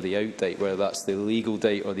date or the out date, whether that's the legal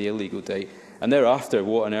date or the illegal date? And thereafter,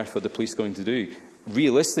 what on earth are the police going to do?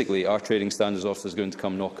 Realistically, are trading standards officers going to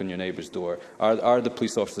come knock on your neighbour's door? Are the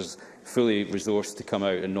police officers fully resourced to come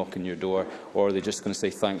out and knock on your door, or are they just going to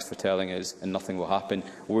say thanks for telling us and nothing will happen?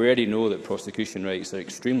 We already know that prosecution rates are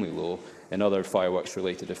extremely low. in other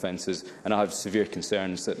fireworks-related offences, and I have severe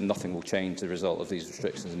concerns that nothing will change as a result of these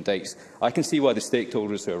restrictions and dates. I can see why the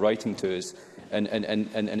stakeholders who are writing to us, and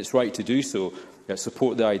it's right to do so,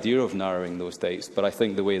 support the idea of narrowing those dates, but I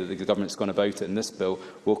think the way that the government's gone about it in this bill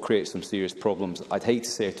will create some serious problems. I'd hate to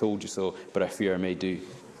say I told you so, but I fear I may do.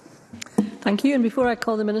 Thank you. And before I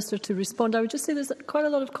call the Minister to respond, I would just say there's quite a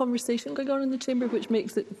lot of conversation going on in the Chamber, which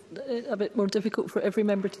makes it a bit more difficult for every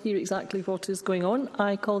member to hear exactly what is going on.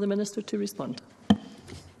 I call the Minister to respond.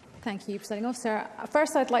 Thank you, Presiding Officer.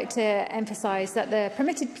 First, I'd like to emphasise that the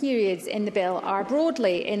permitted periods in the bill are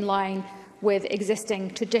broadly in line with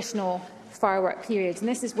existing traditional firework periods, and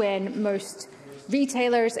this is when most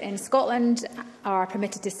retailers in Scotland are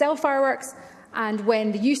permitted to sell fireworks and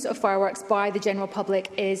when the use of fireworks by the general public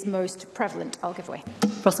is most prevalent. I'll give way.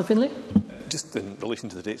 Russell Finlay. Just in relation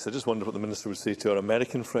to the dates, I just wonder what the Minister would say to our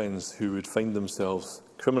American friends who would find themselves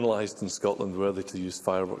criminalised in Scotland were they to use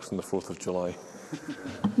fireworks on the 4th of July.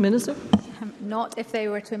 Minister. Not if they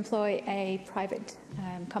were to employ a private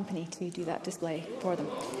company to do that display for them.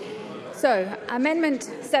 So, Amendment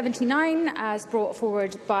 79, as brought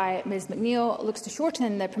forward by Ms McNeill, looks to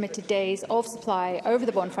shorten the permitted days of supply over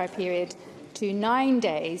the bonfire period to 9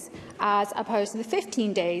 days, as opposed to the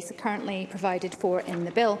 15 days currently provided for in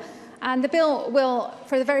the bill. And the bill will,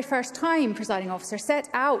 for the very first time, Presiding Officer, set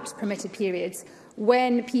out permitted periods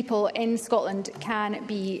when people in Scotland can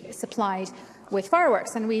be supplied with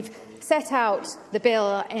fireworks. And we've set out the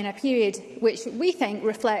bill in a period which we think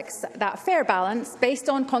reflects that fair balance based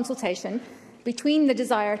on consultation between the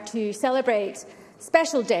desire to celebrate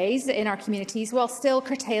special days in our communities while still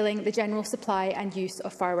curtailing the general supply and use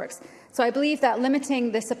of fireworks. So I believe that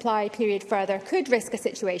limiting the supply period further could risk a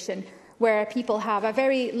situation where people have a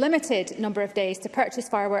very limited number of days to purchase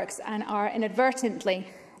fireworks and are inadvertently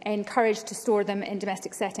encouraged to store them in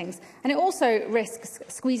domestic settings. And it also risks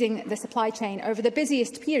squeezing the supply chain over the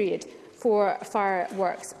busiest period for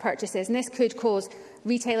fireworks purchases. And this could cause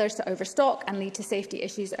retailers to overstock and lead to safety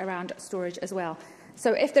issues around storage as well.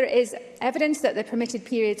 So if there is evidence that the permitted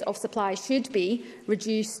periods of supply should be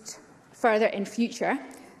reduced further in future,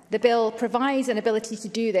 the bill provides an ability to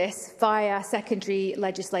do this via secondary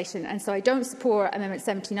legislation. And so I don't support Amendment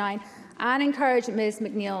 79 and encourage Ms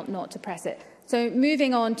McNeill not to press it. So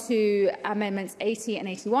moving on to Amendments 80 and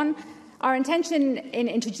 81, our intention in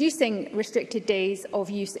introducing restricted days of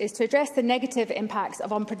use is to address the negative impacts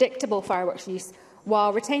of unpredictable fireworks use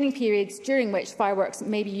while retaining periods during which fireworks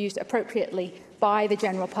may be used appropriately by the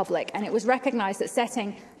general public. And it was recognised that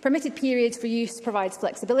setting permitted periods for use provides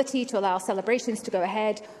flexibility to allow celebrations to go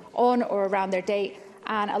ahead on or around their date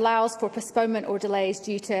and allows for postponement or delays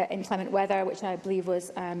due to inclement weather, which I believe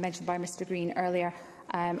was mentioned by Mr Green earlier,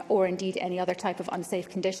 or indeed any other type of unsafe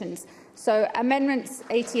conditions. So Amendments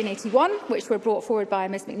 80 and 81, which were brought forward by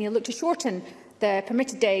Ms McNeill, look to shorten the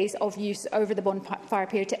permitted days of use over the bonfire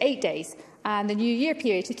period to 8 days and the New Year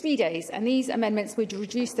period to 3 days. And these amendments would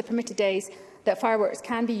reduce the permitted days that fireworks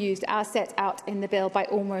can be used as set out in the bill by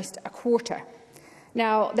almost a quarter.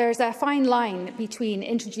 Now, there is a fine line between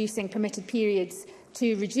introducing permitted periods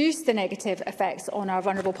to reduce the negative effects on our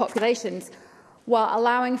vulnerable populations while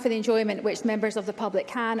allowing for the enjoyment which members of the public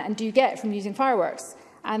can and do get from using fireworks.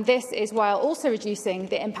 And this is while also reducing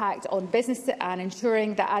the impact on business and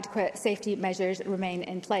ensuring that adequate safety measures remain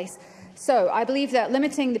in place. So I believe that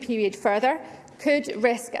limiting the period further could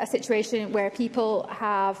risk a situation where people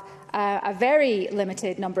have a very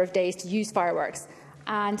limited number of days to use fireworks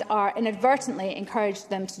and are inadvertently encouraged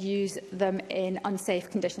them to use them in unsafe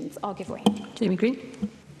conditions. I'll give way. Jamie Green.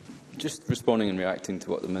 Just responding and reacting to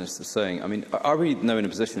what the Minister is saying, I mean, are we now in a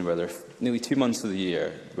position where there are nearly 2 months of the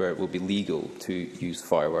year where it will be legal to use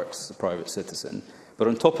fireworks as a private citizen, but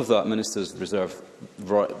on top of that, ministers reserve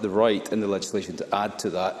the right in the legislation to add to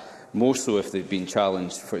that, more so if they've been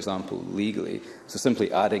challenged, for example, legally, so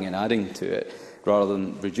simply adding and adding to it rather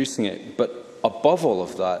than reducing it. But above all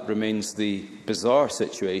of that remains the bizarre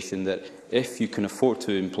situation that if you can afford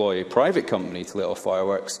to employ a private company to let off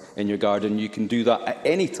fireworks in your garden, you can do that at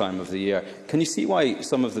any time of the year. Can you see why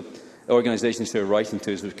some of the organisations who are writing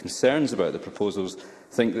to us with concerns about the proposals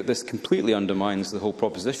think that this completely undermines the whole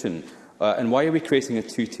proposition? And why are we creating a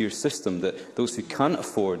two-tier system that those who can't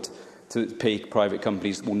afford to pay private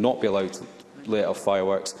companies will not be allowed to let off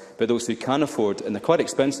fireworks, but those who can afford, and they're quite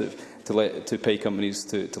expensive, to pay companies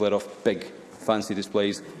to let off big fancy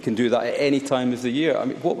displays can do that at any time of the year? I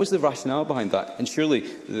mean, what was the rationale behind that? And surely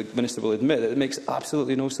the Minister will admit that it makes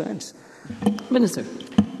absolutely no sense. Minister.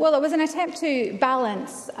 Well, it was an attempt to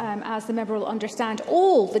balance, as the member will understand,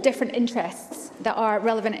 all the different interests that are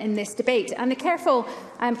relevant in this debate. And the careful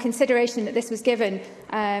consideration that this was given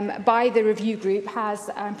by the review group has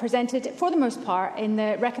presented, for the most part, in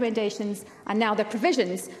the recommendations and now the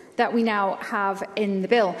provisions that we now have in the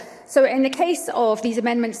bill. So in the case of these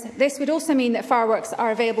amendments, this would also mean that fireworks are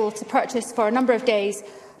available to purchase for a number of days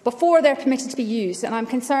before they're permitted to be used, and I'm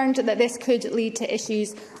concerned that this could lead to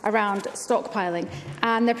issues around stockpiling.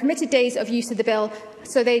 And the permitted days of use of the bill,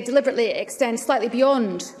 so they deliberately extend slightly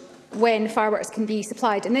beyond when fireworks can be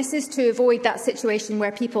supplied. And this is to avoid that situation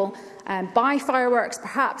where people buy fireworks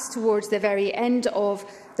perhaps towards the very end of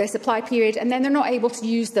their supply period, and then they're not able to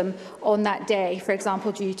use them on that day, for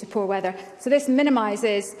example, due to poor weather. So this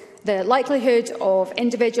minimises the likelihood of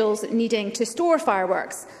individuals needing to store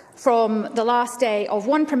fireworks from the last day of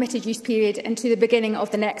one permitted use period into the beginning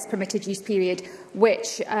of the next permitted use period,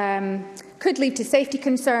 which could lead to safety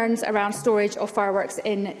concerns around storage of fireworks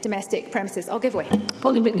in domestic premises. I'll give way.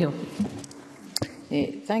 Pauline McNeill.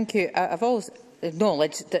 Thank you. I've always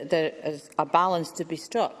acknowledged that there is a balance to be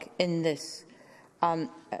struck in this.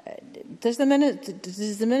 Does the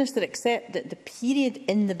Minister accept that the period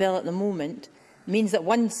in the bill at the moment means that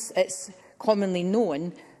once it's commonly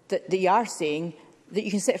known that they are saying that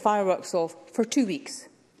you can set fireworks off for 2 weeks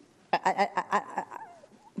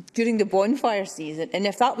during the bonfire season? And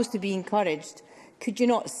if that was to be encouraged, could you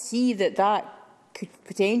not see that that could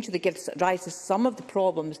potentially give rise to some of the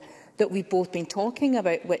problems that we've both been talking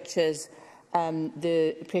about, which is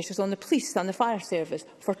the pressures on the police and the fire service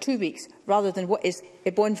for 2 weeks, rather than what is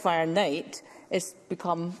a bonfire night, has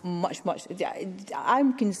become much.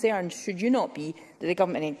 I'm concerned, should you not be, that the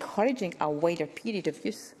government are encouraging a wider period of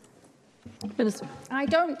use? Minister. I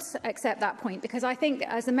don't accept that point, because I think,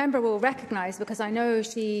 as the member will recognise, because I know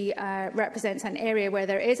she represents an area where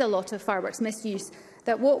there is a lot of fireworks misuse,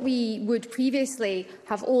 that what we would previously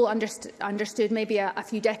have all understood maybe a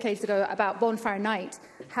few decades ago about bonfire night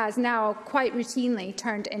has now quite routinely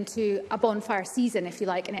turned into a bonfire season, if you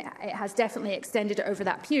like, and it has definitely extended over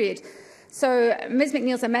that period. So Ms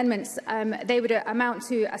McNeill's amendments, they would amount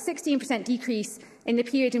to a 16% decrease in the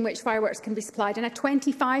period in which fireworks can be supplied and a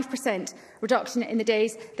 25% reduction in the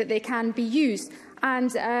days that they can be used.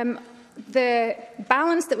 And the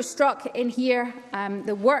balance that was struck in here,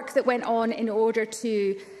 the work that went on in order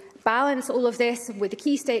to balance all of this with the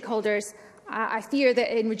key stakeholders, I fear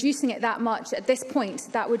that in reducing it that much at this point,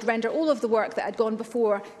 that would render all of the work that had gone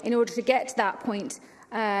before in order to get to that point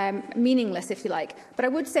meaningless, if you like. But I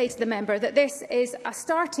would say to the member that this is a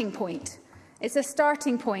starting point. It's a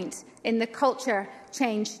starting point in the culture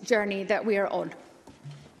change journey that we are on.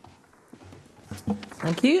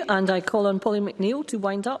 Thank you. And I call on Pauline McNeill to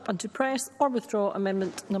wind up and to press or withdraw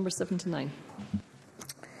amendment number 79.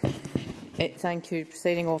 Thank you,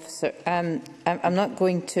 Presiding Officer. I'm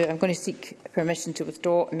going to seek permission to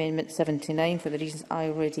withdraw amendment 79 for the reasons I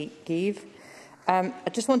already gave. I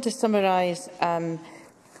just want to summarise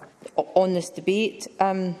on this debate.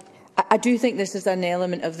 I do think this is an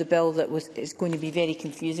element of the bill that is going to be very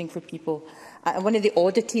confusing for people. And one of the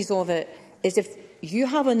oddities of it is, if you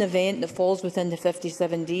have an event that falls within the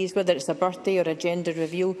 57 days, whether it's a birthday or a gender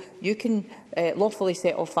reveal, you can lawfully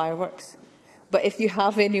set off fireworks. But if you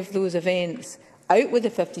have any of those events out with the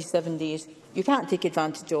 57 days, you can't take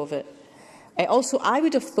advantage of it. Also, I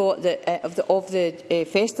would have thought that of the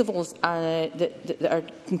festivals that are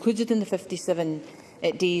concluded in the 57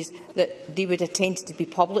 days, that they would have tended to be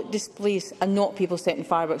public displays and not people setting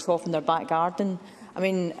fireworks off in their back garden. I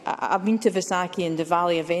mean, I've been to Visakhi and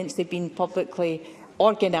Diwali events; they've been publicly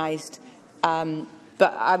organised, but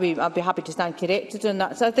I'd be happy to stand corrected on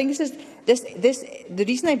that. So I think the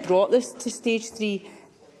reason I brought this to stage 3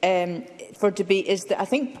 for debate is that I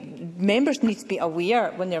think members need to be aware,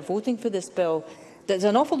 when they're voting for this bill, that there's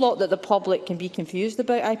an awful lot that the public can be confused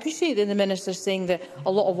about. I appreciate that the Minister is saying that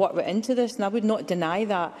a lot of work went into this, and I would not deny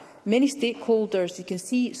that. Many stakeholders, you can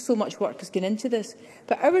see so much work has gone into this.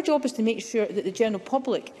 But our job is to make sure that the general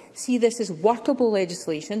public see this as workable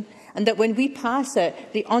legislation, and that when we pass it,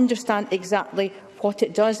 they understand exactly what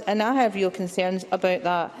it does. And I have real concerns about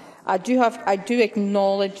that. I do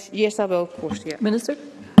acknowledge. Yes, I will, of course. Yeah. Minister.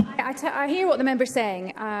 I hear what the member is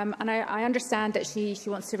saying, and I understand that she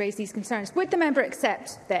wants to raise these concerns. Would the member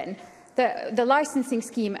accept, then, that the licensing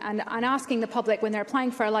scheme and asking the public, when they're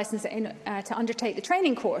applying for a licence, to undertake the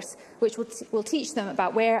training course, which will teach them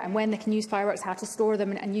about where and when they can use fireworks, how to store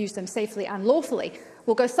them and use them safely and lawfully,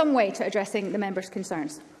 will go some way to addressing the member's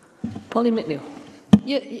concerns? Pauline McNeill.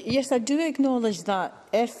 Yes, I do acknowledge that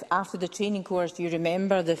if, after the training course, you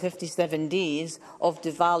remember the 57 days of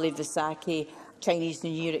Diwali, Visakhi, Chinese New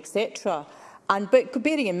Year, etc., But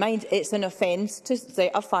bearing in mind, it's an offence to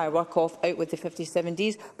set a firework off out with the 57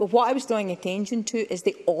 days. But what I was drawing attention to is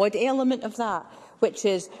the odd element of that, which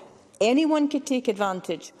is anyone could take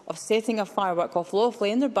advantage of setting a firework off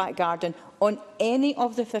lawfully in their back garden on any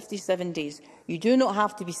of the 57 days. You do not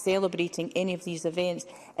have to be celebrating any of these events.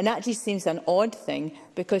 And that just seems an odd thing,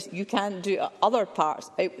 because you can't do other parts.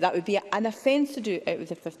 That would be an offence to do out of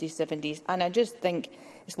the 57 days. And I just think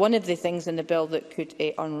it's one of the things in the bill that could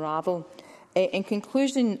unravel. In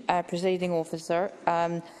conclusion, Presiding Officer,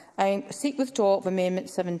 I seek withdrawal of Amendment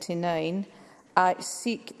 79. I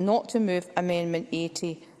seek not to move Amendment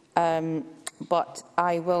 80, but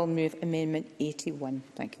I will move Amendment 81.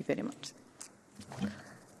 Thank you very much.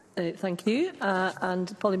 Thank you.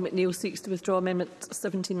 And Polly McNeill seeks to withdraw Amendment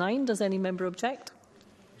 79. Does any member object?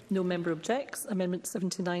 No member objects. Amendment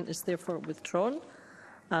 79 is therefore withdrawn.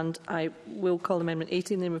 And I will call Amendment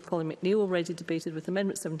 80 in the name of Polly McNeill, already debated with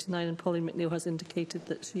Amendment 79, and Polly McNeill has indicated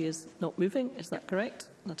that she is not moving. Is that correct?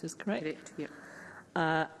 That is correct. Correct,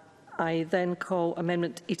 yeah. I then call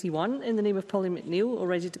Amendment 81 in the name of Polly McNeill,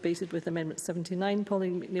 already debated with Amendment 79. Polly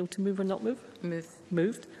McNeill to move or not move? Move.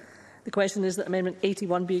 Moved. The question is that Amendment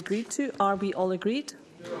 81 be agreed to. Are we all agreed?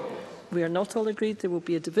 No. We are not all agreed. There will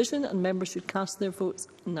be a division and members should cast their votes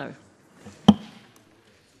now.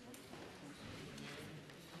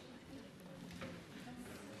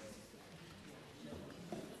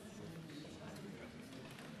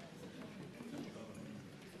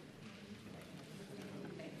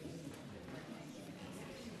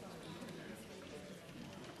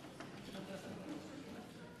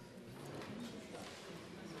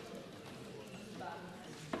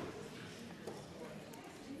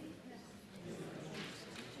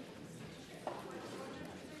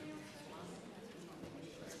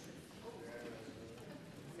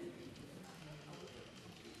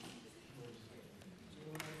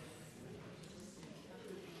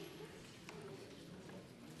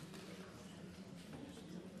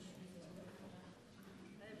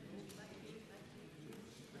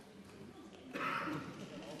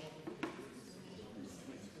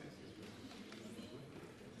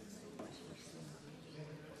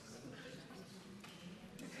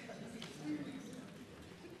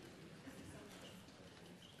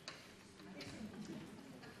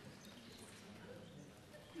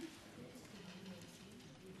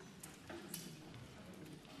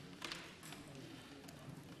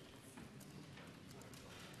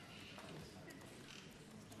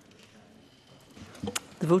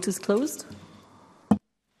 The vote is closed.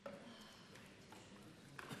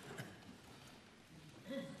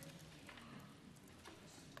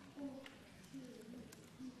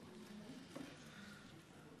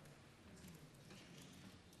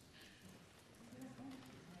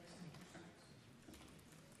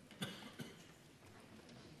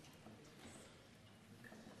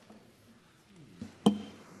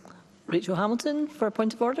 Rachel Hamilton, for a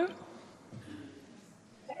point of order.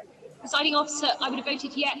 Presiding Officer, I would have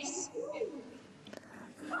voted yes.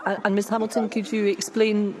 And Ms Hamilton, could you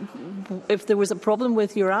explain if there was a problem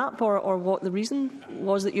with your app or what the reason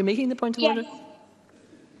was that you're making the point of order?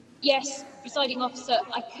 Yes, Presiding Officer,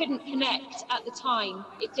 I couldn't connect at the time.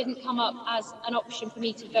 It didn't come up as an option for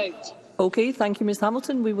me to vote. Okay, thank you, Ms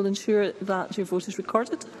Hamilton. We will ensure that your vote is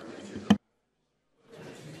recorded.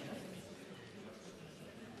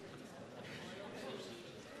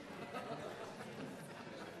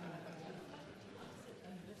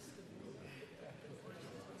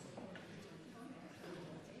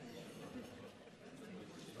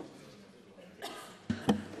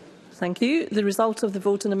 Thank you. The result of the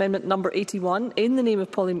vote on amendment number 81 in the name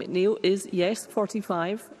of Polly McNeill is yes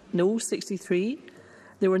 45, no 63.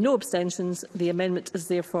 There were no abstentions. The amendment is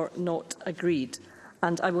therefore not agreed.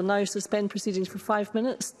 And I will now suspend proceedings for 5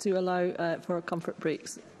 minutes to allow for comfort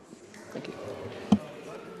breaks. Thank you.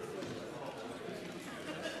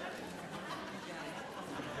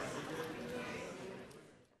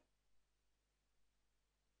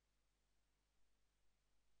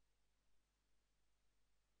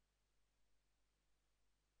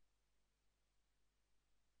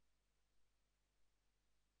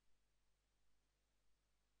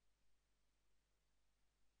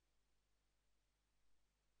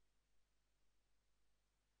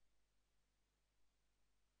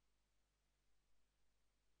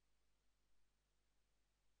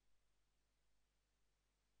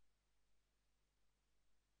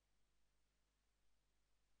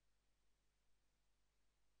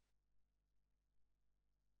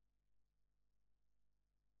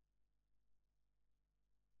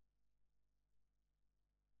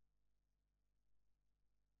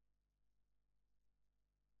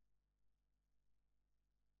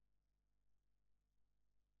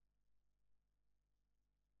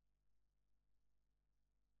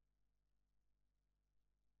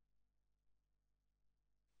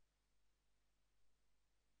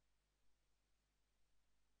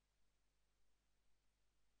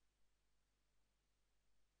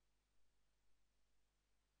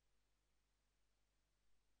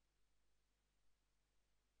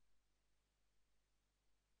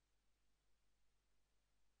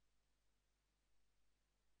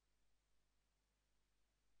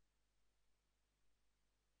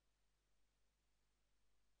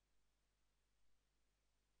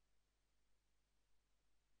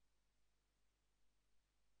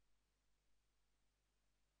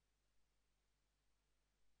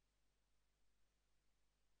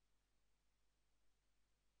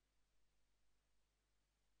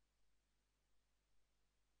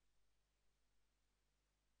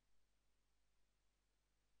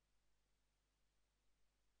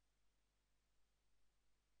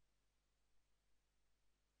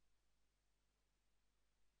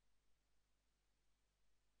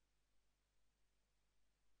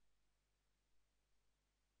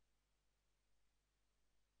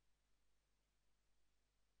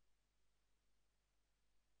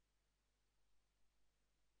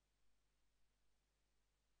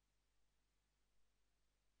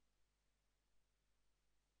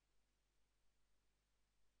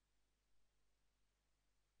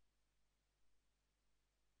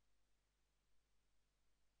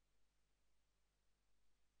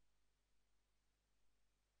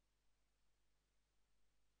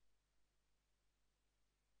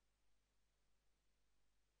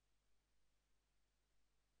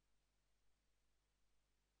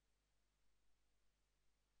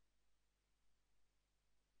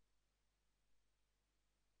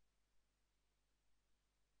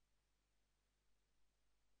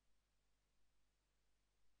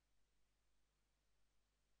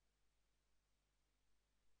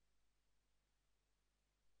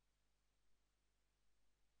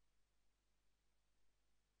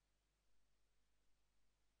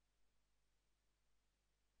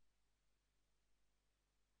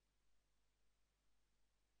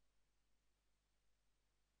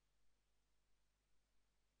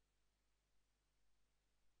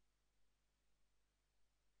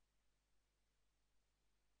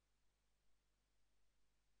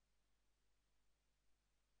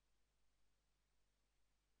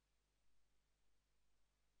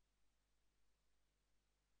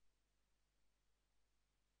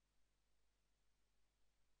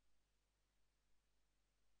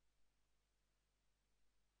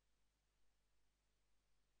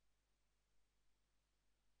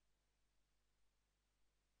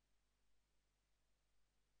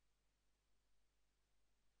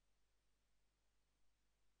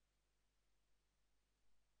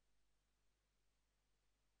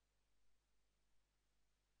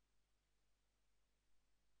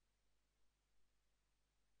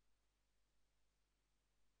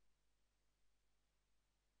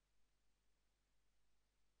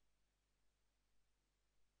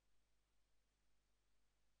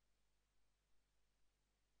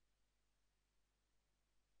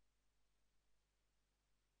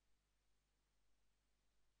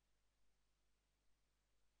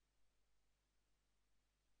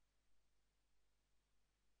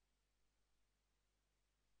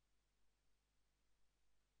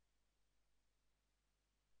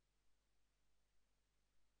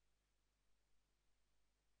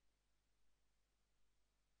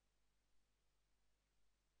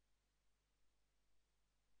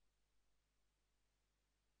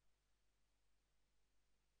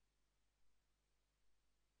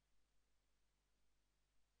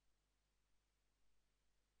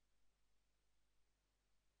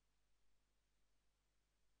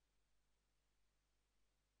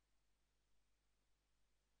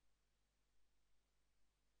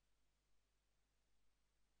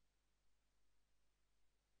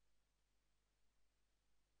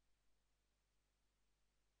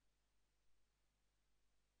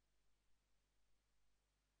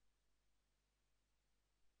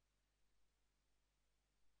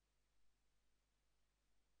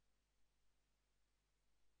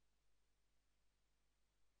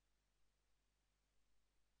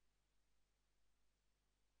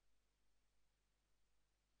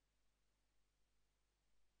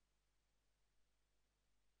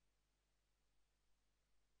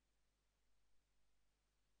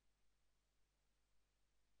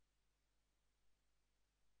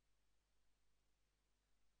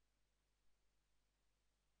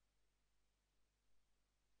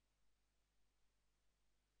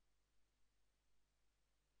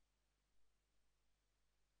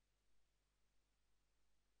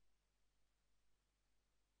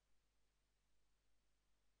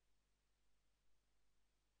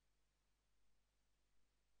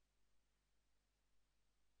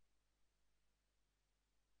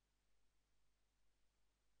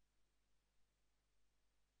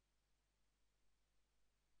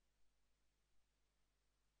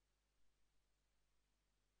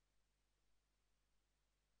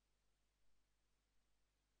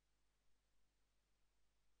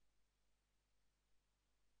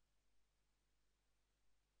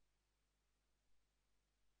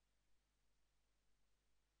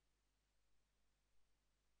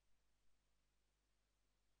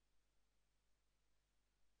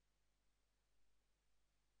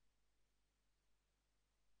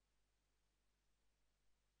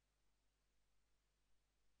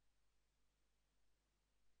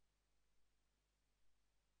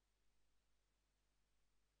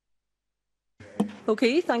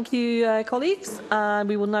 Okay, thank you, colleagues. And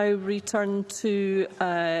we will now return to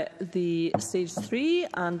the stage 3,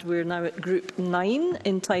 and we're now at Group 9,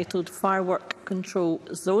 entitled Firework Control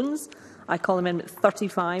Zones. I call Amendment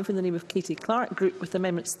 35 in the name of Katie Clark, grouped with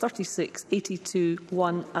Amendments 36, 82,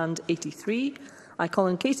 1 and 83. I call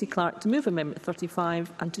on Katie Clark to move Amendment 35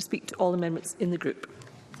 and to speak to all amendments in the group.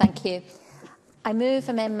 Thank you. I move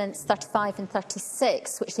Amendments 35 and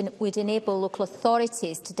 36, which would enable local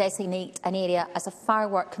authorities to designate an area as a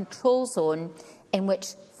firework control zone in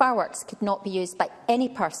which fireworks could not be used by any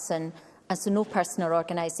person, and so no person or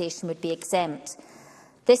organisation would be exempt.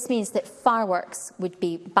 This means that fireworks would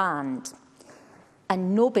be banned,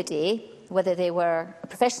 and nobody, whether they were a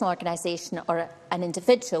professional organisation or an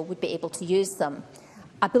individual, would be able to use them.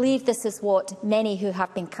 I believe this is what many who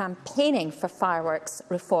have been campaigning for fireworks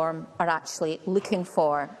reform are actually looking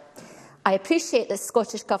for. I appreciate that the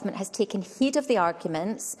Scottish Government has taken heed of the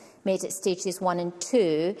arguments made at stages 1 and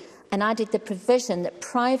 2 and added the provision that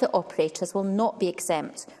private operators will not be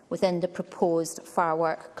exempt within the proposed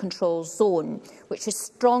firework control zone, which is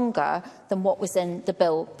stronger than what was in the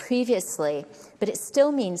bill previously. But it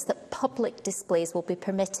still means that public displays will be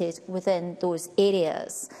permitted within those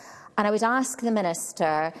areas. And I would ask the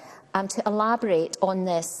Minister to elaborate on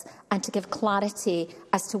this and to give clarity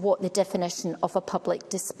as to what the definition of a public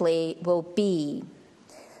display will be.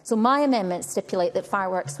 So my amendments stipulate that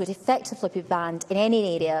fireworks would effectively be banned in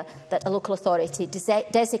any area that a local authority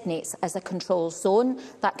designates as a control zone.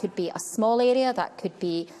 That could be a small area, that could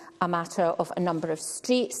be a matter of a number of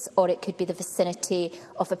streets, or it could be the vicinity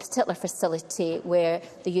of a particular facility where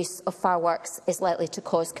the use of fireworks is likely to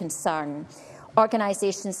cause concern.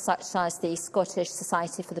 Organisations such as the Scottish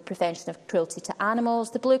Society for the Prevention of Cruelty to Animals,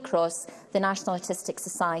 the Blue Cross, the National Autistic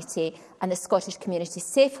Society and the Scottish Community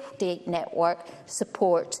Safety Network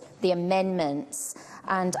support the amendments.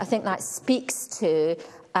 And I think that speaks to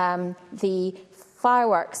the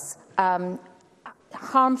fireworks'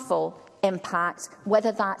 harmful impact,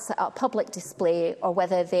 whether that's at a public display or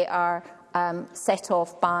whether they are set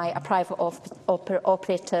off by a private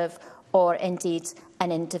operative or indeed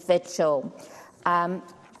an individual.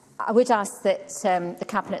 I would ask that the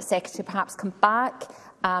Cabinet Secretary perhaps come back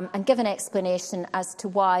and give an explanation as to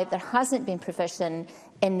why there hasn't been provision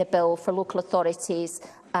in the bill for local authorities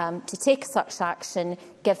to take such action,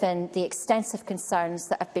 given the extensive concerns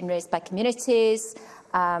that have been raised by communities.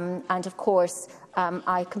 And of course,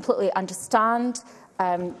 I completely understand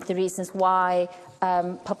the reasons why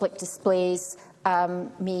public displays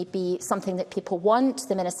may be something that people want.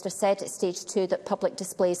 The Minister said at stage 2 that public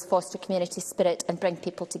displays foster community spirit and bring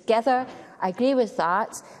people together. I agree with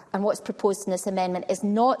that, and what's proposed in this amendment is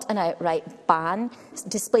not an outright ban.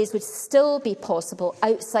 Displays would still be possible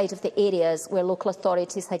outside of the areas where local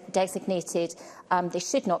authorities had designated they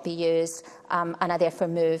should not be used, and I therefore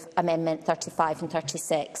move Amendment 35 and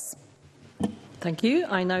 36. Thank you.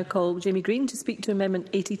 I now call Jamie Green to speak to Amendment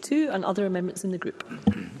 82 and other amendments in the group.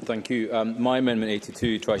 Thank you. My Amendment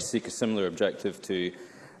 82 tries to seek a similar objective to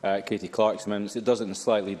Katie Clark's amendments. It does it in a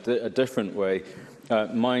slightly different way.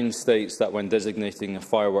 Mine states that when designating a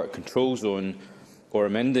firework control zone or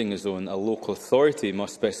amending a zone, a local authority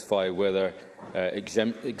must specify whether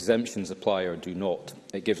exemptions apply or do not.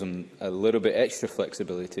 It gives them a little bit extra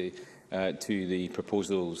flexibility to the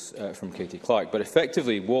proposals from Katie Clark. But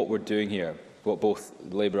effectively, what we're doing here, what both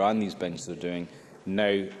Labour and these benches are doing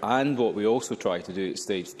now, and what we also try to do at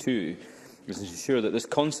stage 2, is to ensure that this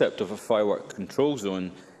concept of a firework control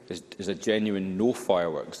zone is a genuine no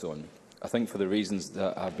fireworks zone. I think for the reasons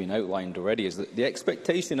that have been outlined already, is that the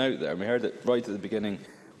expectation out there, and we heard it right at the beginning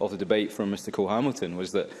of the debate from Mr Cole-Hamilton,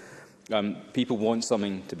 was that people want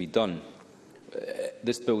something to be done.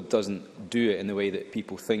 This bill doesn't do it in the way that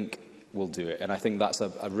people think will do it, and I think that's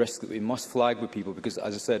a risk that we must flag with people, because,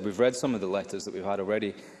 as I said, we've read some of the letters that we've had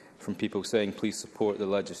already from people saying please support the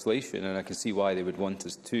legislation, and I can see why they would want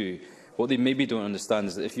us to. What they maybe don't understand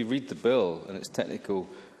is that if you read the bill and its technical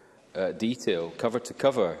detail, cover to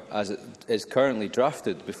cover, as it is currently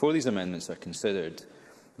drafted, before these amendments are considered,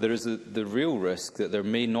 there is the real risk that there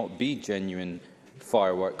may not be genuine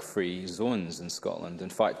firework-free zones in Scotland. In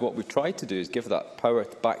fact, what we've tried to do is give that power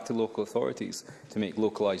back to local authorities to make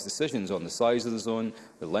localised decisions on the size of the zone,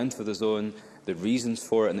 the length of the zone, the reasons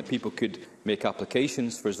for it, and that people could make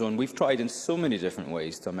applications for a zone. We've tried in so many different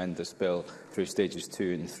ways to amend this bill through stages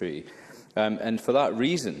 2 and 3. And for that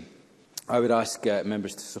reason, I would ask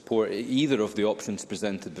members to support either of the options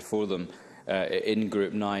presented before them in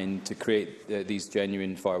Group 9 to create these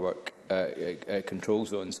genuine firework control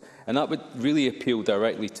zones. And that would really appeal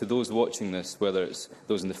directly to those watching this, whether it's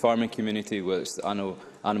those in the farming community, whether it's the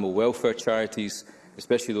animal welfare charities,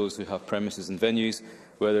 especially those who have premises and venues,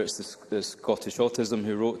 whether it's the Scottish Autism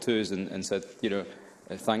who wrote to us and said,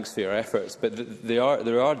 thanks for your efforts, but they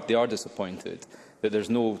are disappointed that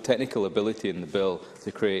there's no technical ability in the bill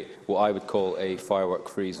to create what I would call a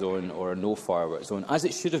firework-free zone or a no-firework zone, as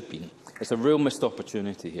it should have been. It's a real missed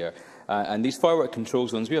opportunity here. And these firework control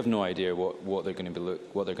zones, we have no idea what they're going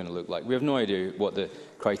to look like. We have no idea what the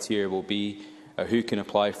criteria will be, who can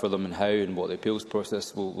apply for them and how, and what the appeals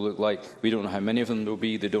process will look like. We don't know how many of them there will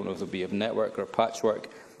be. They don't know if there will be a network or a patchwork.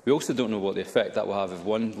 We also don't know what the effect that will have if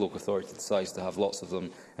one local authority decides to have lots of them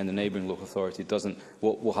and the neighbouring local authority doesn't.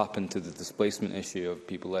 What will happen to the displacement issue of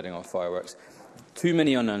people letting off fireworks? Too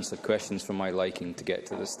many unanswered questions for my liking to get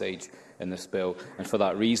to this stage in this bill, and for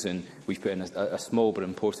that reason we've put in a small but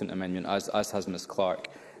important amendment, as has Ms Clark,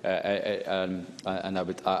 and I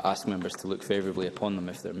would ask members to look favourably upon them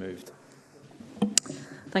if they're moved.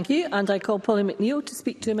 Thank you. And I call Polly McNeill to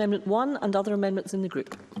speak to Amendment 1 and other amendments in the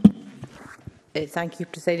group. Thank you,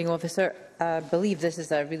 Presiding Officer. I believe this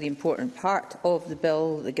is a really important part of the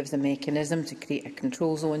bill that gives a mechanism to create a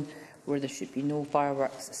control zone where there should be no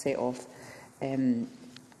fireworks set off. There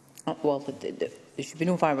should be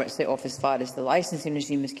no fireworks set off as far as the licensing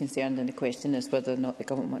regime is concerned, and the question is whether or not the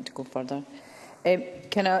Government want to go further.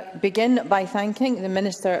 Can I begin by thanking the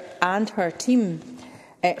Minister and her team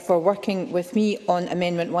for working with me on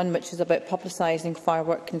Amendment 1, which is about publicising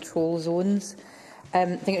firework control zones. I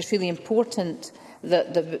think it's really important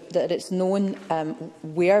that it's known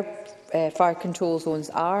where fire control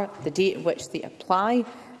zones are, the date at which they apply,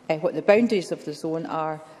 what the boundaries of the zone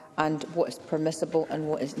are, and what is permissible and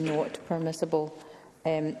what is not permissible.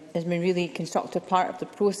 It's been a really constructive part of the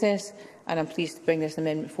process, and I'm pleased to bring this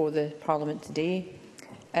amendment before the Parliament today.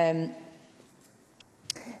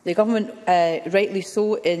 The Government, rightly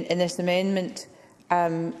so, in this amendment,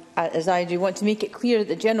 as I do, want to make it clear that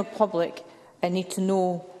the general public need to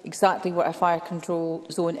know exactly what a fire control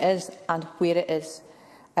zone is and where it is,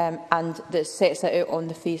 and that sets it out on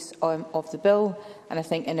the face of the bill, and I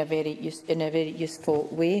think in a very useful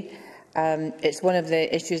way. It's one of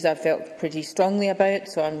the issues I've felt pretty strongly about,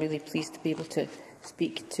 so I'm really pleased to be able to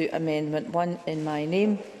speak to Amendment 1 in my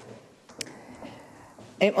name.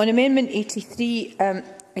 On Amendment 83,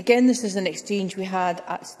 again, this is an exchange we had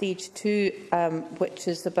at Stage 2, which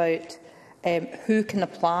is about who can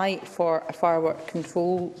apply for a firework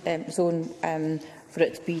control zone for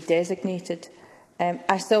it to be designated.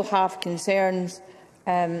 I still have concerns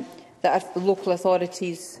that if the local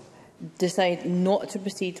authorities decide not to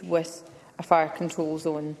proceed with a fire control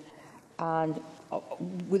zone, and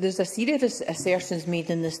there's a series of assertions made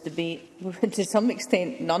in this debate, to some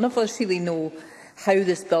extent none of us really know how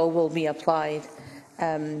this bill will be applied.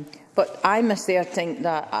 But I'm asserting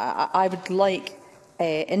that I would like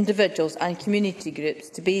individuals and community groups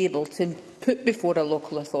to be able to put before a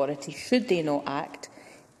local authority, should they not act,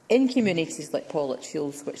 in communities like Pollock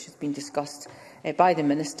Shields, which has been discussed by the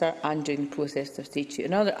Minister and during the process of Stage 2,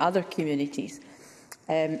 and other communities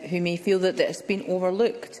who may feel that it's been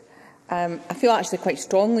overlooked. I feel actually quite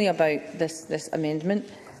strongly about this amendment,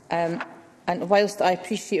 and whilst I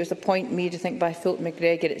appreciate it was a point made, I think, by Philip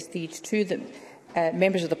McGregor at Stage 2 that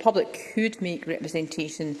members of the public could make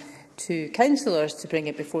representation to councillors to bring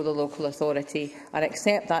it before the local authority, I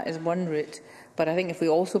accept that as one route. But I think if we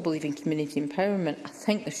also believe in community empowerment, I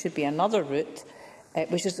think there should be another route,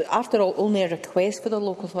 which is, after all, only a request for the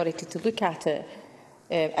local authority to look at it.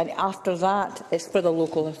 And after that, it's for the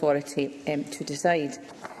local authority to decide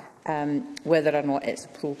whether or not it's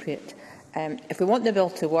appropriate. If we want the bill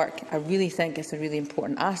to work, I really think it's a really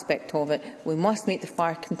important aspect of it. We must make the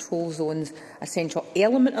fire control zones a central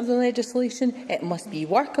element of the legislation. It must be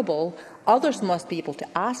workable. Others must be able to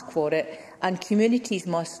ask for it, and communities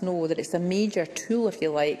must know that it's a major tool, if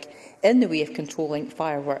you like, in the way of controlling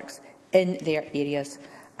fireworks in their areas.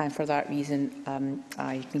 And for that reason,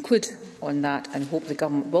 I conclude on that and hope the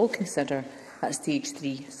Government will consider at Stage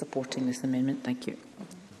 3 supporting this amendment. Thank you.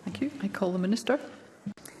 Thank you. I call the Minister.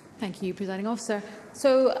 Thank you, Presiding Officer.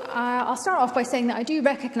 So I'll start off by saying that I do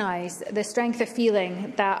recognise the strength of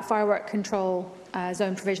feeling that firework control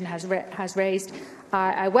zone provision has raised.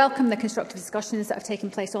 I welcome the constructive discussions that have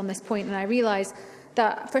taken place on this point, and I realise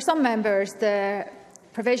that for some members the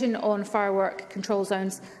provision on firework control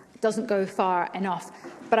zones doesn't go far enough.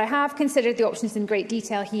 But I have considered the options in great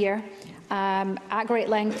detail here, at great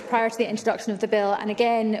length prior to the introduction of the bill, and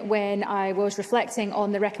again when I was reflecting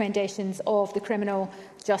on the recommendations of the Criminal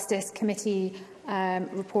Justice Committee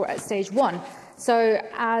report at stage 1. So,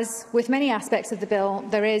 as with many aspects of the bill,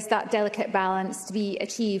 there is that delicate balance to be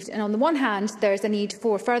achieved. And on the one hand, there is a need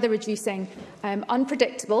for further reducing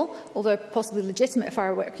unpredictable, although possibly legitimate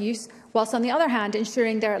firework use, whilst on the other hand,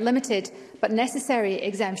 ensuring there are limited but necessary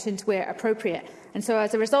exemptions where appropriate. And so,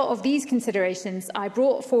 as a result of these considerations, I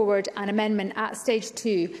brought forward an amendment at stage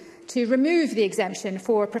 2 to remove the exemption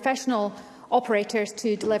for professional operators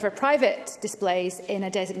to deliver private displays in a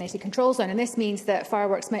designated control zone. And this means that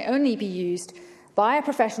fireworks may only be used by a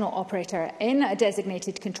professional operator in a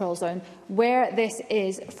designated control zone where this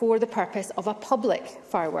is for the purpose of a public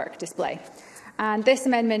firework display. And this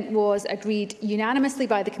amendment was agreed unanimously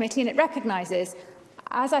by the committee, and it recognises,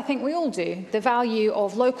 as I think we all do, the value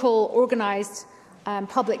of local organised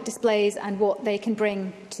public displays and what they can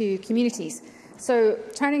bring to communities. So,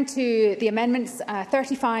 turning to the amendments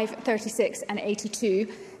 35, 36 and 82,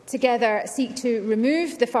 together seek to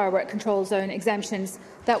remove the firework control zone exemptions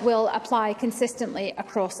that will apply consistently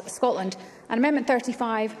across Scotland. And Amendment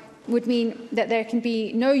 35 would mean that there can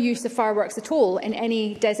be no use of fireworks at all in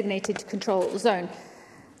any designated control zone.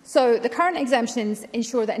 So, the current exemptions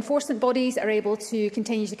ensure that enforcement bodies are able to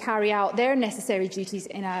continue to carry out their necessary duties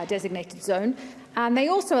in a designated zone, and they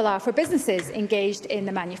also allow for businesses engaged in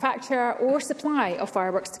the manufacture or supply of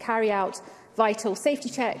fireworks to carry out vital safety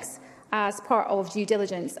checks as part of due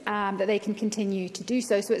diligence, and that they can continue to do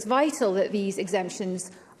so. So, it's vital that these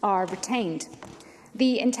exemptions are retained.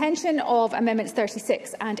 The intention of Amendments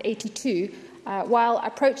 36 and 82, while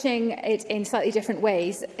approaching it in slightly different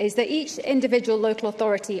ways, is that each individual local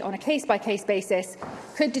authority on a case-by-case basis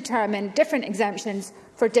could determine different exemptions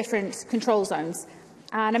for different control zones.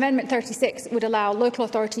 And Amendment 36 would allow local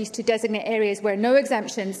authorities to designate areas where no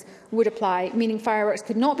exemptions would apply, meaning fireworks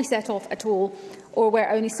could not be set off at all, or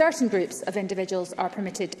where only certain groups of individuals are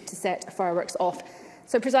permitted to set fireworks off.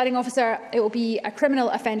 So, Presiding Officer, it will be a criminal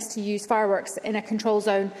offence to use fireworks in a control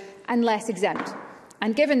zone unless exempt.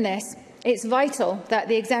 And given this, it's vital that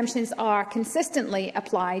the exemptions are consistently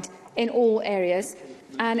applied in all areas,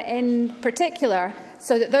 and in particular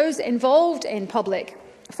so that those involved in public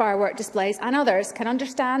firework displays and others can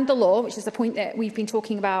understand the law, which is a point that we've been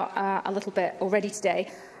talking about a little bit already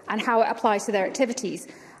today, and how it applies to their activities.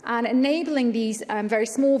 And enabling these very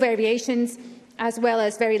small variations, as well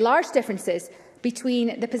as very large differences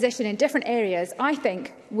between the position in different areas, I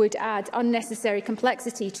think would add unnecessary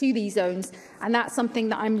complexity to these zones, and that's something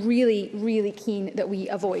that I'm really keen that we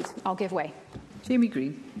avoid. I'll give way. Jamie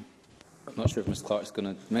Green. I'm not sure if Ms Clark's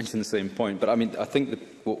going to mention the same point, but I think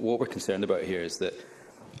what we're concerned about here is that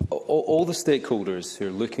all the stakeholders who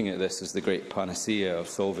are looking at this as the great panacea of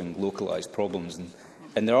solving localised problems,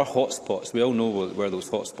 and there are hotspots, we all know where those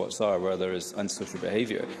hotspots are, where there is antisocial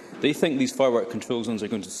behaviour, they think these firework control zones are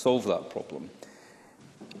going to solve that problem.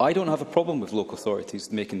 I don't have a problem with local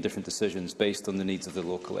authorities making different decisions based on the needs of the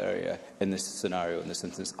local area in this scenario, in this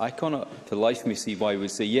instance. I cannot for the life of me see why we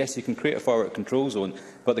would say, yes, you can create a firework control zone,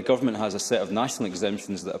 but the government has a set of national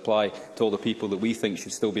exemptions that apply to all the people that we think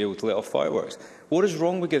should still be able to let off fireworks. What is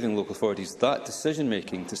wrong with giving local authorities that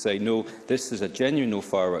decision-making to say, no, this is a genuine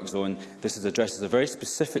no-firework zone, this addresses a very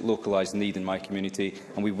specific localised need in my community,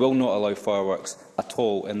 and we will not allow fireworks at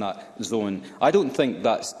all in that zone? I don't think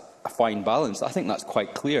that's a fine balance. I think that's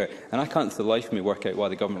quite clear, and I can't for the life of me work out why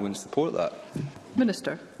the government wouldn't support that.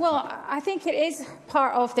 Minister. Well, I think it is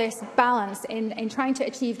part of this balance in trying to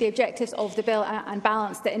achieve the objectives of the bill and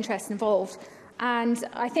balance the interests involved. And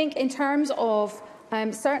I think in terms of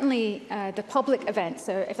certainly the public events,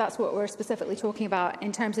 so if that's what we're specifically talking about,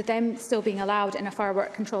 in terms of them still being allowed in a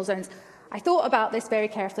firework control zones, I thought about this very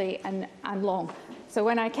carefully and long. So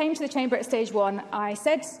when I came to the Chamber at stage 1, I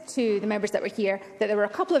said to the members that were here that there were a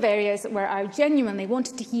couple of areas where I genuinely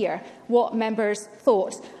wanted to hear what members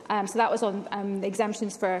thought. So that was on the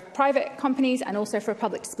exemptions for private companies and also for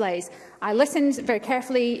public displays. I listened very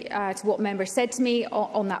carefully to what members said to me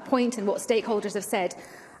on that point and what stakeholders have said.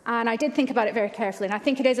 And I did think about it very carefully, and I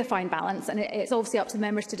think it is a fine balance, and it's obviously up to the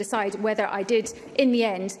members to decide whether I did, in the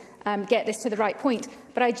end, get this to the right point.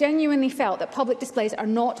 But I genuinely felt that public displays are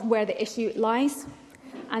not where the issue lies.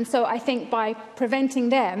 And so I think by preventing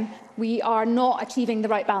them, we are not achieving the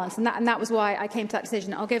right balance. And that was why I came to that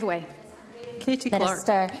decision. I'll give way.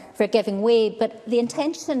 Minister for giving way, but the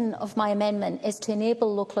intention of my amendment is to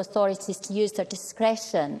enable local authorities to use their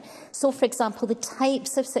discretion. So, for example, the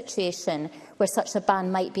types of situation where such a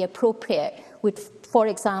ban might be appropriate would, for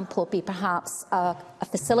example, be perhaps a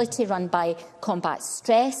facility run by Combat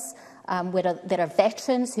Stress, where there are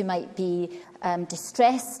veterans who might be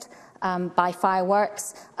distressed by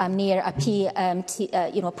fireworks near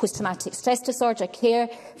a post-traumatic stress disorder care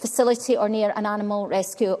facility or near an animal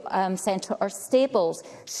rescue centre or stables.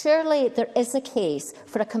 Surely there is a case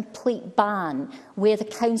for a complete ban where the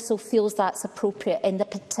council feels that's appropriate in the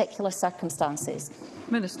particular circumstances.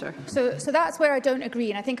 Minister. So that's where I don't agree,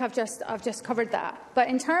 and I think I've just covered that. But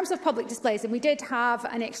in terms of public displays, and we did have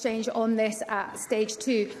an exchange on this at stage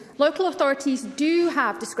 2, local authorities do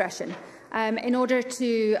have discretion in order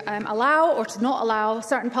to allow or to not allow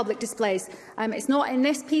certain public displays. It's not in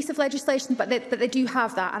this piece of legislation, but they do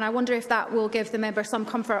have that, and I wonder if that will give the member some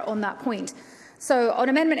comfort on that point. So on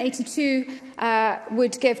Amendment 82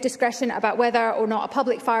 would give discretion about whether or not a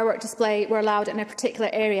public firework display were allowed in a particular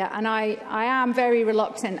area. And I am very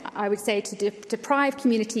reluctant, I would say, to deprive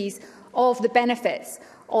communities of the benefits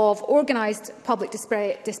of organised public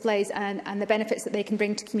displays and the benefits that they can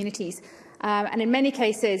bring to communities. And in many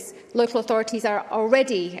cases, local authorities are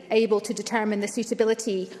already able to determine the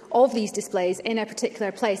suitability of these displays in a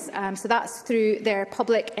particular place. So that's through their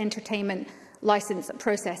public entertainment licence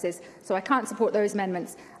processes. So I can't support those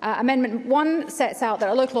amendments. Amendment 1 sets out that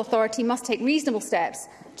a local authority must take reasonable steps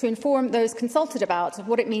to inform those consulted about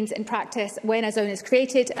what it means in practice when a zone is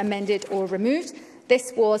created, amended or removed.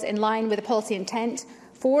 This was in line with the policy intent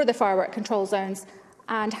for the firework control zones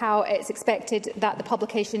and how it's expected that the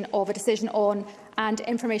publication of a decision on and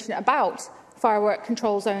information about firework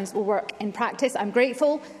control zones will work in practice. I'm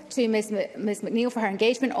grateful to Ms McNeill for her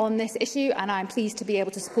engagement on this issue, and I'm pleased to be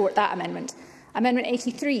able to support that amendment. Amendment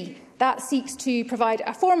 83, that seeks to provide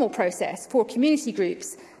a formal process for community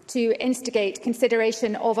groups to instigate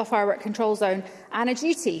consideration of a firework control zone and a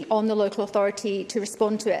duty on the local authority to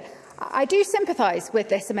respond to it. I do sympathise with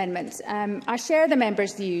this amendment. I share the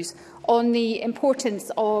members' views on the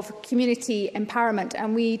importance of community empowerment,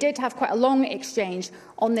 and we did have quite a long exchange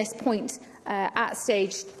on this point at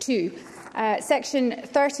stage 2. Section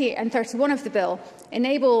 30 and 31 of the bill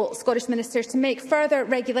enable Scottish ministers to make further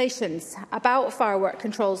regulations about firework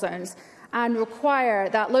control zones and require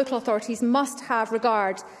that local authorities must have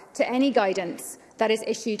regard to any guidance that is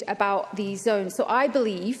issued about these zones. So I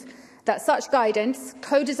believe that such guidance,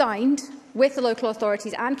 co-designed with the local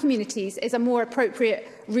authorities and communities, is a more appropriate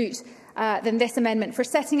route than this amendment for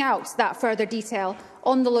setting out that further detail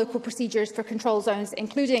on the local procedures for control zones,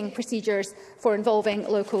 including procedures for involving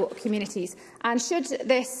local communities. And should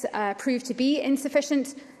this prove to be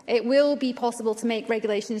insufficient, it will be possible to make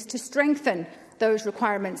regulations to strengthen those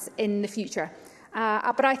requirements in the future.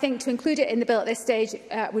 But I think to include it in the bill at this stage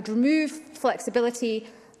would remove flexibility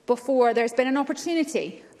before there's been an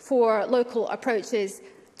opportunity for local approaches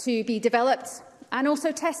to be developed and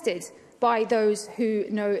also tested by those who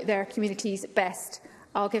know their communities best.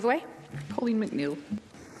 I'll give way. Pauline McNeill.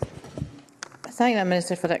 I thank the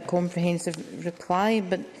Minister for that comprehensive reply,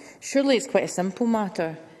 but surely it's quite a simple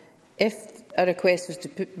matter. If a request was to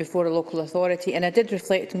put before a local authority, and I did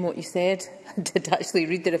reflect on what you said, I did actually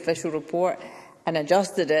read the official report and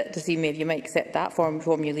adjusted it to see maybe you might accept that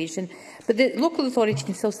formulation, but the local authority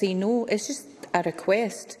can still say no. It's just a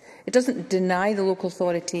request. It doesn't deny the local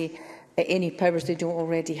authority any powers they don't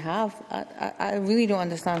already have. I really don't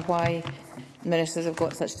understand why ministers have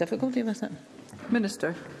got such difficulty with it.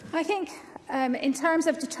 Minister. I think in terms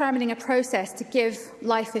of determining a process to give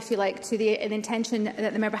life, if you like, to an intention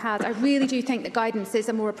that the member has, I really do think that guidance is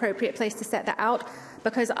a more appropriate place to set that out,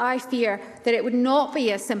 because I fear that it would not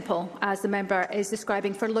be as simple as the member is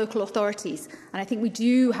describing for local authorities. And I think we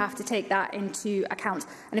do have to take that into account.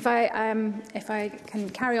 And if I can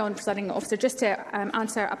carry on, Presiding Officer, just to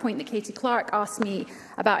answer a point that Katie Clark asked me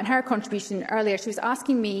about in her contribution earlier. She was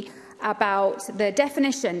asking me about the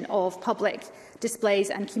definition of public displays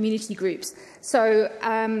and community groups. So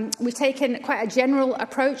we've taken quite a general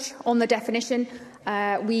approach on the definition.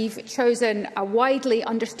 We've chosen a widely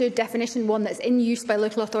understood definition, one that's in use by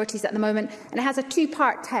local authorities at the moment, and it has a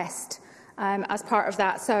two-part test as part of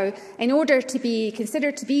that. So in order to be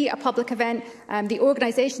considered to be a public event, the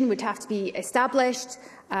organisation would have to be established,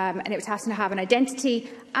 and it would have to have an identity,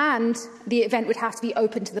 and the event would have to be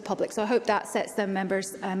open to the public. So I hope that sets the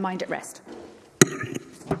members' mind at rest.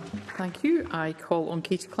 Thank you. I call on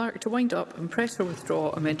Katie Clark to wind up and press or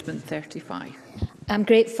withdraw Amendment 35. I'm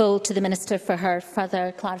grateful to the Minister for her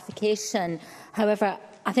further clarification. However,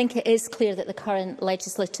 I think it is clear that the current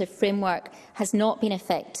legislative framework has not been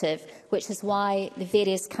effective, which is why the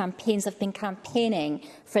various campaigns have been campaigning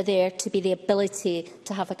for there to be the ability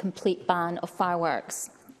to have a complete ban of fireworks.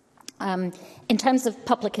 In terms of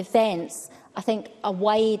public events, I think a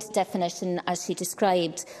wide definition, as she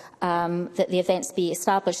described, that the events be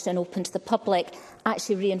established and open to the public,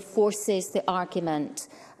 actually reinforces the argument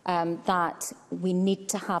that we need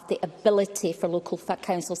to have the ability for local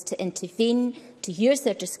councils to intervene, to use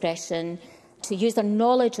their discretion, to use their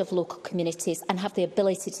knowledge of local communities and have the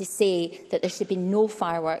ability to say that there should be no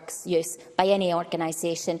fireworks use by any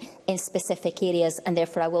organisation in specific areas, and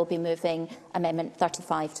therefore I will be moving Amendment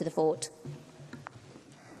 35 to the vote.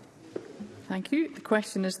 Thank you. The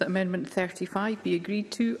question is that Amendment 35 be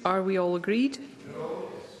agreed to. Are we all agreed? No.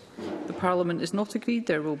 The Parliament is not agreed.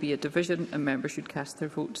 There will be a division and members should cast their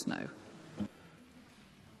votes now.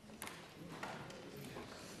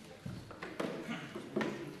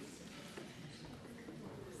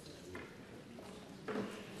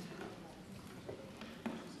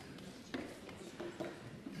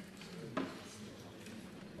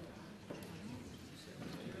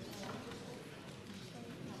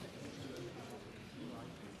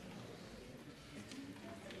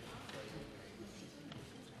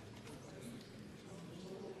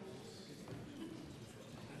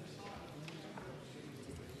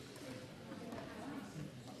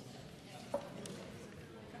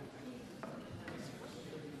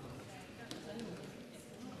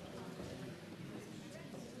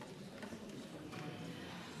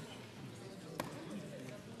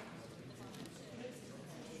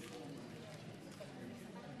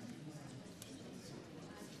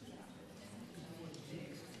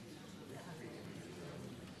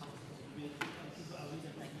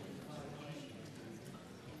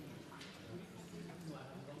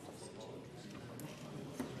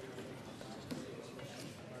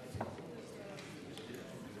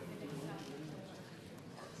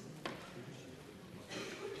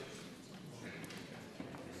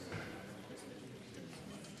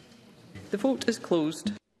 The vote is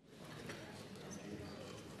closed.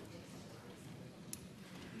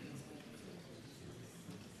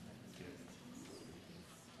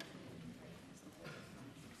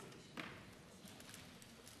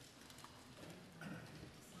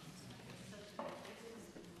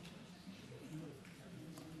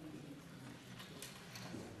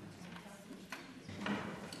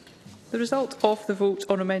 The result of the vote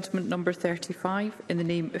on amendment number 35 in the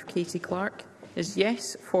name of Katie Clark is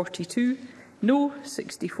yes 42, no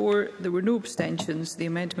 64. There were no abstentions. The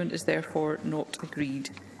amendment is therefore not agreed.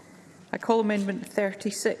 I call amendment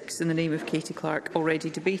 36 in the name of Katie Clark, already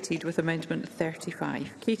debated with amendment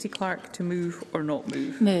 35. Katie Clark, to move or not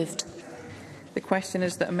move? Moved. The question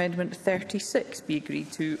is that amendment 36 be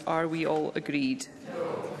agreed to. Are we all agreed?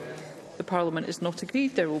 No. The Parliament is not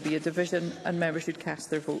agreed. There will be a division and members should cast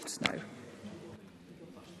their votes now.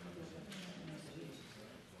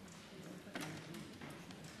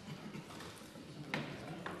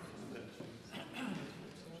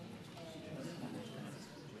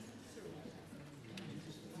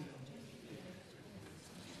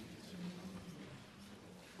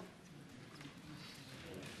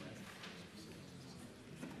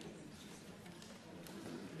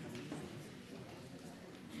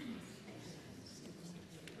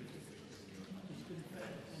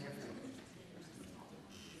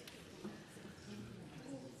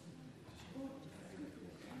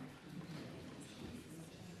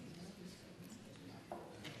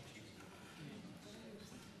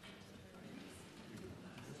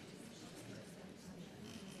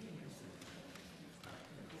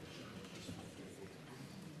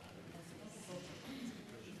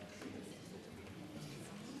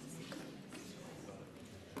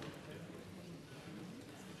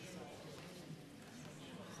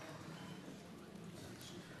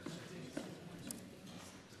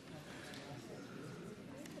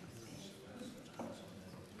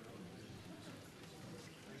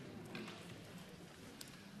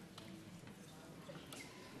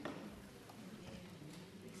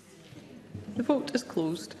 The vote is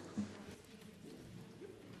closed.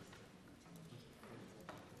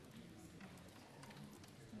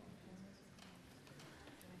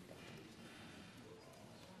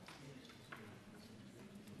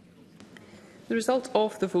 The result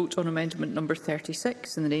of the vote on amendment number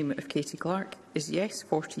 36 in the name of Katie Clark is yes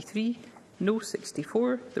 43, no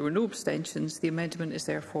 64. There were no abstentions. The amendment is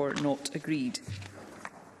therefore not agreed.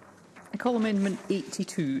 I call amendment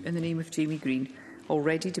 82 in the name of Jamie Green,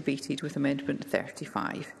 already debated with amendment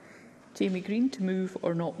 35. Jamie Green, to move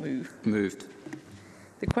or not move? Moved.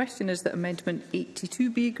 The question is that amendment 82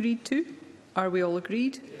 be agreed to. Are we all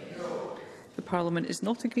agreed? No. The Parliament is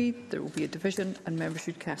not agreed. There will be a division and members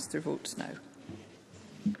should cast their votes now.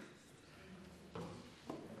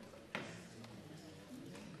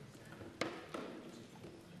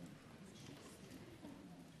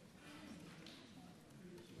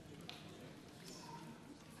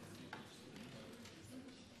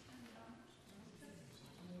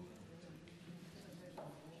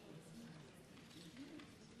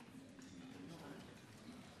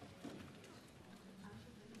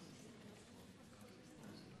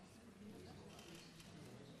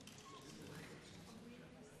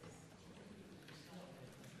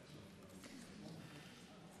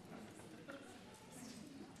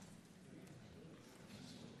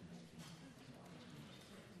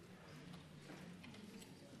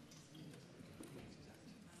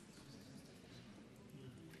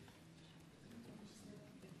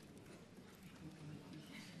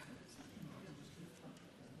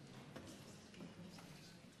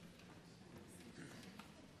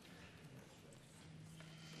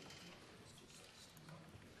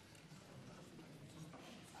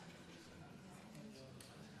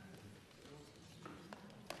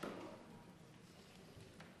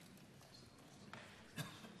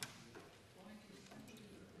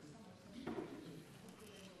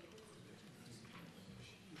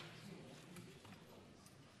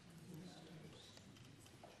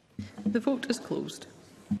 The vote is closed.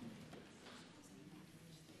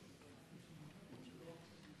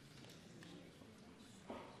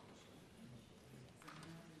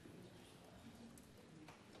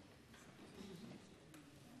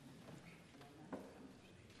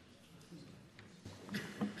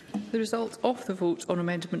 The result of the vote on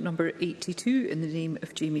amendment number 82 in the name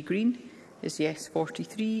of Jamie Green is yes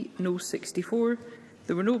 43, no 64.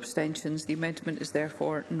 There were no abstentions. The amendment is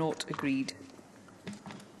therefore not agreed.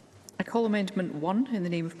 I call amendment 1 in the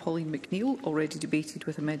name of Pauline McNeill, already debated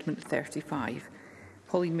with amendment 35.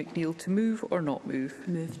 Pauline McNeill, to move or not move?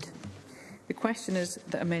 Moved. The question is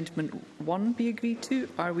that amendment 1 be agreed to.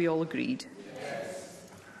 Are we all agreed? Yes.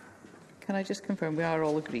 Can I just confirm we are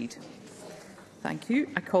all agreed? Thank you.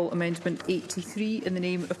 I call amendment 83 in the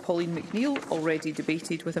name of Pauline McNeill, already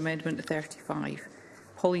debated with amendment 35.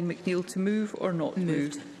 Pauline McNeill, to move or not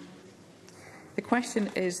move? The question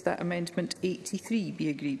is that amendment 83 be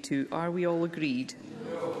agreed to. Are we all agreed?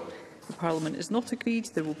 No. The Parliament is not agreed.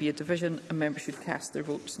 There will be a division and members should cast their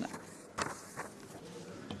votes now.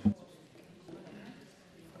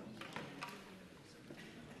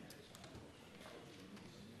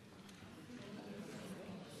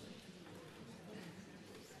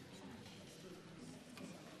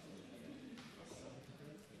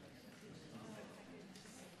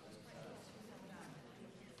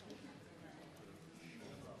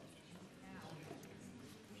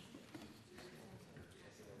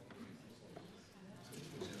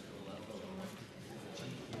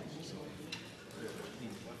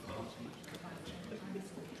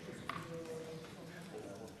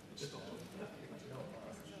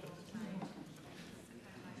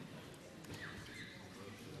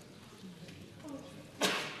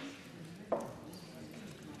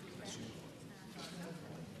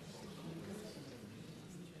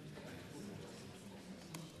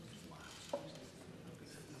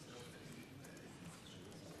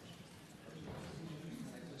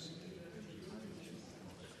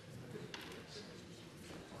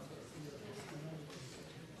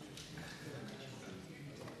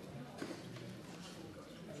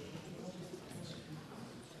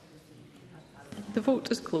 The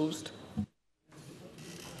vote is closed.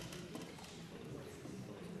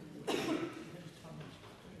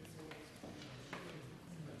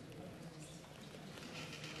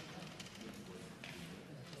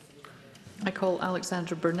 I call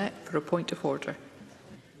Alexandra Burnett for a point of order.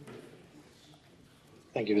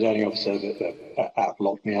 Thank you, Presiding Officer. But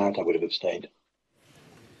blocked me out. I would have abstained.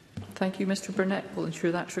 Thank you, Mr Burnett. We'll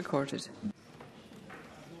ensure that's recorded.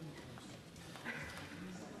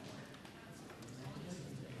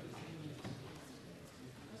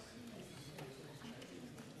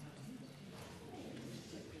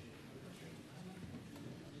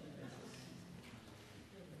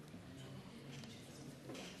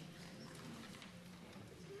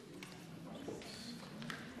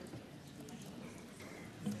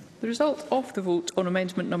 The result of the vote on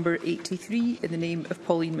amendment number 83 in the name of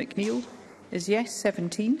Pauline McNeill is yes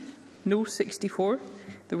 17, no 64.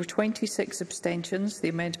 There were 26 abstentions. The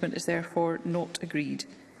amendment is therefore not agreed.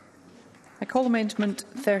 I call amendment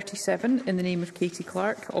 37 in the name of Katie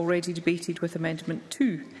Clark, already debated with amendment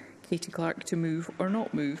 2. Katie Clark, to move or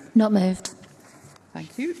not move? Not moved.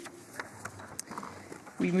 Thank you.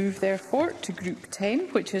 We move therefore to Group 10,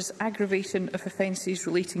 which is aggravation of offences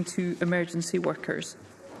relating to emergency workers.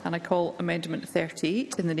 And I call amendment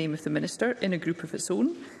 38 in the name of the Minister in a group of its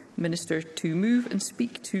own. Minister, to move and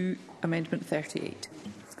speak to amendment 38.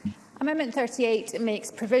 Amendment 38 makes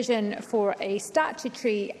provision for a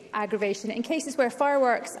statutory aggravation in cases where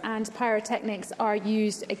fireworks and pyrotechnics are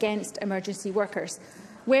used against emergency workers.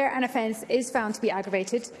 Where an offence is found to be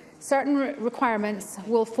aggravated, certain requirements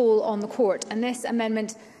will fall on the court, and this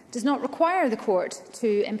amendment does not require the court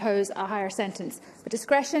to impose a higher sentence, but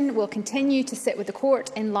discretion will continue to sit with the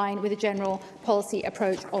court in line with the general policy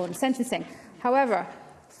approach on sentencing. However,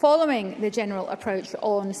 following the general approach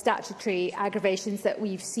on statutory aggravations that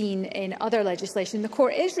we've seen in other legislation, the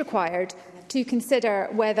court is required to consider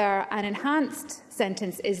whether an enhanced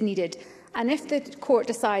sentence is needed, and if the court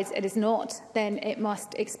decides it is not, then it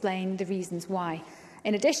must explain the reasons why.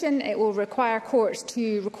 In addition, it will require courts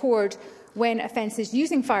to record when offences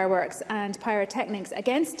using fireworks and pyrotechnics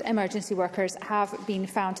against emergency workers have been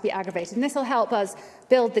found to be aggravated. And this will help us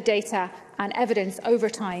build the data and evidence over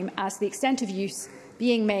time as to the extent of use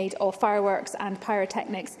being made of fireworks and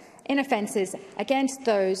pyrotechnics in offences against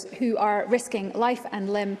those who are risking life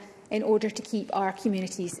and limb in order to keep our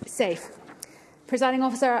communities safe. Presiding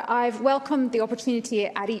Officer, I've welcomed the opportunity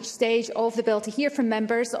at each stage of the bill to hear from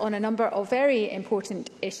members on a number of very important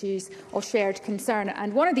issues of shared concern.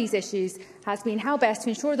 And one of these issues has been how best to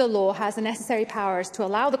ensure the law has the necessary powers to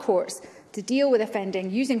allow the courts to deal with offending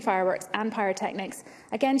using fireworks and pyrotechnics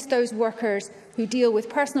against those workers who deal with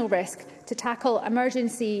personal risk to tackle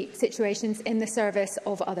emergency situations in the service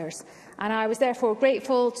of others. And I was therefore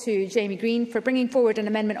grateful to Jamie Green for bringing forward an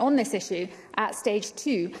amendment on this issue at stage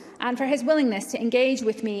 2 and for his willingness to engage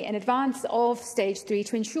with me in advance of stage 3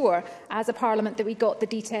 to ensure, as a Parliament, that we got the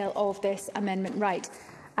detail of this amendment right.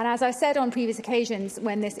 And as I said on previous occasions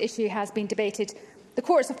when this issue has been debated, the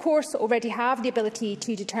courts, of course, already have the ability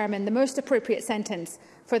to determine the most appropriate sentence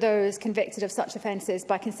for those convicted of such offences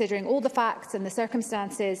by considering all the facts and the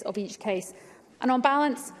circumstances of each case. And on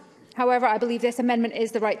balance, however, I believe this amendment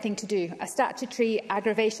is the right thing to do. A statutory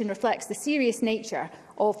aggravation reflects the serious nature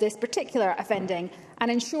of this particular offending and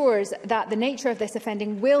ensures that the nature of this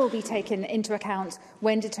offending will be taken into account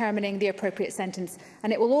when determining the appropriate sentence.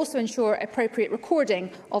 And it will also ensure appropriate recording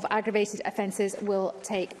of aggravated offences will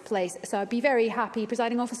take place. So I'd be very happy,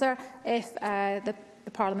 Presiding Officer, if the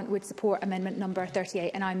Parliament would support amendment number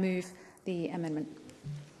 38, and I move the amendment.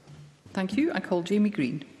 Thank you. I call Jamie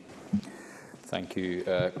Green. Thank you,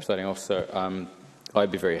 Presiding Officer.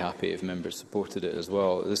 I'd be very happy if members supported it as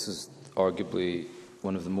well. This is arguably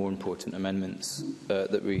one of the more important amendments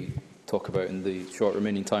that we talk about in the short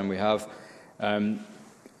remaining time we have.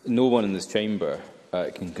 No one in this chamber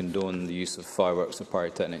can condone the use of fireworks or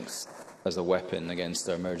pyrotechnics as a weapon against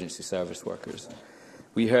our emergency service workers.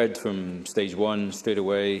 We heard from stage 1 straight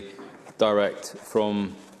away, direct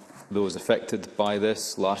from those affected by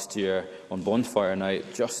this last year on bonfire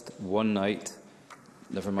night, just one night,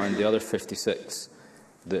 never mind the other 56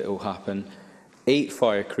 that will happen. 8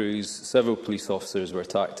 fire crews, several police officers were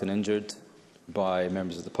attacked and injured by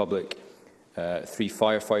members of the public. 3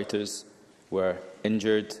 firefighters were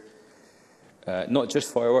injured. Not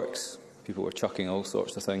just fireworks, people were chucking all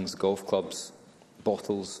sorts of things, golf clubs,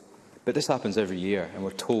 bottles. But this happens every year, and we're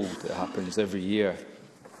told it happens every year.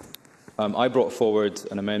 I brought forward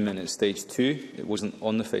an amendment at stage 2. It wasn't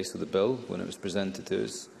on the face of the bill when it was presented to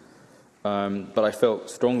us. But I felt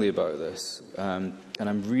strongly about this, and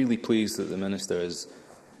I'm really pleased that the Minister has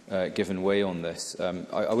given way on this.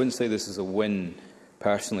 I wouldn't say this is a win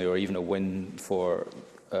personally, or even a win for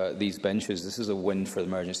these benches. This is a win for the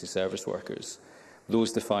emergency service workers,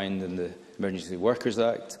 those defined in the Emergency Workers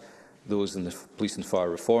Act, those in the Police and Fire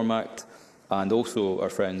Reform Act, and also our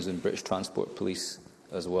friends in British Transport Police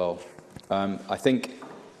as well. I think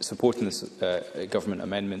supporting this government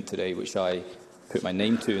amendment today, which I put my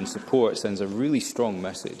name to and support, sends a really strong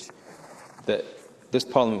message that this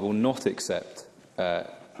Parliament will not accept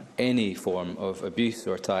any form of abuse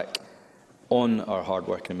or attack on our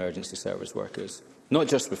hard-working emergency service workers, not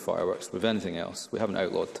just with fireworks, with anything else. We haven't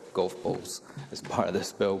outlawed golf balls as part of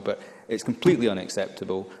this bill, but it's completely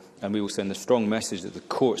unacceptable, and we will send a strong message that the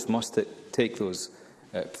courts must take those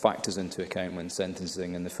factors into account when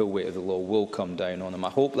sentencing, and the full weight of the law will come down on them. I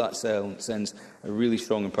hope that sends a really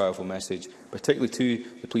strong and powerful message, particularly to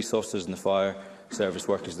the police officers and the fire service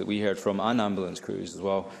workers that we heard from, and ambulance crews as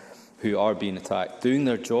well, who are being attacked, doing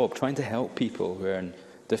their job, trying to help people who are in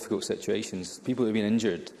difficult situations, people who have been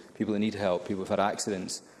injured, people that need help, people who have had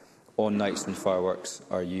accidents on nights when fireworks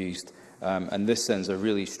are used. And this sends a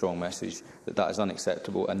really strong message that that is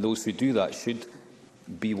unacceptable, and those who do that should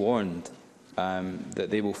be warned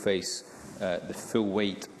that they will face the full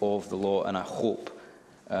weight of the law, and I hope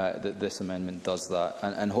that this amendment does that.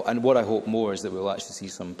 And what I hope more is that we'll actually see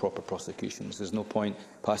some proper prosecutions. There's no point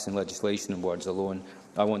passing legislation in words alone.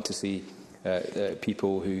 I want to see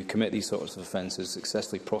people who commit these sorts of offences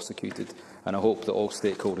successfully prosecuted, and I hope that all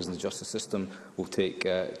stakeholders in the justice system will take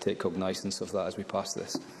cognisance of that as we pass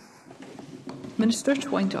this. Minister,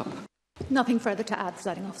 to wind up. Nothing further to add,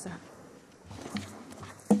 Presiding Officer.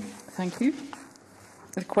 Thank you.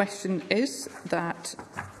 The question is that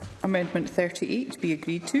Amendment 38 be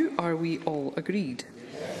agreed to. Are we all agreed?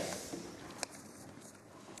 Yes.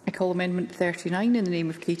 I call Amendment 39 in the name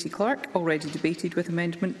of Katie Clark, already debated with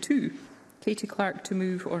Amendment 2. Katie Clark, to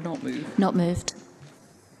move or not move? Not moved.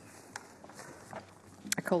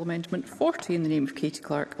 I call Amendment 40 in the name of Katie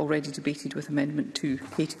Clark, already debated with Amendment 2.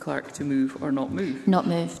 Katie Clark, to move or not move? Not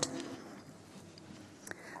moved.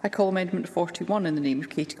 I call Amendment 41 in the name of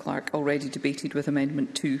Katie Clark, already debated with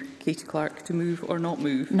Amendment 2. Katie Clark, to move or not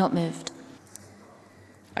move? Not moved.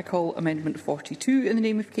 I call Amendment 42 in the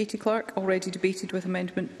name of Katie Clark, already debated with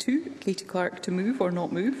Amendment 2. Katie Clark, to move or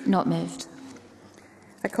not move? Not moved.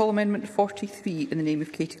 I call Amendment 43 in the name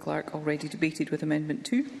of Katie Clark, already debated with Amendment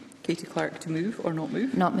 2. Katie Clark, to move or not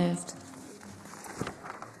move? Not moved.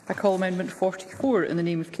 I call Amendment 44 in the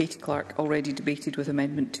name of Katie Clark, already debated with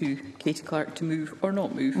Amendment 2. Katie Clark to move or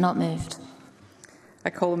not move? Not moved. I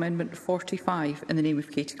call Amendment 45 in the name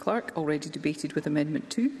of Katie Clark, already debated with Amendment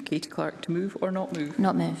 2. Katie Clark to move or not move?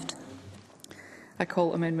 Not moved. I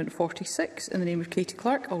call Amendment 46 in the name of Katie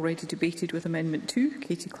Clark, already debated with Amendment 2.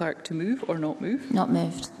 Katie Clark to move or not move? Not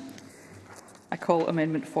moved. I call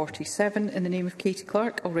Amendment 47 in the name of Katie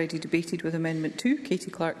Clark, already debated with Amendment 2.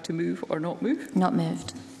 Katie Clark to move or not move? Not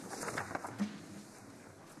moved.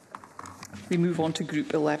 We move on to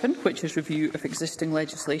Group 11, which is review of existing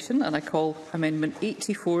legislation, and I call Amendment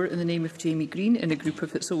 84 in the name of Jamie Green in a group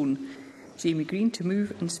of its own. Jamie Green to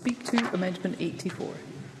move and speak to Amendment 84.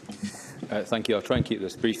 Thank you. I'll try and keep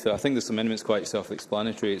this brief. I think this amendment is quite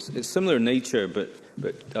self-explanatory. It's similar in nature, but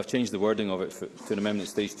I've changed the wording of it to an amendment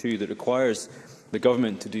at stage 2 that requires the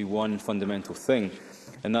government to do one fundamental thing,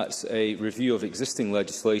 and that's a review of existing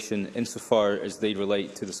legislation insofar as they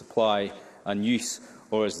relate to the supply and use,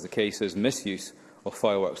 or as the case is, misuse of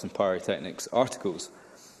fireworks and pyrotechnics articles.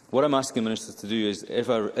 What I'm asking ministers to do is, if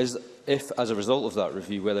as a result of that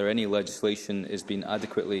review, whether any legislation is being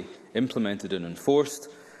adequately implemented and enforced,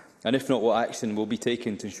 and if not, what action will be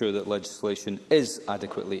taken to ensure that legislation is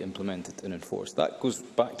adequately implemented and enforced. That goes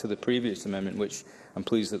back to the previous amendment, which I'm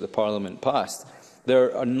pleased that the Parliament passed.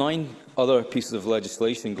 There are 9 other pieces of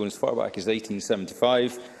legislation going as far back as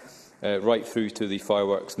 1875, right through to the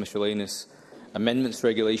Fireworks Miscellaneous Amendments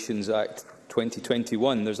Regulations Act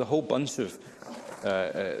 2021. There's a whole bunch of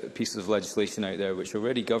pieces of legislation out there which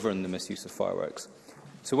already govern the misuse of fireworks.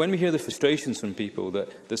 So when we hear the frustrations from people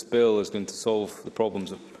that this bill is going to solve the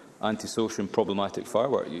problems of antisocial and problematic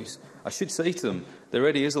firework use, I should say to them, there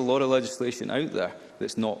already is a lot of legislation out there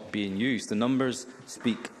that's not being used. The numbers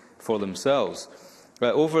speak for themselves.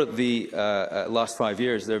 Over the last 5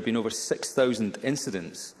 years, there have been over 6,000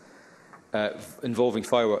 incidents involving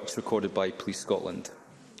fireworks recorded by Police Scotland.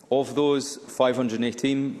 Of those,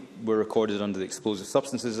 518 were recorded under the Explosive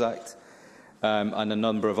Substances Act, and a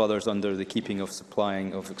number of others under the Keeping of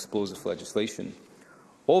Supplying of Explosive legislation.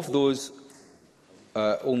 Of those,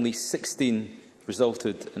 only 16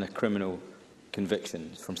 resulted in a criminal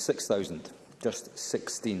conviction. From 6,000, just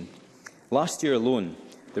 16. Last year alone,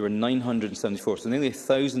 there were 974, so nearly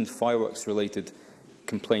 1,000 fireworks-related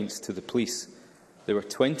complaints to the police. There were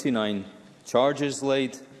 29 charges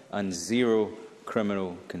laid and 0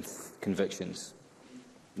 criminal convictions.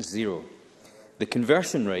 0. The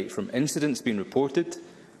conversion rate from incidents being reported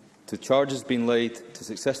to charges being laid to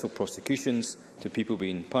successful prosecutions to people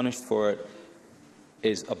being punished for it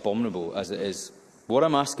is abominable as it is. What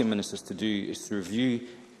I'm asking ministers to do is to review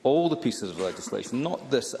all the pieces of legislation, not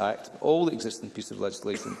this Act, but all the existing pieces of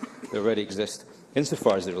legislation that already exist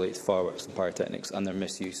insofar as they relate to fireworks and pyrotechnics and their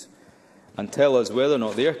misuse, and tell us whether or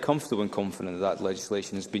not they are comfortable and confident that that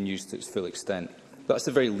legislation has been used to its full extent. That's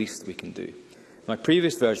the very least we can do. My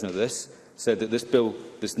previous version of this said that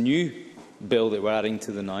this new bill that we're adding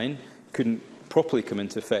to the 9 couldn't properly come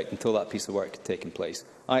into effect until that piece of work had taken place.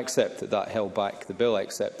 I accept that that held back the bill. I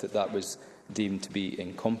accept that that was deemed to be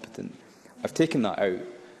incompetent. I've taken that out.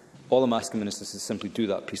 All I'm asking ministers is to simply do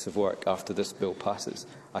that piece of work after this bill passes.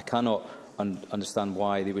 I cannot understand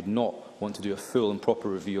why they would not want to do a full and proper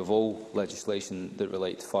review of all legislation that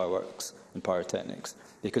relate to fireworks and pyrotechnics,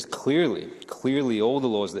 because clearly all the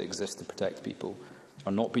laws that exist to protect people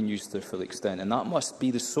are not being used to their full extent, and that must be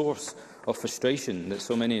the source of frustration that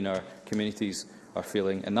so many in our communities are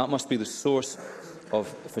feeling, and that must be the source of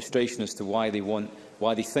frustration as to why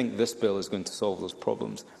they think this bill is going to solve those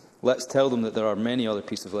problems. Let's tell them that there are many other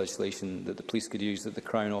pieces of legislation that the police could use, that the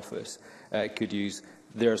Crown Office could use.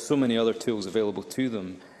 There are so many other tools available to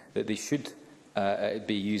them that they should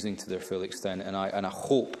be using to their full extent, and I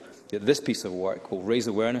hope that this piece of work will raise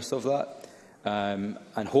awareness of that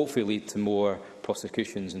and hopefully lead to more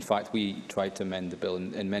prosecutions. In fact, we tried to amend the bill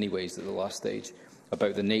in many ways at the last stage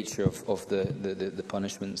about the nature of the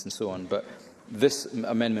punishments and so on. But this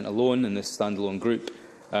amendment alone and this standalone group,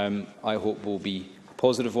 I hope will be a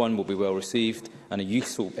positive one, will be well received, and a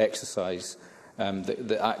useful exercise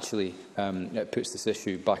that actually puts this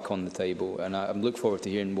issue back on the table. And I look forward to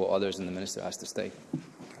hearing what others and the Minister has to say.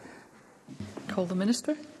 Call the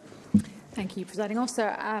Minister. Thank you, Presiding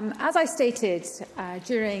Officer. As I stated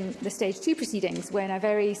during the Stage 2 proceedings, when a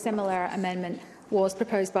very similar amendment was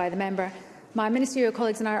proposed by the member, my ministerial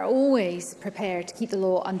colleagues and I are always prepared to keep the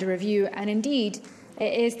law under review, and indeed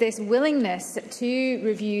it is this willingness to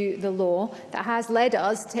review the law that has led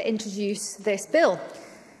us to introduce this bill.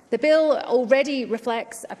 The bill already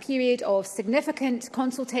reflects a period of significant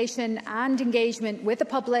consultation and engagement with the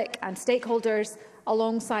public and stakeholders,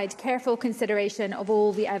 alongside careful consideration of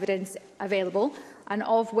all the evidence available. and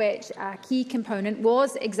of which a key component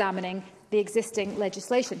was examining the existing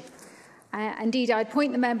legislation. Indeed, I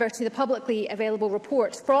point the member to the publicly available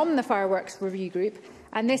report from the Fireworks Review Group,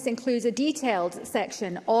 and this includes a detailed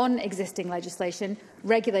section on existing legislation,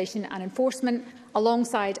 regulation and enforcement,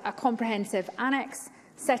 alongside a comprehensive annex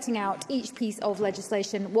setting out each piece of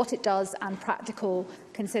legislation, what it does and practical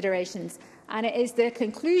considerations. And it is the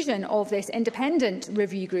conclusion of this independent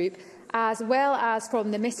review group, as well as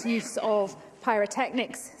from the misuse of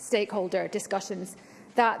Pyrotechnic's stakeholder discussions,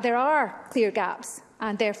 that there are clear gaps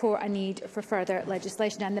and therefore a need for further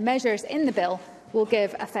legislation. And the measures in the bill will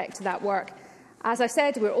give effect to that work. As I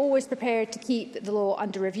said, we're always prepared to keep the law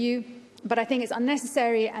under review, but I think it's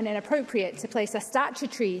unnecessary and inappropriate to place a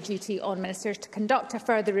statutory duty on ministers to conduct a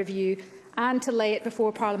further review and to lay it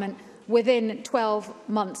before Parliament within 12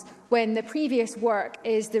 months, when the previous work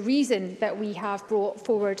is the reason that we have brought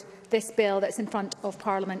forward this bill that's in front of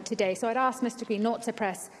Parliament today. So I'd ask Mr Green not to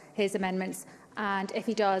press his amendments, and if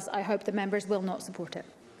he does, I hope the members will not support it.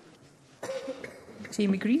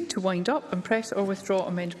 Jamie Green to wind up and press or withdraw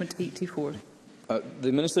Amendment 84.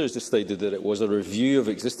 The Minister has just stated that it was a review of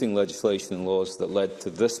existing legislation and laws that led to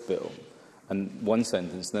this bill, in one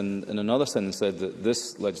sentence. Then in another sentence said that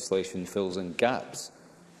this legislation fills in gaps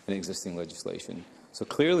in existing legislation. So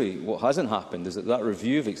clearly what hasn't happened is that that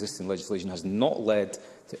review of existing legislation has not led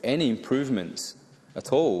to any improvements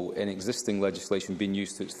at all in existing legislation being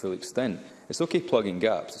used to its full extent. It's okay plugging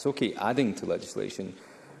gaps, it's okay adding to legislation,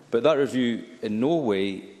 but that review in no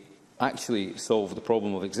way actually solve the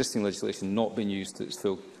problem of existing legislation not being used to its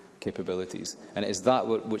full capabilities. And it is that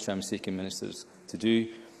which I'm seeking ministers to do.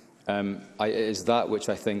 It is that which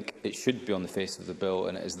I think it should be on the face of the bill,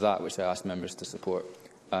 and it is that which I ask members to support.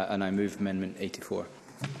 And I move Amendment 84.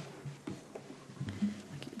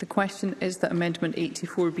 The question is that Amendment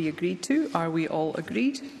 84 be agreed to. Are we all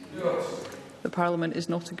agreed? Yes. The Parliament is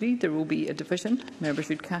not agreed. There will be a division. Members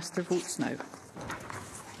should cast their votes now.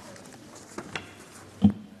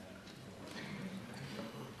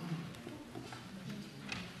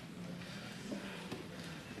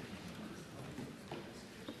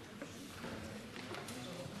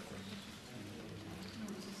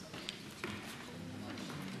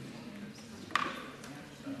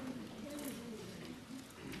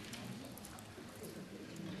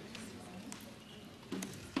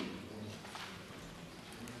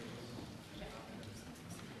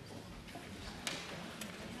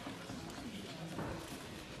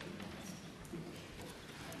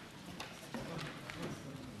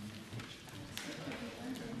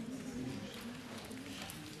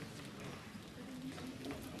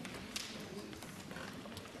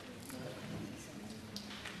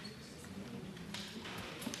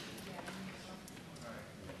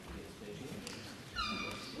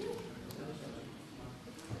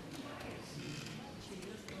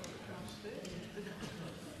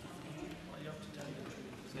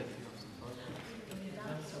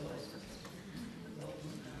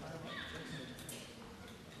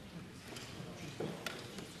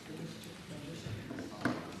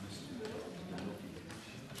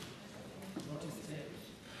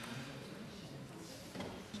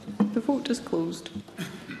 The vote is closed.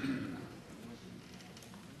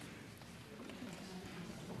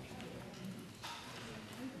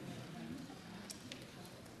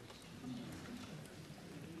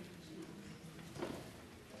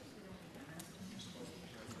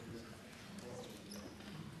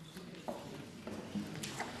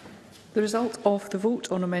 The result of the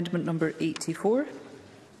vote on amendment number 84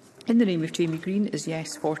 in the name of Jamie Green is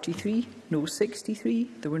yes 43, no 63.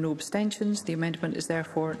 There were no abstentions. The amendment is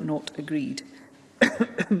therefore not agreed.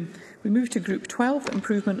 We move to Group 12,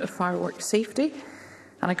 Improvement of Fireworks Safety,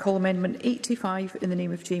 and I call Amendment 85 in the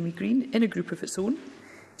name of Jamie Green in a group of its own.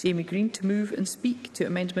 Jamie Green to move and speak to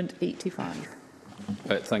Amendment 85.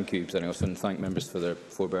 Thank you, President Officer, and thank members for their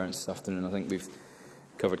forbearance this afternoon. I think we've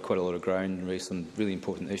covered quite a lot of ground and raised some really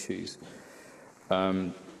important issues.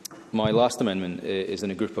 My last amendment is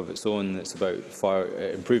in a group of its own. It's about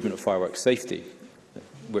improvement of fireworks safety.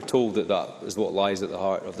 We're told that that is what lies at the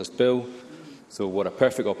heart of this bill. So what a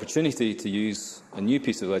perfect opportunity to use a new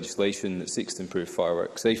piece of legislation that seeks to improve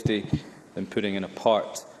fireworks safety than putting in a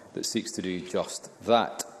part that seeks to do just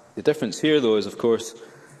that. The difference here, though, is, of course,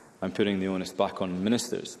 I'm putting the onus back on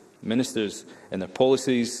ministers. Ministers in their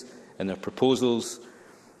policies, in their proposals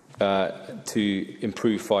to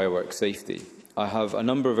improve fireworks safety. I have a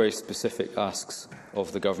number of very specific asks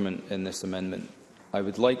of the Government in this amendment. I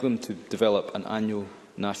would like them to develop an annual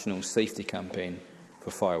national safety campaign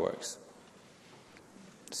for fireworks.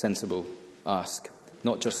 Sensible ask,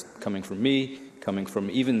 not just coming from me, coming from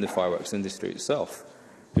even the fireworks industry itself.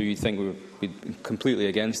 who you think would be completely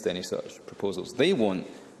against any such proposals. They want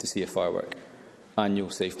to see a firework annual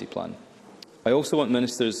safety plan. I also want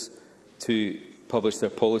ministers to publish their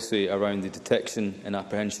policy around the detection and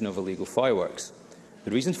apprehension of illegal fireworks.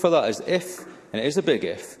 The reason for that is if, and it is a big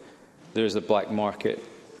if, there is a black market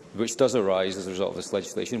which does arise as a result of this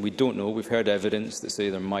legislation. We don't know. We've heard evidence that say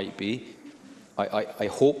there might be. I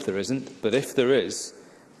hope there isn't, but if there is,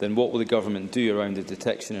 then what will the government do around the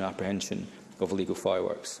detection and apprehension of illegal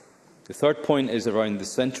fireworks? The third point is around the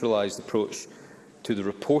centralised approach to the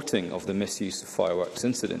reporting of the misuse of fireworks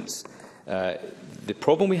incidents. The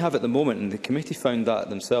problem we have at the moment, and the committee found that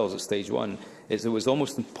themselves at stage 1, is it was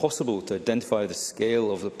almost impossible to identify the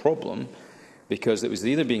scale of the problem because it was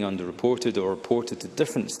either being underreported or reported to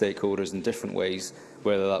different stakeholders in different ways,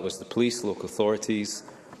 whether that was the police, local authorities,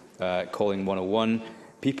 calling 101.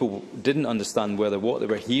 People didn't understand whether what they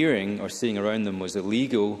were hearing or seeing around them was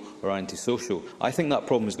illegal or antisocial. I think that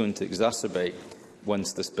problem is going to exacerbate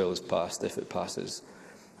once this bill is passed, if it passes,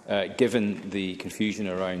 given the confusion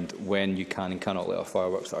around when you can and cannot let off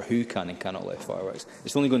fireworks or who can and cannot let off fireworks.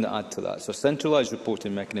 It's only going to add to that. So a centralised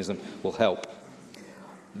reporting mechanism will help.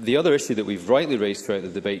 The other issue that we've rightly raised throughout the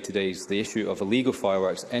debate today is the issue of illegal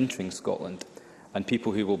fireworks entering Scotland and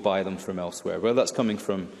people who will buy them from elsewhere, whether that's coming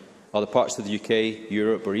from other parts of the UK,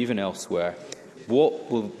 Europe or even elsewhere. What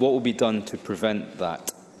will be done to prevent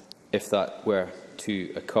that, if that were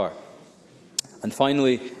to occur? And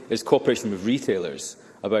finally, is cooperation with retailers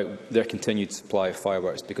about their continued supply of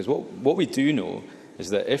fireworks. Because what we do know is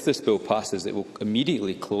that if this bill passes, it will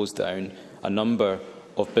immediately close down a number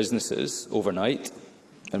of businesses overnight,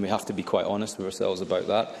 and we have to be quite honest with ourselves about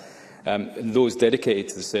that. Those dedicated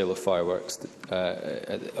to the sale of fireworks,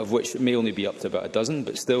 of which it may only be up to about a dozen,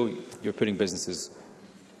 but still you're putting businesses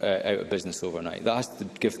out of business overnight. That has to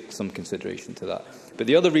give some consideration to that. But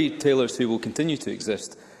the other retailers who will continue to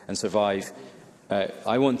exist and survive,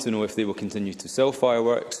 I want to know if they will continue to sell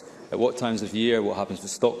fireworks, at what times of year, what happens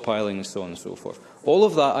with stockpiling and so on and so forth. All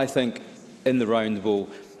of that, I think, in the round will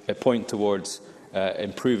point towards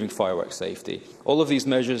improving fireworks safety. All of these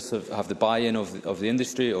measures have the buy-in of the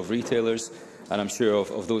industry, of retailers, and I'm sure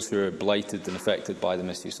of those who are blighted and affected by the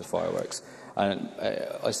misuse of fireworks. And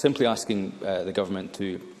I'm simply asking the government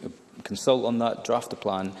to consult on that, draft a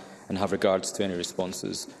plan and have regards to any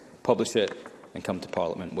responses, publish it and come to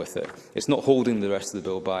Parliament with it. It's not holding the rest of the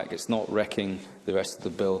bill back, it's not wrecking the rest of the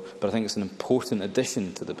bill, but I think it's an important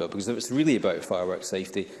addition to the bill, because if it's really about fireworks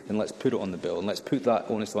safety, then let's put it on the bill, and let's put that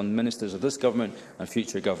onus on ministers of this government and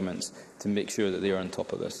future governments to make sure that they are on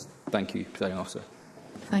top of this. Thank you, Presiding Officer.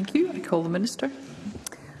 Thank you. I call the Minister.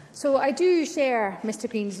 So I do share Mr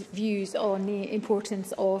Green's views on the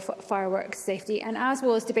importance of fireworks safety, and as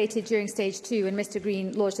was debated during stage 2 when Mr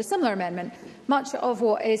Green lodged a similar amendment, much of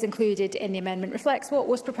what is included in the amendment reflects what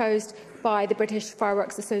was proposed by the British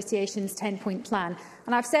Fireworks Association's 10-point plan.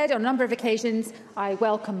 And I've said on a number of occasions I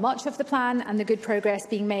welcome much of the plan and the good progress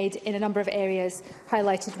being made in a number of areas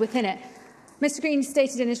highlighted within it. Mr Green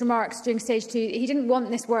stated in his remarks during stage 2 that he didn't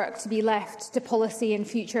want this work to be left to policy and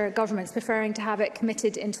future governments, preferring to have it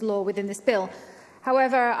committed into law within this bill.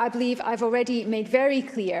 However, I believe I've already made very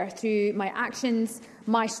clear through my actions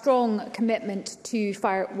my strong commitment to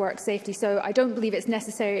fireworks safety, so I don't believe it's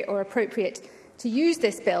necessary or appropriate to use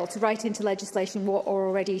this bill to write into legislation what are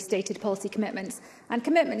already stated policy commitments, and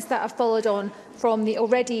commitments that have followed on from the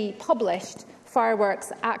already published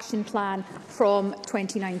Fireworks Action Plan from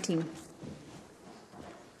 2019.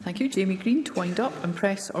 Thank you. Jamie Green, to wind up and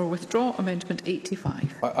press or withdraw Amendment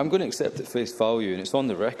 85. I'm going to accept at face value, and it's on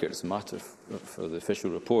the record, it's a matter for the official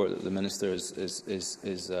report, that the Minister has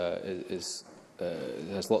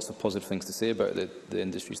lots of positive things to say about the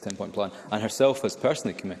industry's 10-point plan, and herself has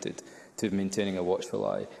personally committed to maintaining a watchful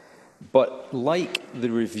eye. But like the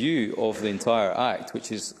review of the entire Act,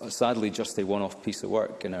 which is sadly just a one-off piece of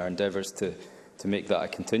work in our endeavours to make that a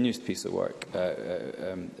continuous piece of work,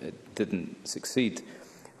 it didn't succeed.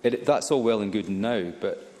 That's all well and good now,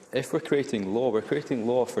 but if we're creating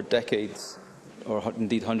law for decades or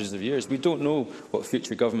indeed hundreds of years. We don't know what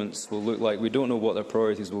future governments will look like. We don't know what their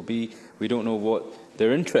priorities will be. We don't know what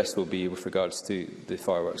their interests will be with regards to the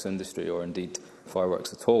fireworks industry or indeed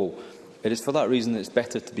fireworks at all. It is for that reason that it's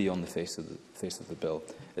better to be on the face of the bill.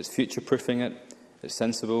 It's future-proofing it. It's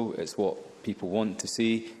sensible. It's what people want to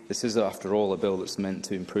see. This is, after all, a bill that's meant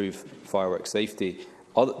to improve fireworks safety.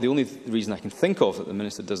 The only reason I can think of that the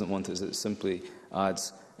Minister doesn't want it is that it simply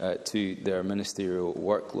adds to their ministerial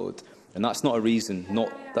workload. And that's not a reason,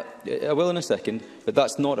 I will in a second, but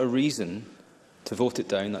that's not a reason to vote it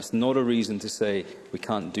down. That's not a reason to say we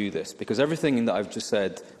can't do this, because everything that I've just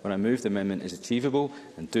said when I moved the amendment is achievable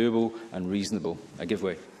and doable and reasonable. I give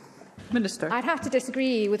way. Minister. I'd have to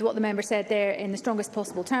disagree with what the member said there in the strongest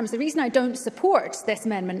possible terms. The reason I don't support this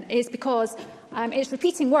amendment is because it's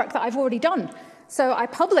repeating work that I've already done. So I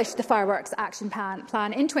published the Fireworks Action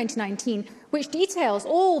Plan in 2019, which details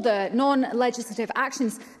all the non-legislative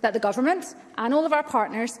actions that the Government and all of our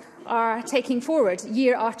partners are taking forward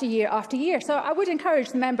year after year after year. So I would encourage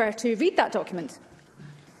the member to read that document.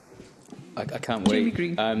 I can't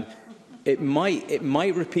wait. It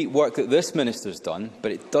might repeat work that this minister's done,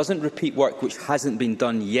 but it doesn't repeat work which hasn't been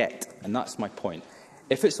done yet, and that's my point.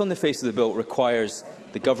 If it's on the face of the bill, it requires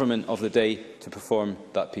the government of the day to perform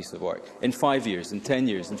that piece of work. In 5 years, in 10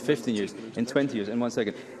 years, in 15 years, in 20 years, in 1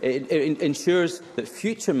 second. It ensures that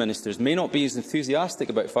future ministers may not be as enthusiastic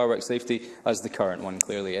about fireworks safety as the current one,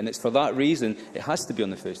 clearly. And it's for that reason it has to be on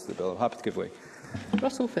the face of the bill. I'm happy to give way.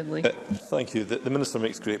 Russell Finlay. Thank you. The Minister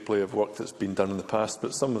makes great play of work that's been done in the past,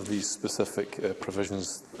 but some of these specific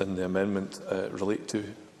provisions in the amendment relate to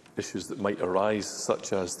issues that might arise,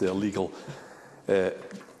 such as the illegal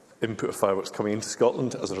input of fireworks coming into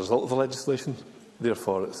Scotland as a result of the legislation.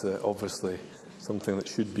 Therefore, it's obviously something that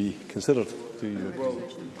should be considered.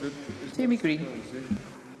 Jamie Green.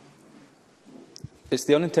 It's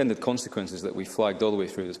the unintended consequences that we flagged all the way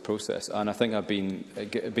through this process, and I think I've been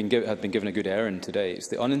given a good errand today. It's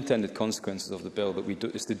the unintended consequences of the bill that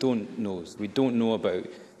it's the don't knows. We don't know about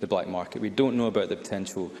the black market. We don't know about the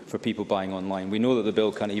potential for people buying online. We know that the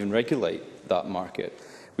bill can't even regulate that market.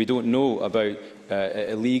 We don't know about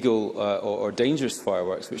illegal or dangerous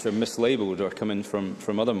fireworks which are mislabelled or come in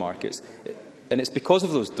from other markets. And it's because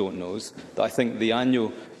of those don't knows that I think the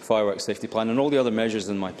annual fireworks safety plan and all the other measures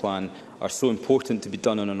in my plan are so important to be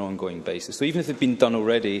done on an ongoing basis. So even if they've been done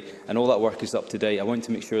already and all that work is up to date, I want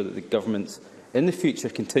to make sure that the governments in the future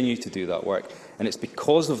continue to do that work. And it's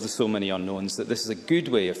because of the so many unknowns that this is a good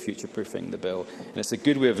way of future-proofing the bill. And it's a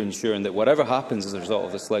good way of ensuring that whatever happens as a result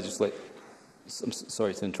of this legislation, I'm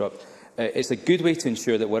sorry to interrupt, it's a good way to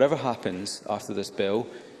ensure that whatever happens after this bill,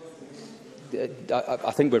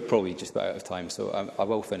 I think we're probably just about out of time, so I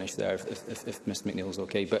will finish there if Ms McNeill is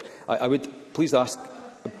okay. But I would please ask...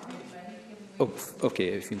 Oh, okay,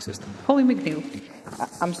 if you insist. Holly McNeill.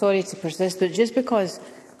 I'm sorry to persist, but just because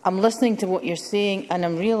I'm listening to what you're saying and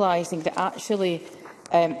I'm realising that actually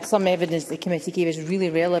some evidence the committee gave is really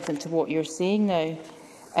relevant to what you're saying now,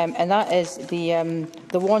 and that is the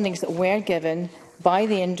warnings that were given by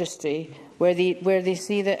the industry, where they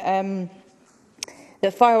say that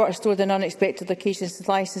that fireworks stored in unexpected locations,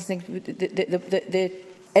 licensing, the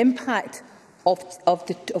impact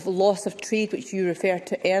of loss of trade, which you referred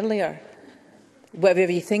to earlier,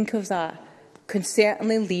 whatever you think of that, can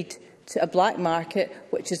certainly lead to a black market,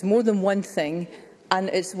 which is more than one thing, and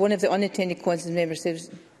it's one of the unintended consequences, Member says,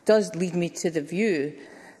 does lead me to the view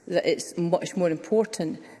that it's much more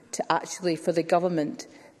important to actually for the government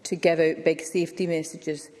to give out big safety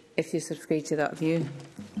messages, if you subscribe to that view.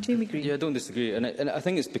 Jamie Green. Yeah, I don't disagree. And I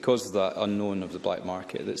think it's because of that unknown of the black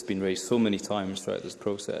market that's been raised so many times throughout this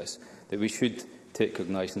process that we should take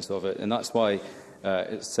cognizance of it. And that's why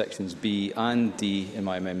sections B and D in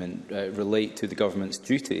my amendment relate to the government's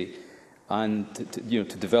duty and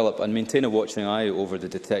to develop and maintain a watching eye over the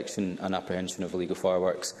detection and apprehension of illegal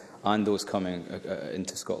fireworks and those coming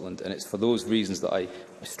into Scotland. And it's for those reasons that I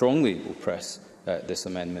strongly will press this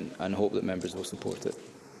amendment and hope that members will support it.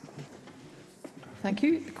 Thank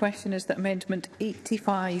you. The question is that Amendment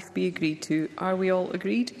 85 be agreed to. Are we all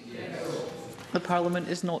agreed? Yes. The Parliament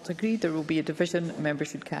is not agreed. There will be a division.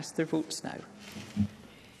 Members should cast their votes now.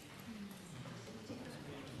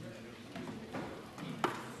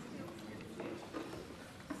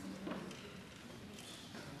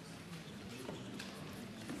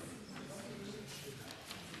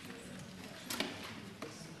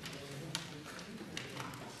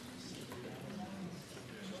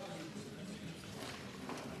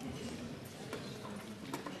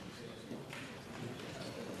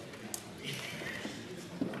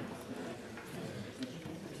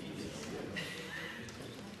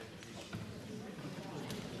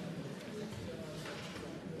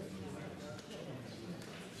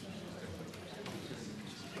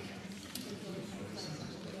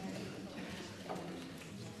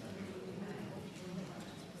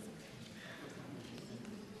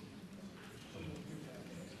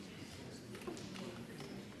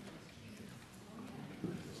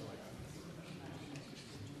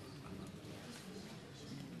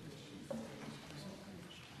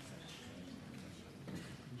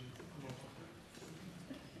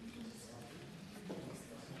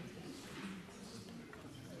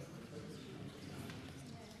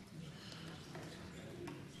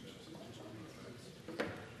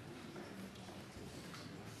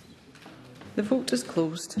 The vote is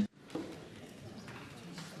closed.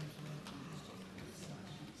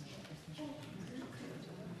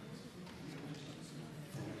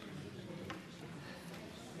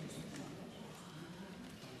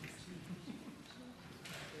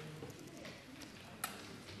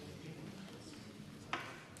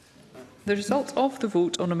 The result of the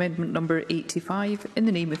vote on amendment number 85 in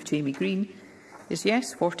the name of Jamie Green is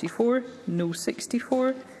yes 44, no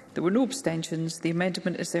 64. There were no abstentions. The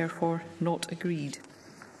amendment is therefore not agreed.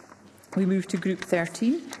 We move to Group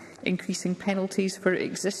 13, increasing penalties for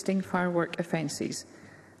existing firework offences.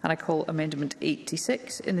 And I call Amendment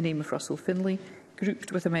 86 in the name of Russell Finlay,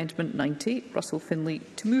 grouped with Amendment 90. Russell Finlay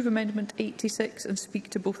to move Amendment 86 and speak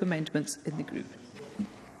to both amendments in the group.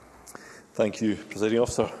 Thank you, Presiding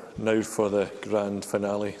Officer. Now for the grand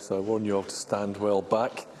finale, so I warn you all to stand well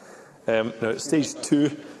back. Now, at stage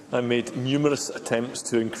 2, I made numerous attempts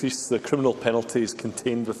to increase the criminal penalties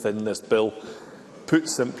contained within this bill. Put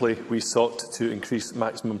simply, we sought to increase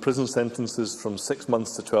maximum prison sentences from 6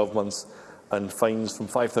 months to 12 months and fines from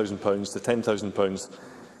 £5,000 to £10,000.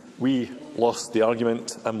 We lost the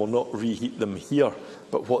argument and will not reheat them here,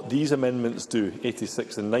 but what these amendments do,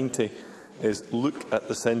 86 and 90, is look at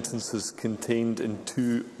the sentences contained in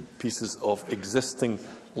 2 pieces of existing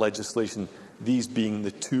legislation, these being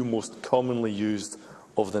the 2 most commonly used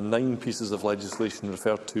of the 9 pieces of legislation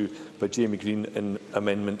referred to by Jamie Green in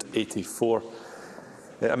Amendment 84.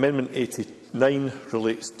 Amendment 89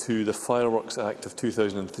 relates to the Fireworks Act of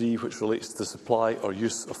 2003, which relates to the supply or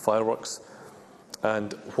use of fireworks.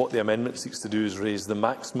 And what the amendment seeks to do is raise the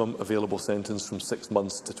maximum available sentence from 6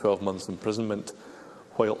 months to 12 months imprisonment,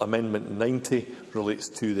 while Amendment 90 relates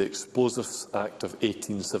to the Explosives Act of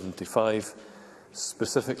 1875,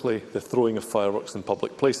 specifically the throwing of fireworks in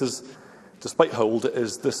public places. Despite how old it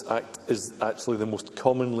is, this Act is actually the most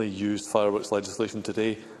commonly used fireworks legislation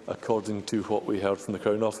today, according to what we heard from the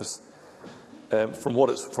Crown Office. For what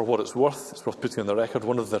it's worth putting on the record,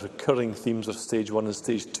 one of the recurring themes of Stage 1 and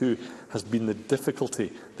Stage 2 has been the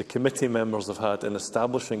difficulty the committee members have had in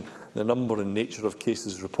establishing the number and nature of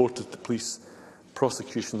cases reported to police,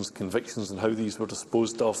 prosecutions, convictions and how these were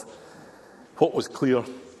disposed of. What was clear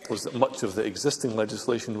was that much of the existing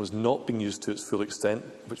legislation was not being used to its full extent,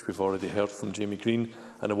 which we've already heard from Jamie Green,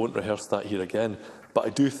 and I won't rehearse that here again. But I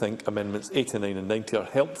do think Amendments 89 and 90 are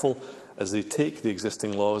helpful as they take the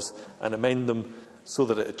existing laws and amend them so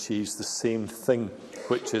that it achieves the same thing,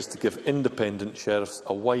 which is to give independent sheriffs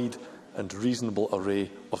a wide and reasonable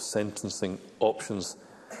array of sentencing options.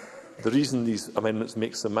 The reason these amendments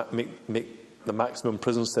make the maximum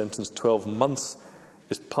prison sentence 12 months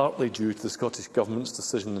is partly due to the Scottish Government's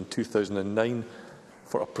decision in 2009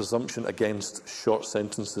 for a presumption against short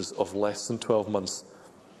sentences of less than 12 months.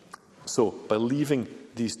 So, by leaving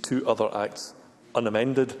these 2 other acts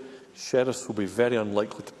unamended, sheriffs will be very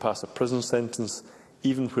unlikely to pass a prison sentence,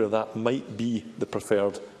 even where that might be the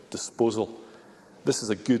preferred disposal. This is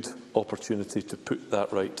a good opportunity to put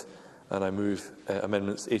that right, and I move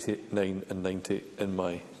Amendments 89 and 90 in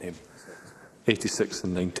my name. 86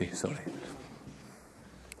 and 90, sorry.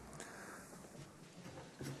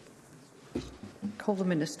 Call the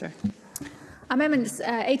Minister. Amendments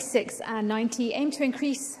 86 and 90 aim to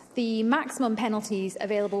increase the maximum penalties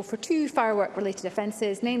available for 2 firework-related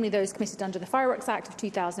offences, namely those committed under the Fireworks Act of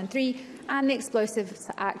 2003 and the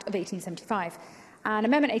Explosives Act of 1875. And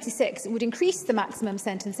Amendment 86 would increase the maximum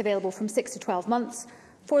sentence available from 6 to 12 months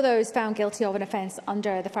for those found guilty of an offence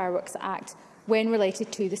under the Fireworks Act when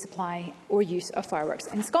related to the supply or use of fireworks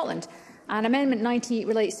in Scotland. And Amendment 90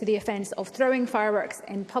 relates to the offence of throwing fireworks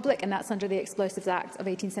in public, and that's under the Explosives Act of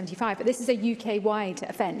 1875. But this is a UK-wide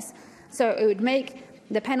offence, so it would make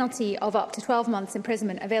the penalty of up to 12 months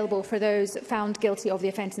imprisonment available for those found guilty of the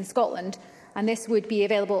offence in Scotland, and this would be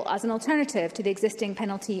available as an alternative to the existing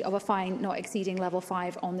penalty of a fine not exceeding level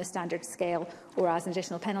 5 on the standard scale, or as an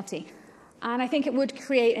additional penalty. And I think it would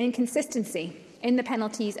create an inconsistency in the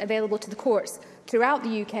penalties available to the courts throughout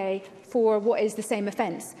the UK for what is the same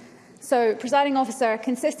offence. So, Presiding Officer,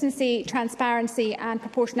 consistency, transparency and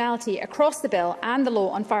proportionality across the bill and the law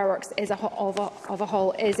on fireworks of a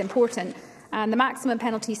whole is important. And the maximum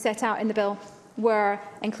penalties set out in the bill were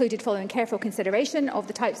included following careful consideration of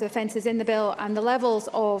the types of offences in the bill and the levels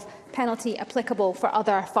of penalty applicable for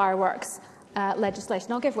other fireworks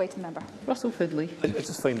legislation. I'll give way to the member. Russell Finlay. I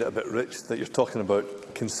just find it a bit rich that you're talking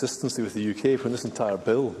about consistency with the UK when this entire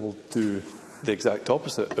bill will do the exact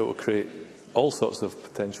opposite. It will create all sorts of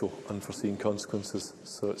potential unforeseen consequences.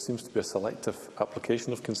 So it seems to be a selective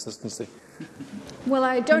application of consistency. Well,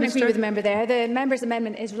 I don't agree with the member there. The member's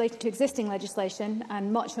amendment is related to existing legislation,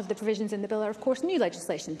 and much of the provisions in the bill are, of course, new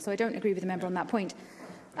legislation. So I don't agree with the member on that point.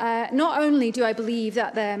 Not only do I believe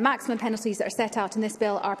that the maximum penalties that are set out in this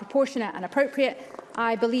bill are proportionate and appropriate,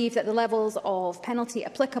 I believe that the levels of penalty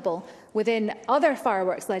applicable within other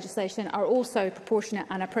fireworks legislation are also proportionate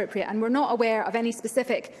and appropriate, and we're not aware of any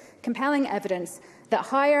specific compelling evidence that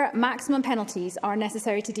higher maximum penalties are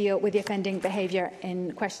necessary to deal with the offending behaviour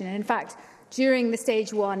in question. And in fact, during the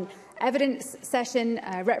Stage 1 evidence session,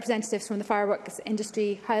 representatives from the fireworks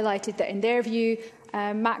industry highlighted that, in their view,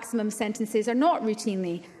 maximum sentences are not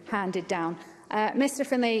routinely handed down. Mr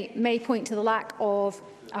Finlay may point to the lack of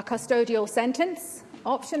a custodial sentence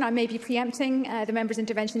option. I may be preempting the member's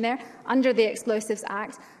intervention there, under the Explosives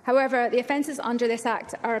Act. However, the offences under this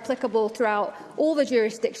Act are applicable throughout all the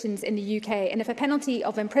jurisdictions in the UK, and if a penalty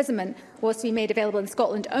of imprisonment was to be made available in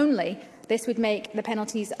Scotland only, this would make the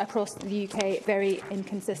penalties across the UK very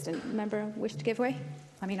inconsistent. Member wish to give way?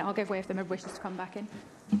 I mean, I'll give way if the member wishes to come back in.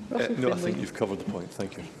 No, I think you've covered the point.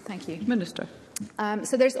 Thank you. Thank you. Minister.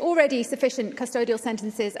 So there's already sufficient custodial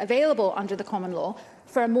sentences available under the common law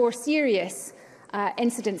for a more serious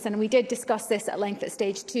incidents, and we did discuss this at length at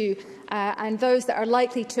Stage 2, and those that are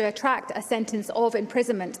likely to attract a sentence of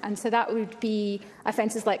imprisonment. And so that would be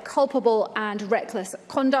offences like culpable and reckless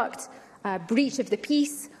conduct, breach of the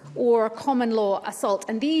peace, or common law assault,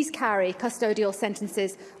 and these carry custodial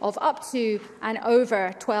sentences of up to and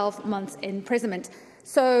over 12 months imprisonment.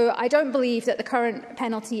 So I don't believe that the current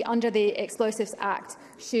penalty under the Explosives Act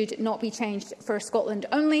should not be changed for Scotland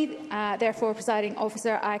only. Therefore, Presiding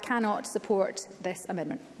Officer, I cannot support this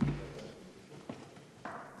amendment.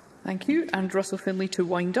 Thank you. And Russell Finlay to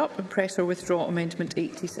wind up and press or withdraw Amendment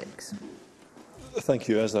 86. Thank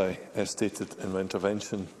you. As I stated in my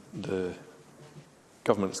intervention, the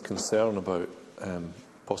Government's concern about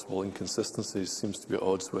possible inconsistencies seems to be at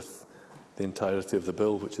odds with the entirety of the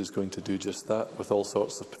bill, which is going to do just that, with all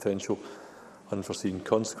sorts of potential unforeseen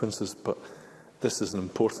consequences. But this is an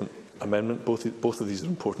important amendment. Both of these are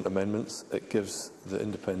important amendments. It gives the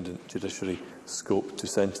independent judiciary scope to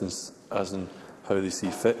sentence as and how they see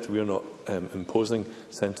fit. We are not imposing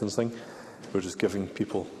sentencing. We're just giving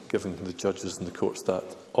the judges and the courts that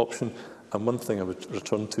option. And one thing I would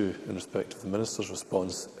return to in respect of the Minister's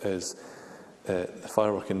response is the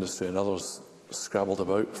firework industry and others scrabbled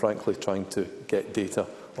about, frankly, trying to get data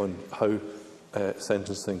on how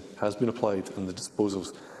sentencing has been applied in the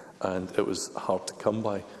disposals, and it was hard to come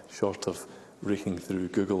by, short of raking through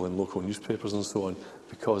Google and local newspapers and so on,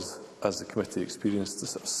 because, as the committee experienced, the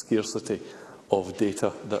sort of scarcity of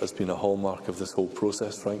data that has been a hallmark of this whole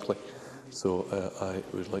process, frankly. So I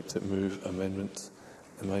would like to move amendment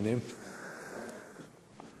in my name.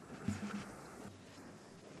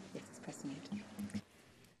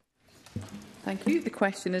 Thank you. The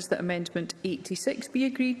question is that Amendment 86 be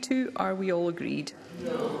agreed to. Are we all agreed?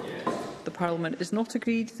 No. The Parliament is not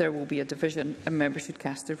agreed. There will be a division, and members should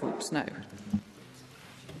cast their votes now.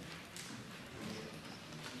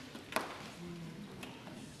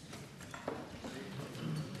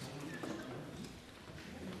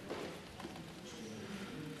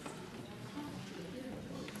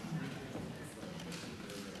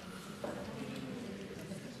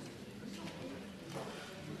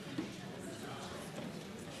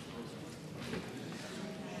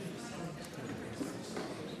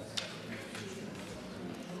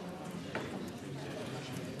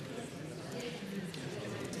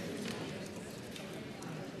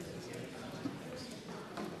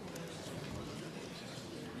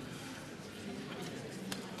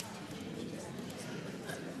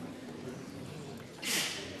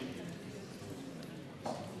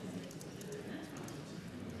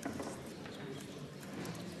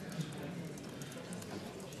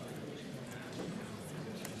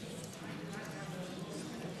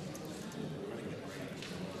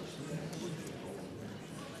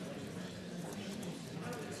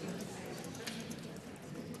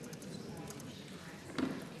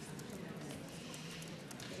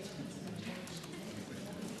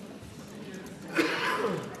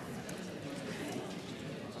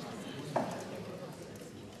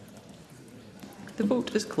 The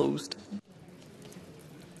vote is closed.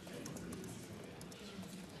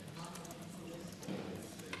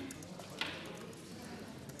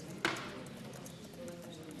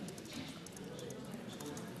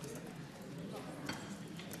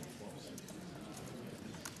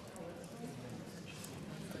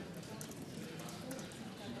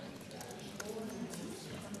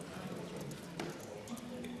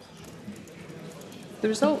 The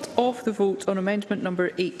result of the vote on amendment number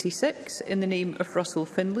 86 in the name of Russell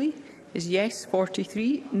Finlay is yes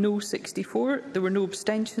 43, no 64. There were no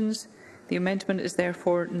abstentions. The amendment is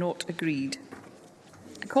therefore not agreed.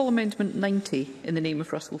 I call amendment 90 in the name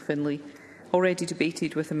of Russell Finlay. already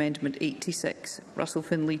debated with Amendment 86. Russell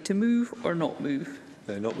Finlay to move or not move?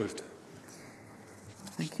 Not moved.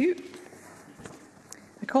 Thank you.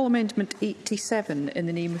 I call Amendment 87 in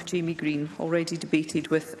the name of Jamie Green, already debated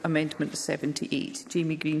with Amendment 78.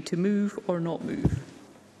 Jamie Green to move or not move?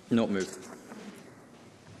 Not moved.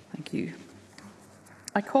 Thank you.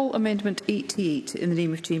 I call Amendment 88 in the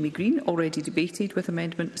name of Jamie Green, already debated with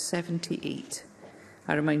Amendment 78.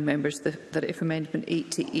 I remind members that if Amendment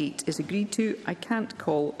 88 is agreed to, I can't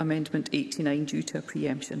call Amendment 89 due to a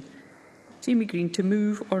preemption. Jamie Green to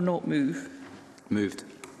move or not move? Moved.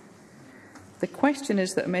 The question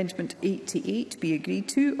is that Amendment 88 be agreed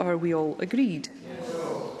to. Are we all agreed?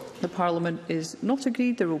 Yes. The Parliament is not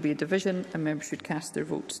agreed. There will be a division and members should cast their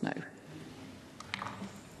votes now.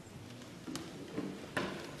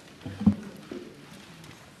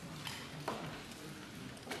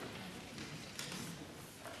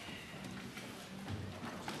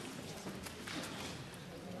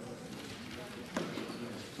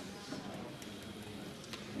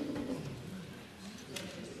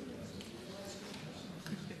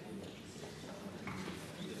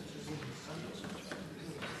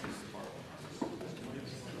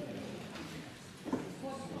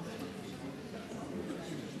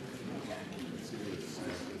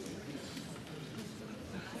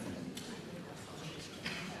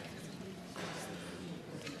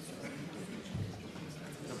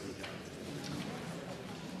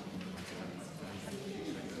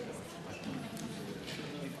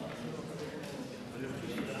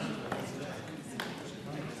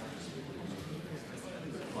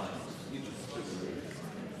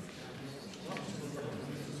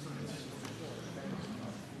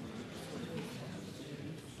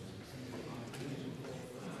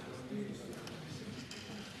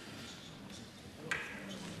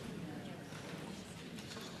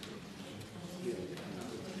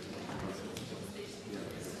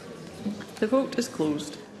 The vote is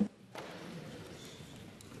closed.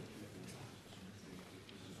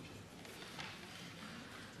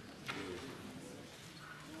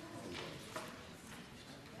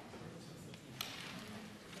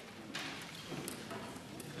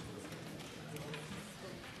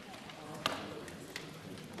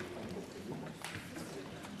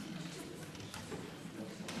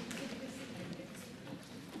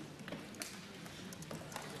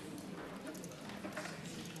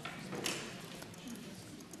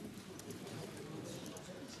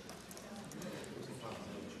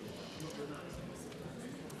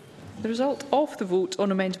 The result of the vote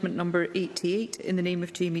on amendment number 88 in the name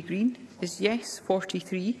of Jamie Green is yes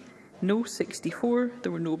 43, no 64.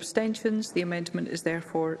 There were no abstentions. The amendment is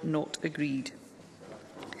therefore not agreed.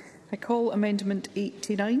 I call amendment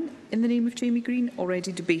 89 in the name of Jamie Green,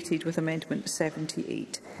 already debated with amendment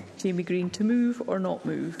 78. Jamie Green to move or not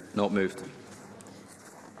move? Not moved.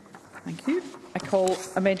 Thank you. I call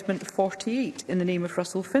amendment 48 in the name of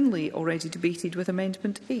Russell Finlay, already debated with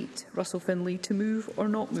amendment 8. Russell Finlay to move or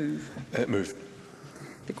not move? Moved.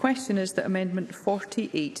 The question is that amendment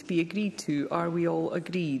 48 be agreed to. Are we all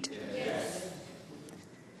agreed? Yes.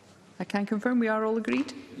 I can confirm we are all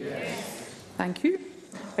agreed? Yes. Thank you.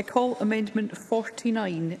 I call amendment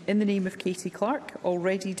 49 in the name of Katie Clark,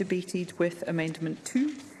 already debated with amendment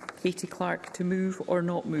 2. Katie Clark to move or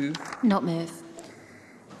not move? Not move.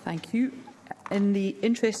 Thank you. In the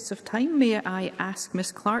interests of time, may I ask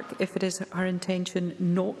Ms Clark if it is her intention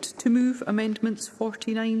not to move amendments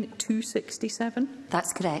 49 to 67?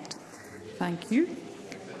 That's correct. Thank you.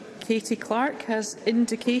 Katie Clark has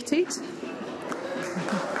indicated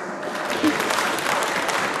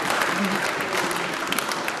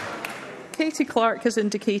Katie Clark has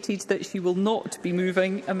indicated that she will not be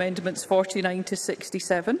moving amendments 49 to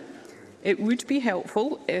 67. It would be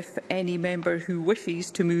helpful if any member who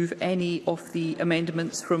wishes to move any of the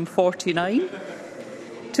amendments from 49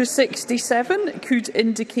 to 67 could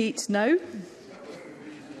indicate now.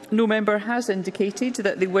 No member has indicated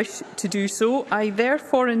that they wish to do so. I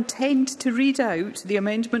therefore intend to read out the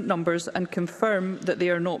amendment numbers and confirm that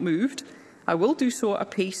they are not moved. I will do so at a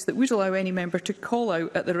pace that would allow any member to call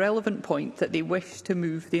out at the relevant point that they wish to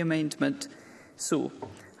move the amendment. So,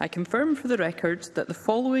 I confirm for the record that the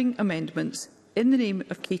following amendments in the name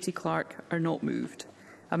of Katie Clark are not moved.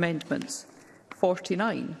 Amendments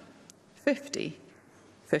 49, 50,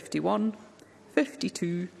 51,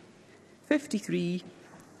 52, 53,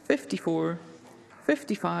 54,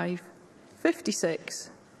 55, 56,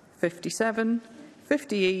 57,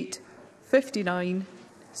 58, 59,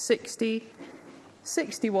 60,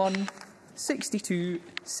 61, 62,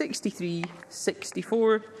 63,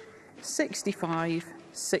 64, 65,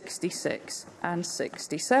 66 and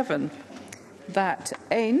 67. That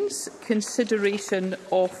ends consideration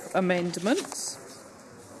of amendments.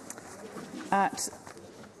 At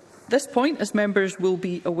this point, as members will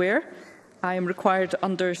be aware, I am required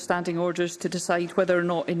under standing orders to decide whether or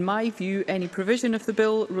not, in my view, any provision of the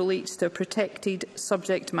bill relates to a protected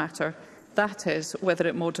subject matter. That is, whether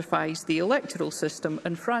it modifies the electoral system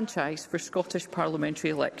and franchise for Scottish parliamentary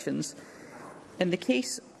elections. In the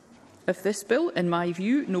case of this bill, in my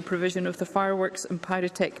view, no provision of the Fireworks and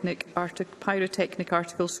Pyrotechnic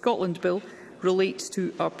Article Scotland Bill relates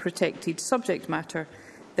to a protected subject matter.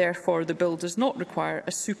 Therefore, the bill does not require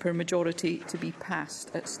a supermajority to be passed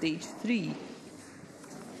at stage 3.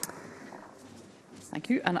 Thank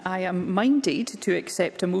you. And I am minded to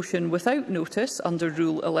accept a motion without notice under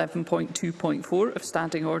Rule 11.2.4 of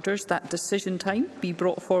Standing Orders that decision time be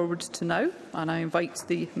brought forward to now. And I invite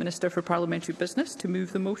the Minister for Parliamentary Business to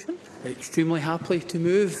move the motion. Extremely happily to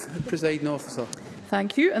move, Presiding Officer.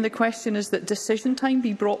 Thank you. And the question is that decision time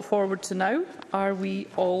be brought forward to now. Are we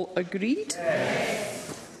all agreed? Yes.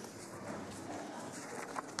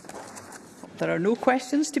 There are no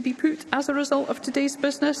questions to be put as a result of today's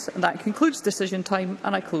business, and that concludes decision time,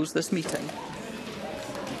 and I close this meeting.